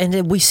 You're like, and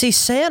then we see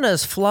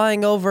Santa's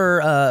flying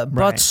over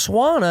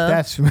Botswana.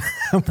 That's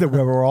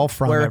where we're all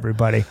from,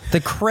 everybody.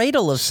 The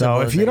cradle of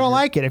civilization. So if you don't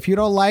like it, if you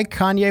don't like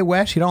Kanye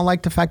West, you don't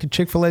like the fact that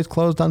Chick-fil-A is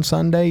closed on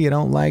Sunday, you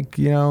don't like,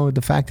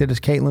 the fact that it's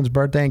Caitlyn's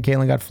birthday and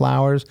Caitlyn got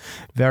flowers,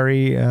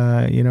 very,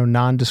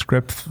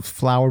 nondescript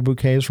flower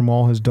bouquets from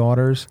all his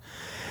daughters.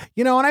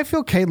 And I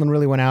feel Caitlyn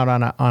really went out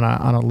on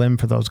a limb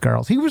for those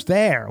girls. He was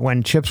there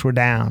when chips were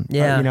down.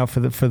 Yeah.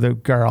 For the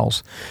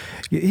girls.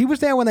 He was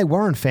there when they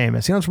weren't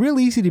famous. It's real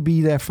easy to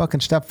be their fucking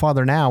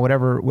stepfather now.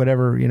 Whatever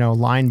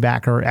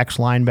linebacker,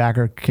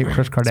 ex-linebacker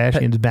Kris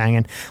Kardashian's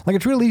banging. Like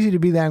it's real easy to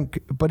be them.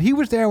 But he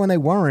was there when they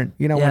weren't.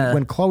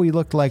 When Khloe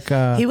looked like.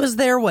 He was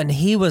there when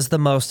he was the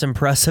most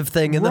impressive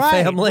thing in the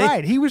family.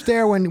 Right. He was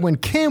there when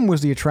Kim was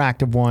the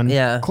attractive one.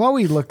 Yeah.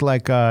 Khloe looked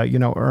like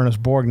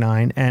Ernest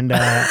Borgnine and.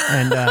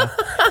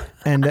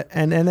 And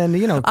then,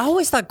 you know. I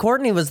always thought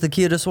Courtney was the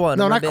cutest one.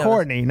 No, not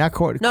Courtney. Not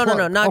Courtney. No,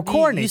 not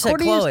Courtney. You said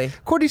Chloe.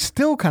 Courtney's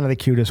still kind of the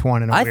cutest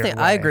one in a weird way.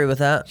 I agree with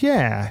that.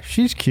 Yeah,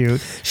 she's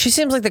cute. She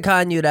seems like the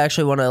kind you'd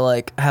actually want to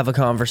like have a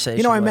conversation.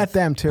 You know, I with. met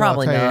them too.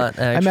 Probably I'll tell not.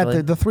 You. Actually. I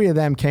met the three of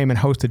them came and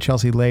hosted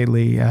Chelsea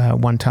Lately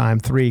one time.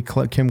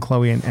 Kim,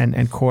 Chloe,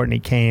 and Courtney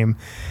came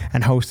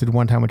and hosted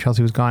one time when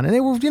Chelsea was gone, and they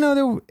were, you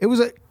know, it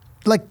was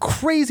like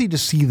crazy to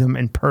see them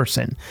in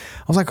person.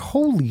 I was like,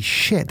 holy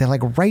shit! They're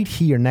like right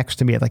here next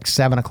to me at like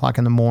 7:00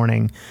 in the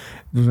morning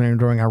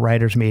during our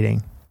writers'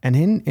 meeting, and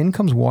in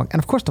comes walk,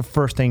 and of course the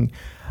first thing.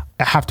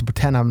 I have to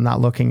pretend I'm not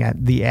looking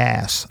at the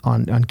ass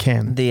on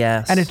Kim. The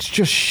ass. And it's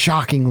just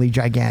shockingly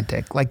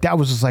gigantic. Like, that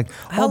was just like,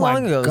 How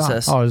long ago was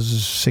this? Oh, it was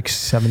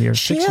 6-7 years.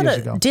 She 6 had years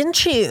ago. Didn't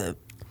she?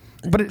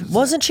 But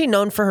wasn't she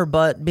known for her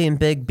butt being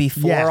big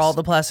before all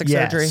the plastic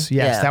surgery? Yes,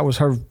 yeah. That was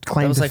her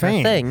claim That was to like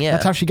fame. her thing, yeah.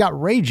 That's how she got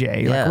Ray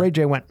J. Like, Ray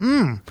J went,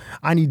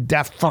 I need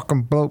that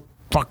fucking bloke.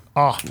 Fuck.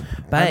 Oh.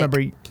 I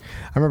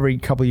remember a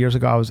couple of years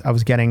ago, I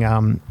was getting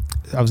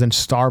I was in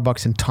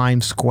Starbucks in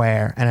Times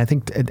Square, and I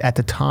think at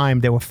the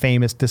time they were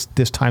famous. This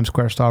Times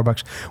Square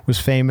Starbucks was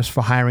famous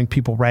for hiring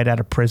people right out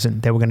of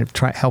prison. They were going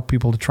to help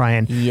people to try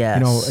and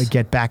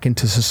get back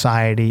into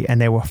society,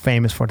 and they were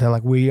famous for it. They're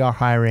like, we are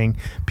hiring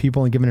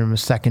people and giving them a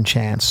second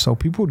chance. So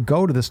people would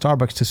go to the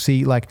Starbucks to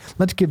see, like,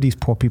 let's give these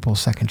poor people a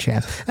second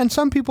chance. And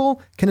some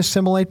people can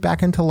assimilate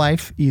back into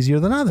life easier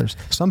than others.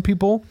 Some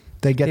people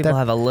People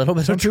have a little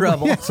bit of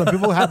trouble. Yeah, some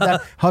people have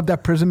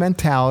that prison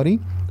mentality.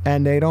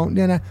 And they don't,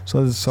 you know.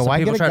 So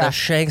I get a guy.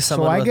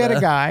 I get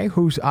a guy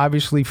who's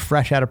obviously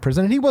fresh out of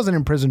prison, and he wasn't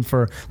in prison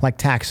for like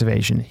tax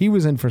evasion. He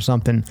was in for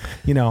something,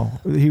 you know.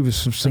 He was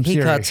some like serious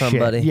he cut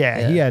somebody. Shit.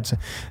 Yeah, he had,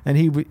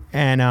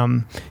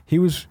 he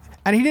was,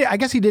 and he did. I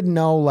guess he didn't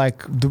know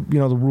like the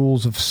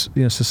rules of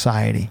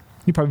society.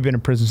 He'd probably been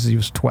in prison since he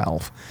was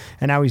 12,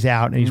 and now he's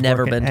out and he's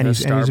never working, been to and a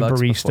he's a Starbucks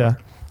barista, before.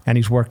 And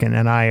he's working,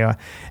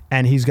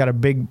 and he's got a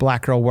big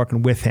black girl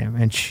working with him,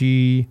 and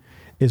she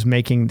is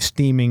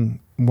steaming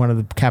one of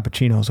the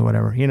cappuccinos or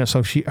whatever, you know.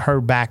 So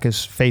her back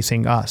is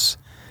facing us,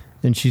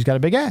 and she's got a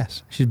big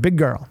ass. She's a big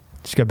girl.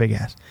 She's got a big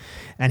ass,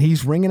 and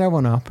he's ringing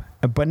everyone up.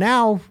 But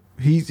now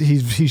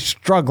he's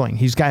struggling.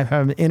 He's got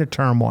him in a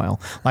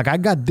turmoil. Like, I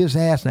got this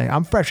ass now.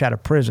 I'm fresh out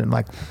of prison.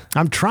 Like,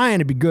 I'm trying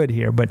to be good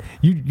here, but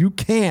you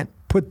can't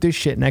put this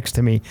shit next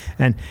to me.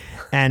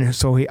 And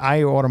so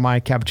I order my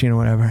cappuccino or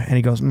whatever, and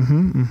he goes,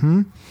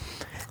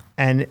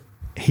 and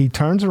he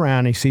turns around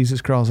and he sees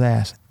this girl's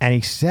ass, and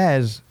he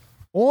says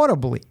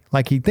audibly,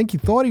 like he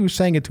thought he was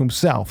saying it to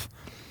himself,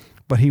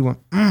 but he went,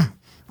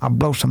 I'll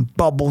blow some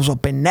bubbles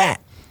up in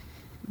that.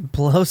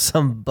 Blow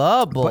some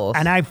bubbles.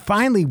 And I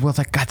finally was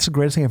like, that's the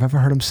greatest thing I've ever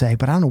heard him say,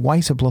 but I don't know why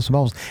he said blow some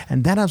bubbles.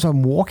 And then as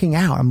I'm walking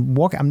out,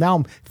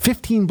 I'm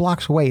 15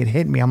 blocks away, it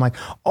hit me. I'm like,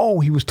 oh,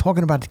 he was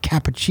talking about the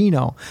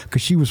cappuccino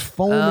because she was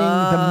foaming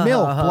the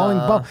milk, blowing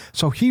bubbles.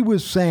 So he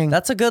was saying,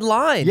 that's a good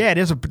line. Yeah,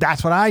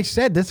 that's what I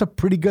said. That's a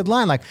pretty good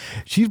line. Like,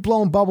 she's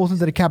blowing bubbles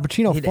into the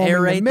cappuccino, He'd foaming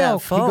aerate the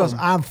milk. that foam. He goes,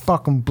 I'm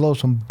fucking blow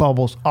some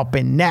bubbles up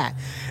in that.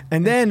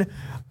 And then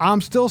I'm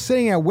still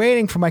sitting there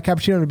waiting for my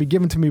cappuccino to be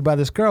given to me by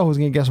this girl who's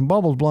going to get some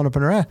bubbles blown up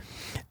in her ass.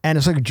 And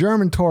it's like a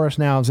German tourist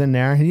now is in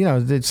there. You know,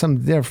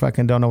 they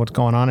fucking don't know what's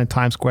going on in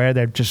Times Square.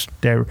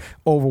 They're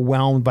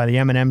overwhelmed by the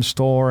M&M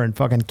store and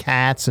fucking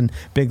cats and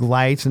big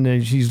lights. And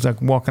then she's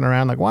like walking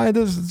around like, why are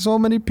there so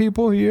many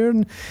people here?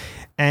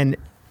 And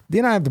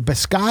then I have the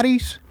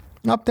biscottis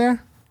up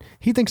there.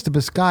 He thinks the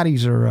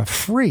biscottis are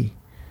free.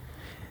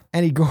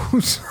 And he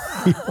goes,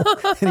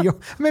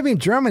 maybe in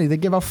Germany they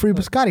give out free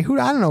biscotti.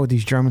 I don't know what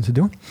these Germans are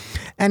doing.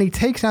 And he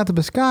takes out the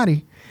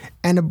biscotti,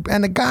 and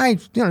the guy,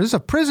 you know, this is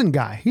a prison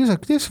guy. He's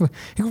like, he goes,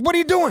 what are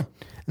you doing?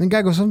 And the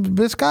guy goes,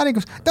 biscotti. He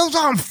goes, those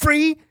aren't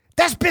free.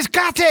 That's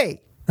biscotti.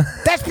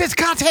 That's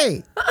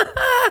biscotti.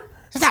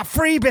 It's not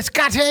free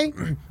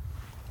biscotti.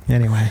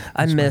 Anyway,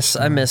 I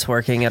miss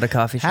working at a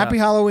coffee shop. Happy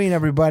Halloween,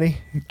 everybody!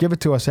 Give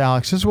it to us,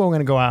 Alex. This is what we're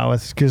gonna go out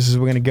with, because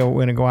we're gonna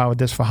go out with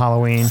this for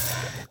Halloween.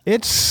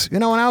 It's, you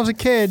know, when I was a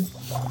kid,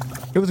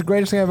 it was the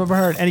greatest thing I've ever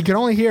heard, and you could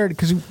only hear it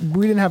because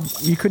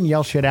you couldn't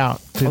yell shit out.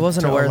 I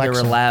wasn't aware Alexa.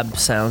 there were lab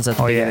sounds at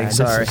the beginning. Yeah,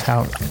 Sorry. This is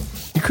how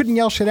you couldn't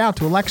yell shit out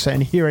to Alexa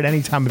and hear it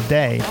any time of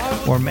day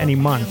or any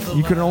month.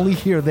 You could only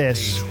hear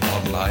this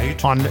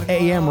on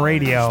AM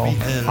radio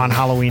on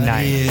Halloween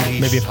night,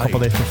 maybe a couple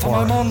days before.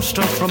 And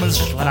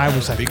I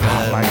was like,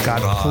 oh my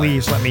God,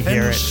 please let me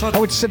hear it. I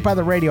would sit by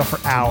the radio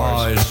for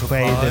hours,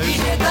 play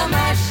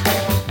this.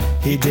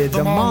 He did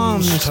the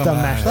Monster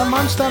Mash. The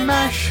Monster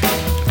Mash.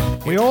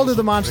 We all did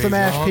the Monster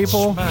Mash,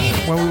 people,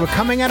 when we were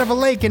coming out of a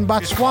lake in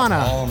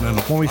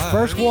Botswana. When we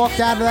first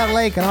walked out of that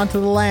lake and onto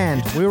the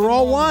land. We were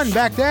all one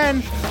back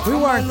then.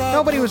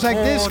 Nobody was like,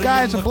 this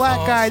guy's a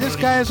black guy, this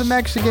guy is a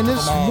Mexican,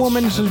 this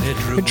woman's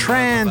a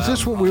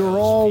trans, we were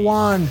all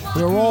one.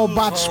 We were all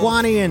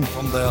Botswanian.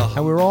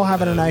 And we were all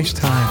having a nice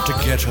time.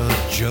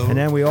 And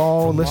then we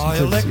all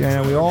listened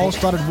to, we all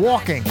started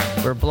walking.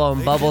 We're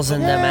blowing bubbles in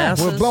them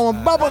asses. We're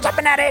blowing bubbles up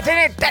in that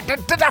ass.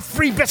 That's a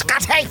free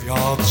biscotti.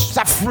 Is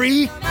that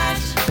free?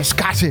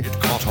 Biscotti.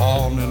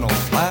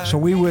 So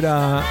we would,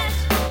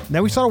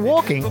 Then we started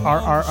walking.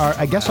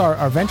 I guess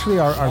eventually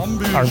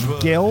our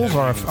gills,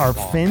 our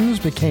fins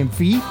became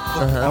feet,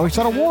 and we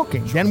started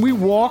walking. Then we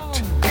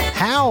walked.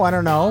 How? I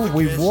don't know.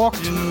 We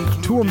walked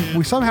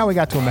we somehow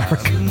got to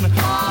America,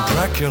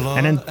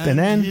 and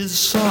then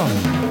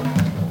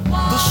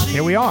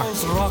here we are.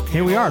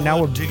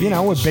 Now we're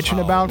bitching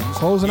about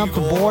closing up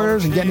the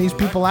borders and getting these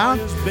people out,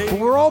 but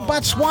we're all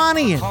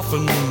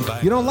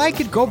Botswanian. You don't like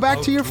it? Go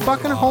back to your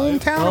fucking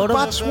hometown of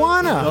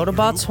Botswana. Go to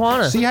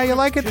Botswana. See how you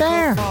like it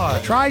there.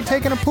 Try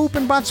taking a poop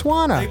in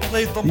Botswana.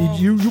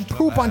 You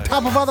poop on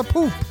top of other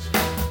poop.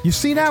 You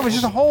see that? It was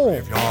just a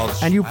hole,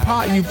 and you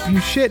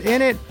shit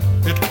in it,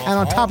 and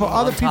on top of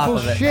other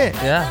people's shit.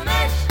 Yeah.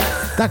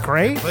 Not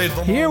great.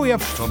 Here we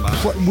have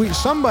we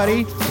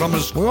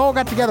all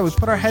got together. We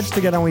put our heads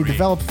together and we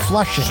developed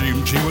flushing.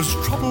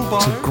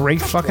 It's a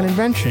great fucking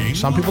invention.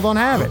 Some people don't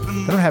have it.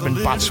 They don't have it in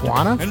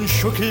Botswana. And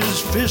shook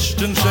his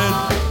fist and said,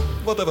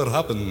 "Whatever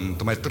happened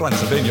to my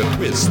Transylvania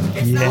twist?"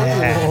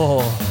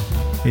 Yeah.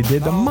 He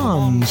did the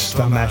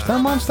Monster Mash. The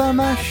Monster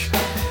Mash.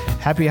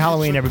 Happy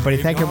Halloween, everybody.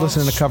 Thank you for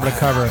listening to Cover to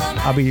Cover.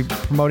 I'll be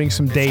promoting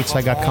some dates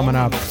I got coming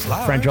up.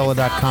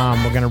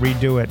 Frangiola.com. We're going to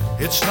redo it.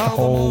 The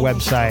whole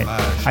website.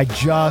 I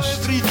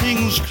just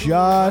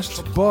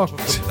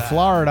booked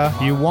Florida.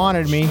 You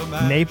wanted me.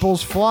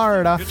 Naples,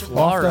 Florida.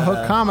 Off the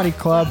Hook Comedy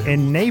Club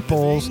in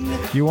Naples.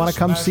 You want to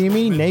come see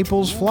me?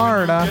 Naples,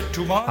 Florida.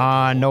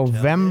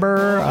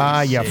 November.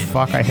 I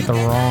hit the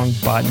wrong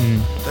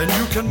button.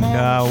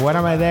 No, when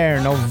am I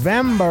there?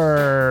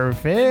 November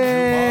 15th,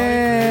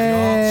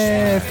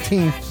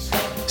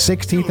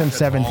 16th, and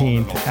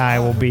 17th. I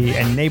will be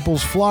in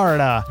Naples,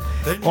 Florida,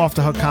 Off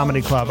the Hook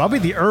Comedy Club. I'll be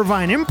at the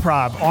Irvine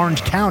Improv,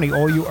 Orange County.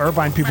 All you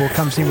Irvine people who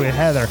come see me with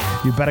Heather,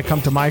 you better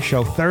come to my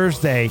show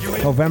Thursday,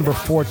 November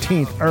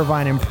 14th,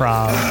 Irvine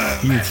Improv.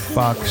 You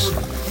fucks.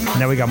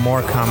 And then we got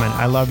more coming.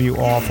 I love you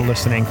all for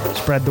listening.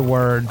 Spread the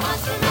word.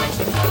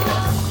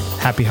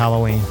 Happy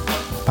Halloween.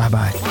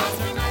 Bye-bye.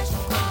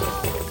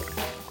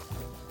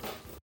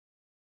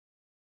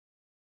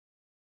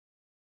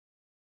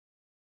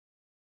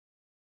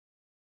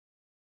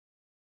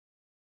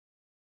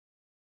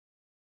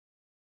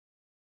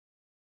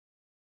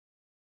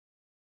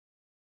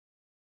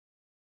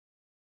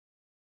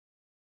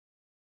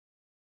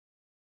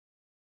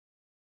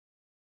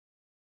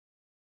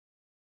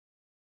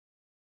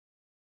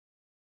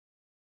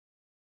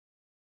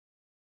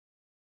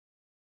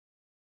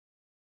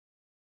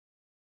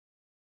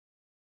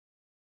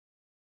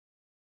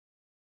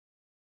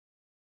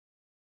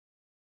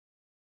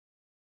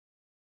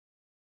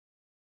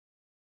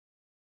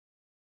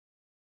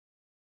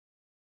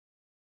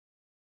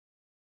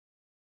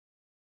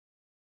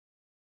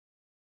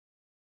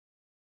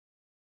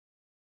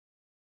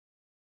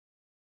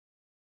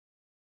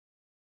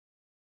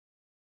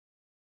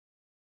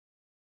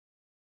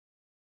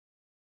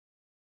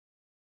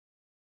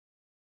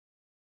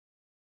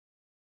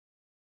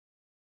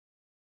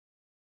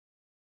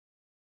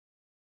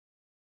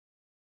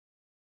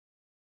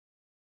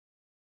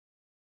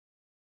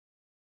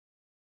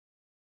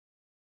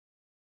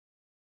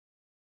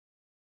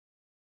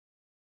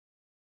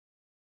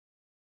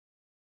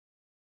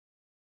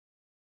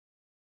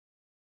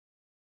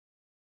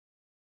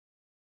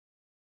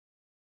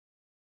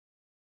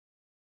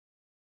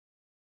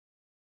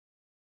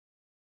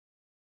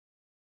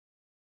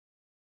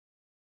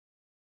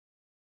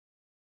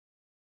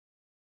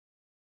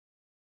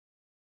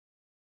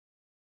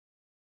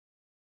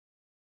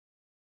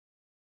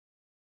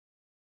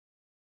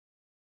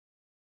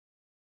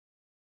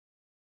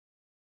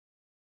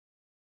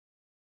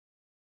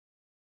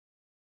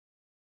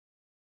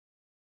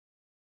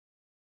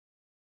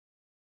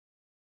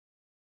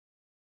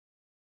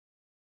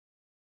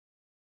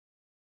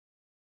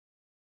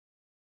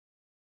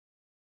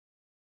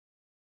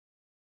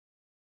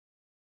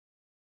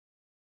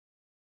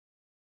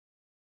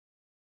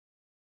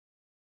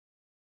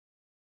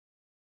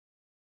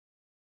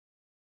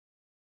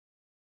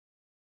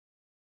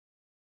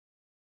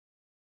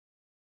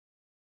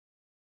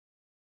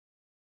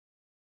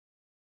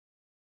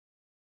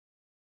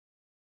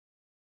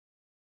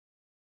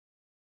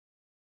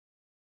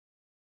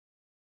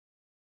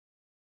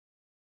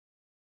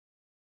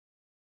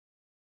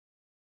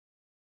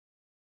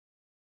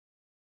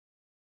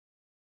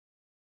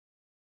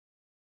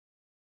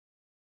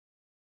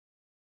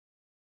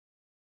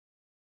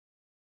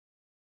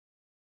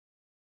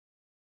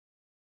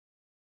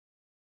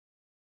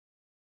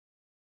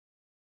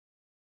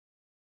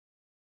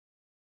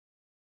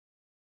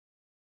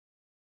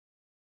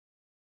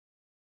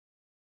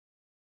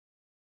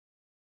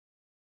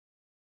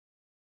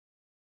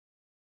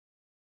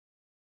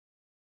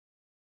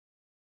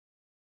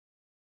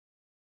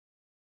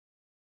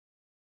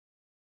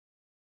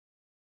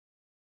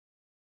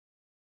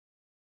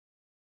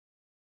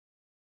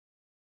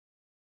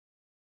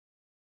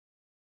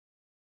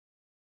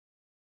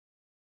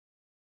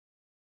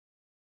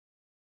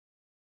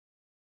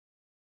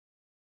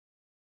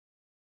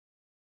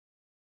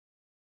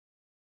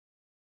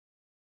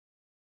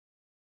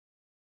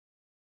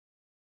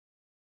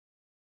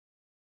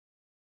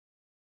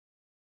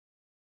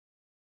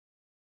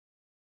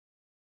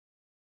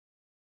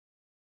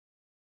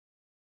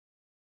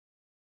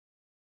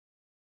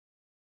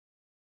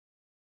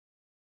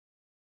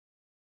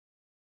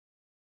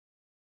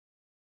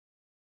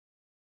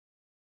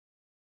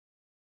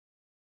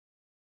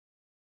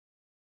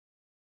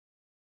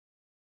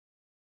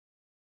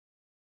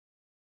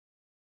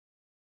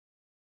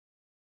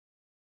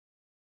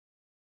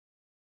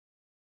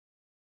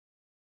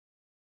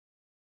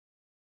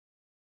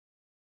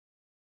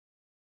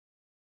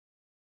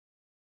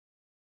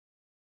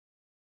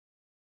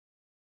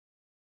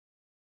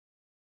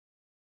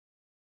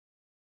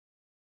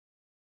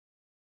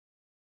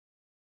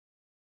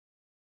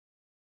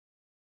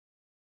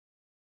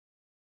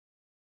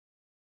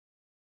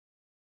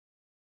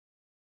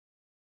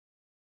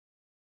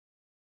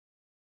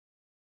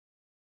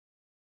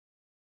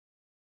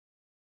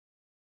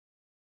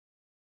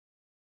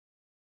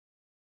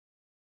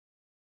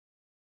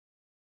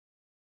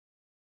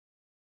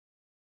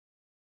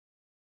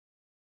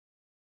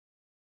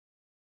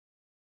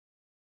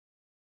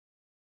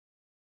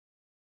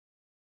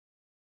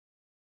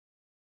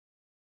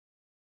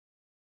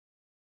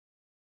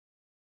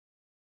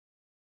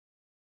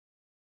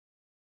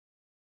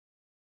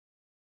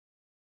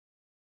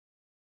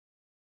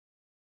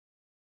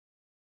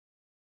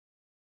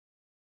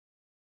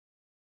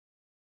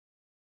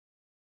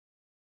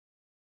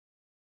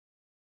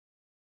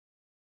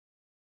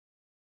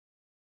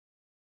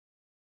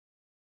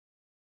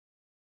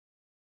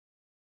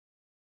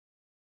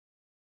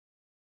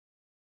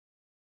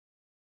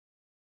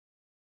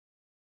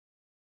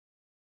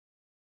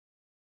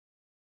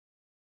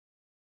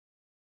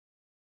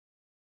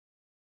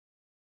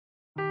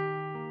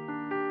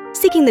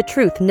 Seeking the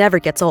truth never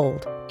gets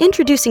old.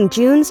 Introducing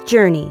June's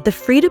Journey, the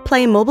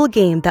free-to-play mobile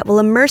game that will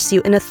immerse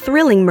you in a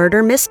thrilling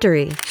murder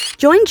mystery.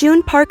 Join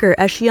June Parker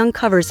as she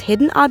uncovers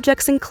hidden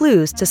objects and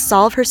clues to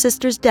solve her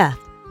sister's death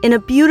in a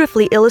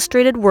beautifully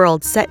illustrated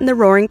world set in the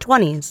Roaring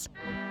 '20s.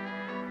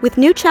 With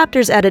new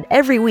chapters added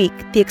every week,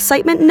 the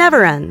excitement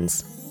never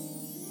ends.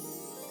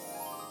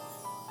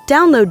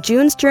 Download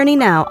June's Journey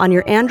now on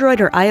your Android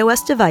or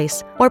iOS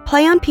device, or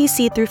play on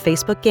PC through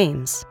Facebook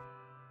Games.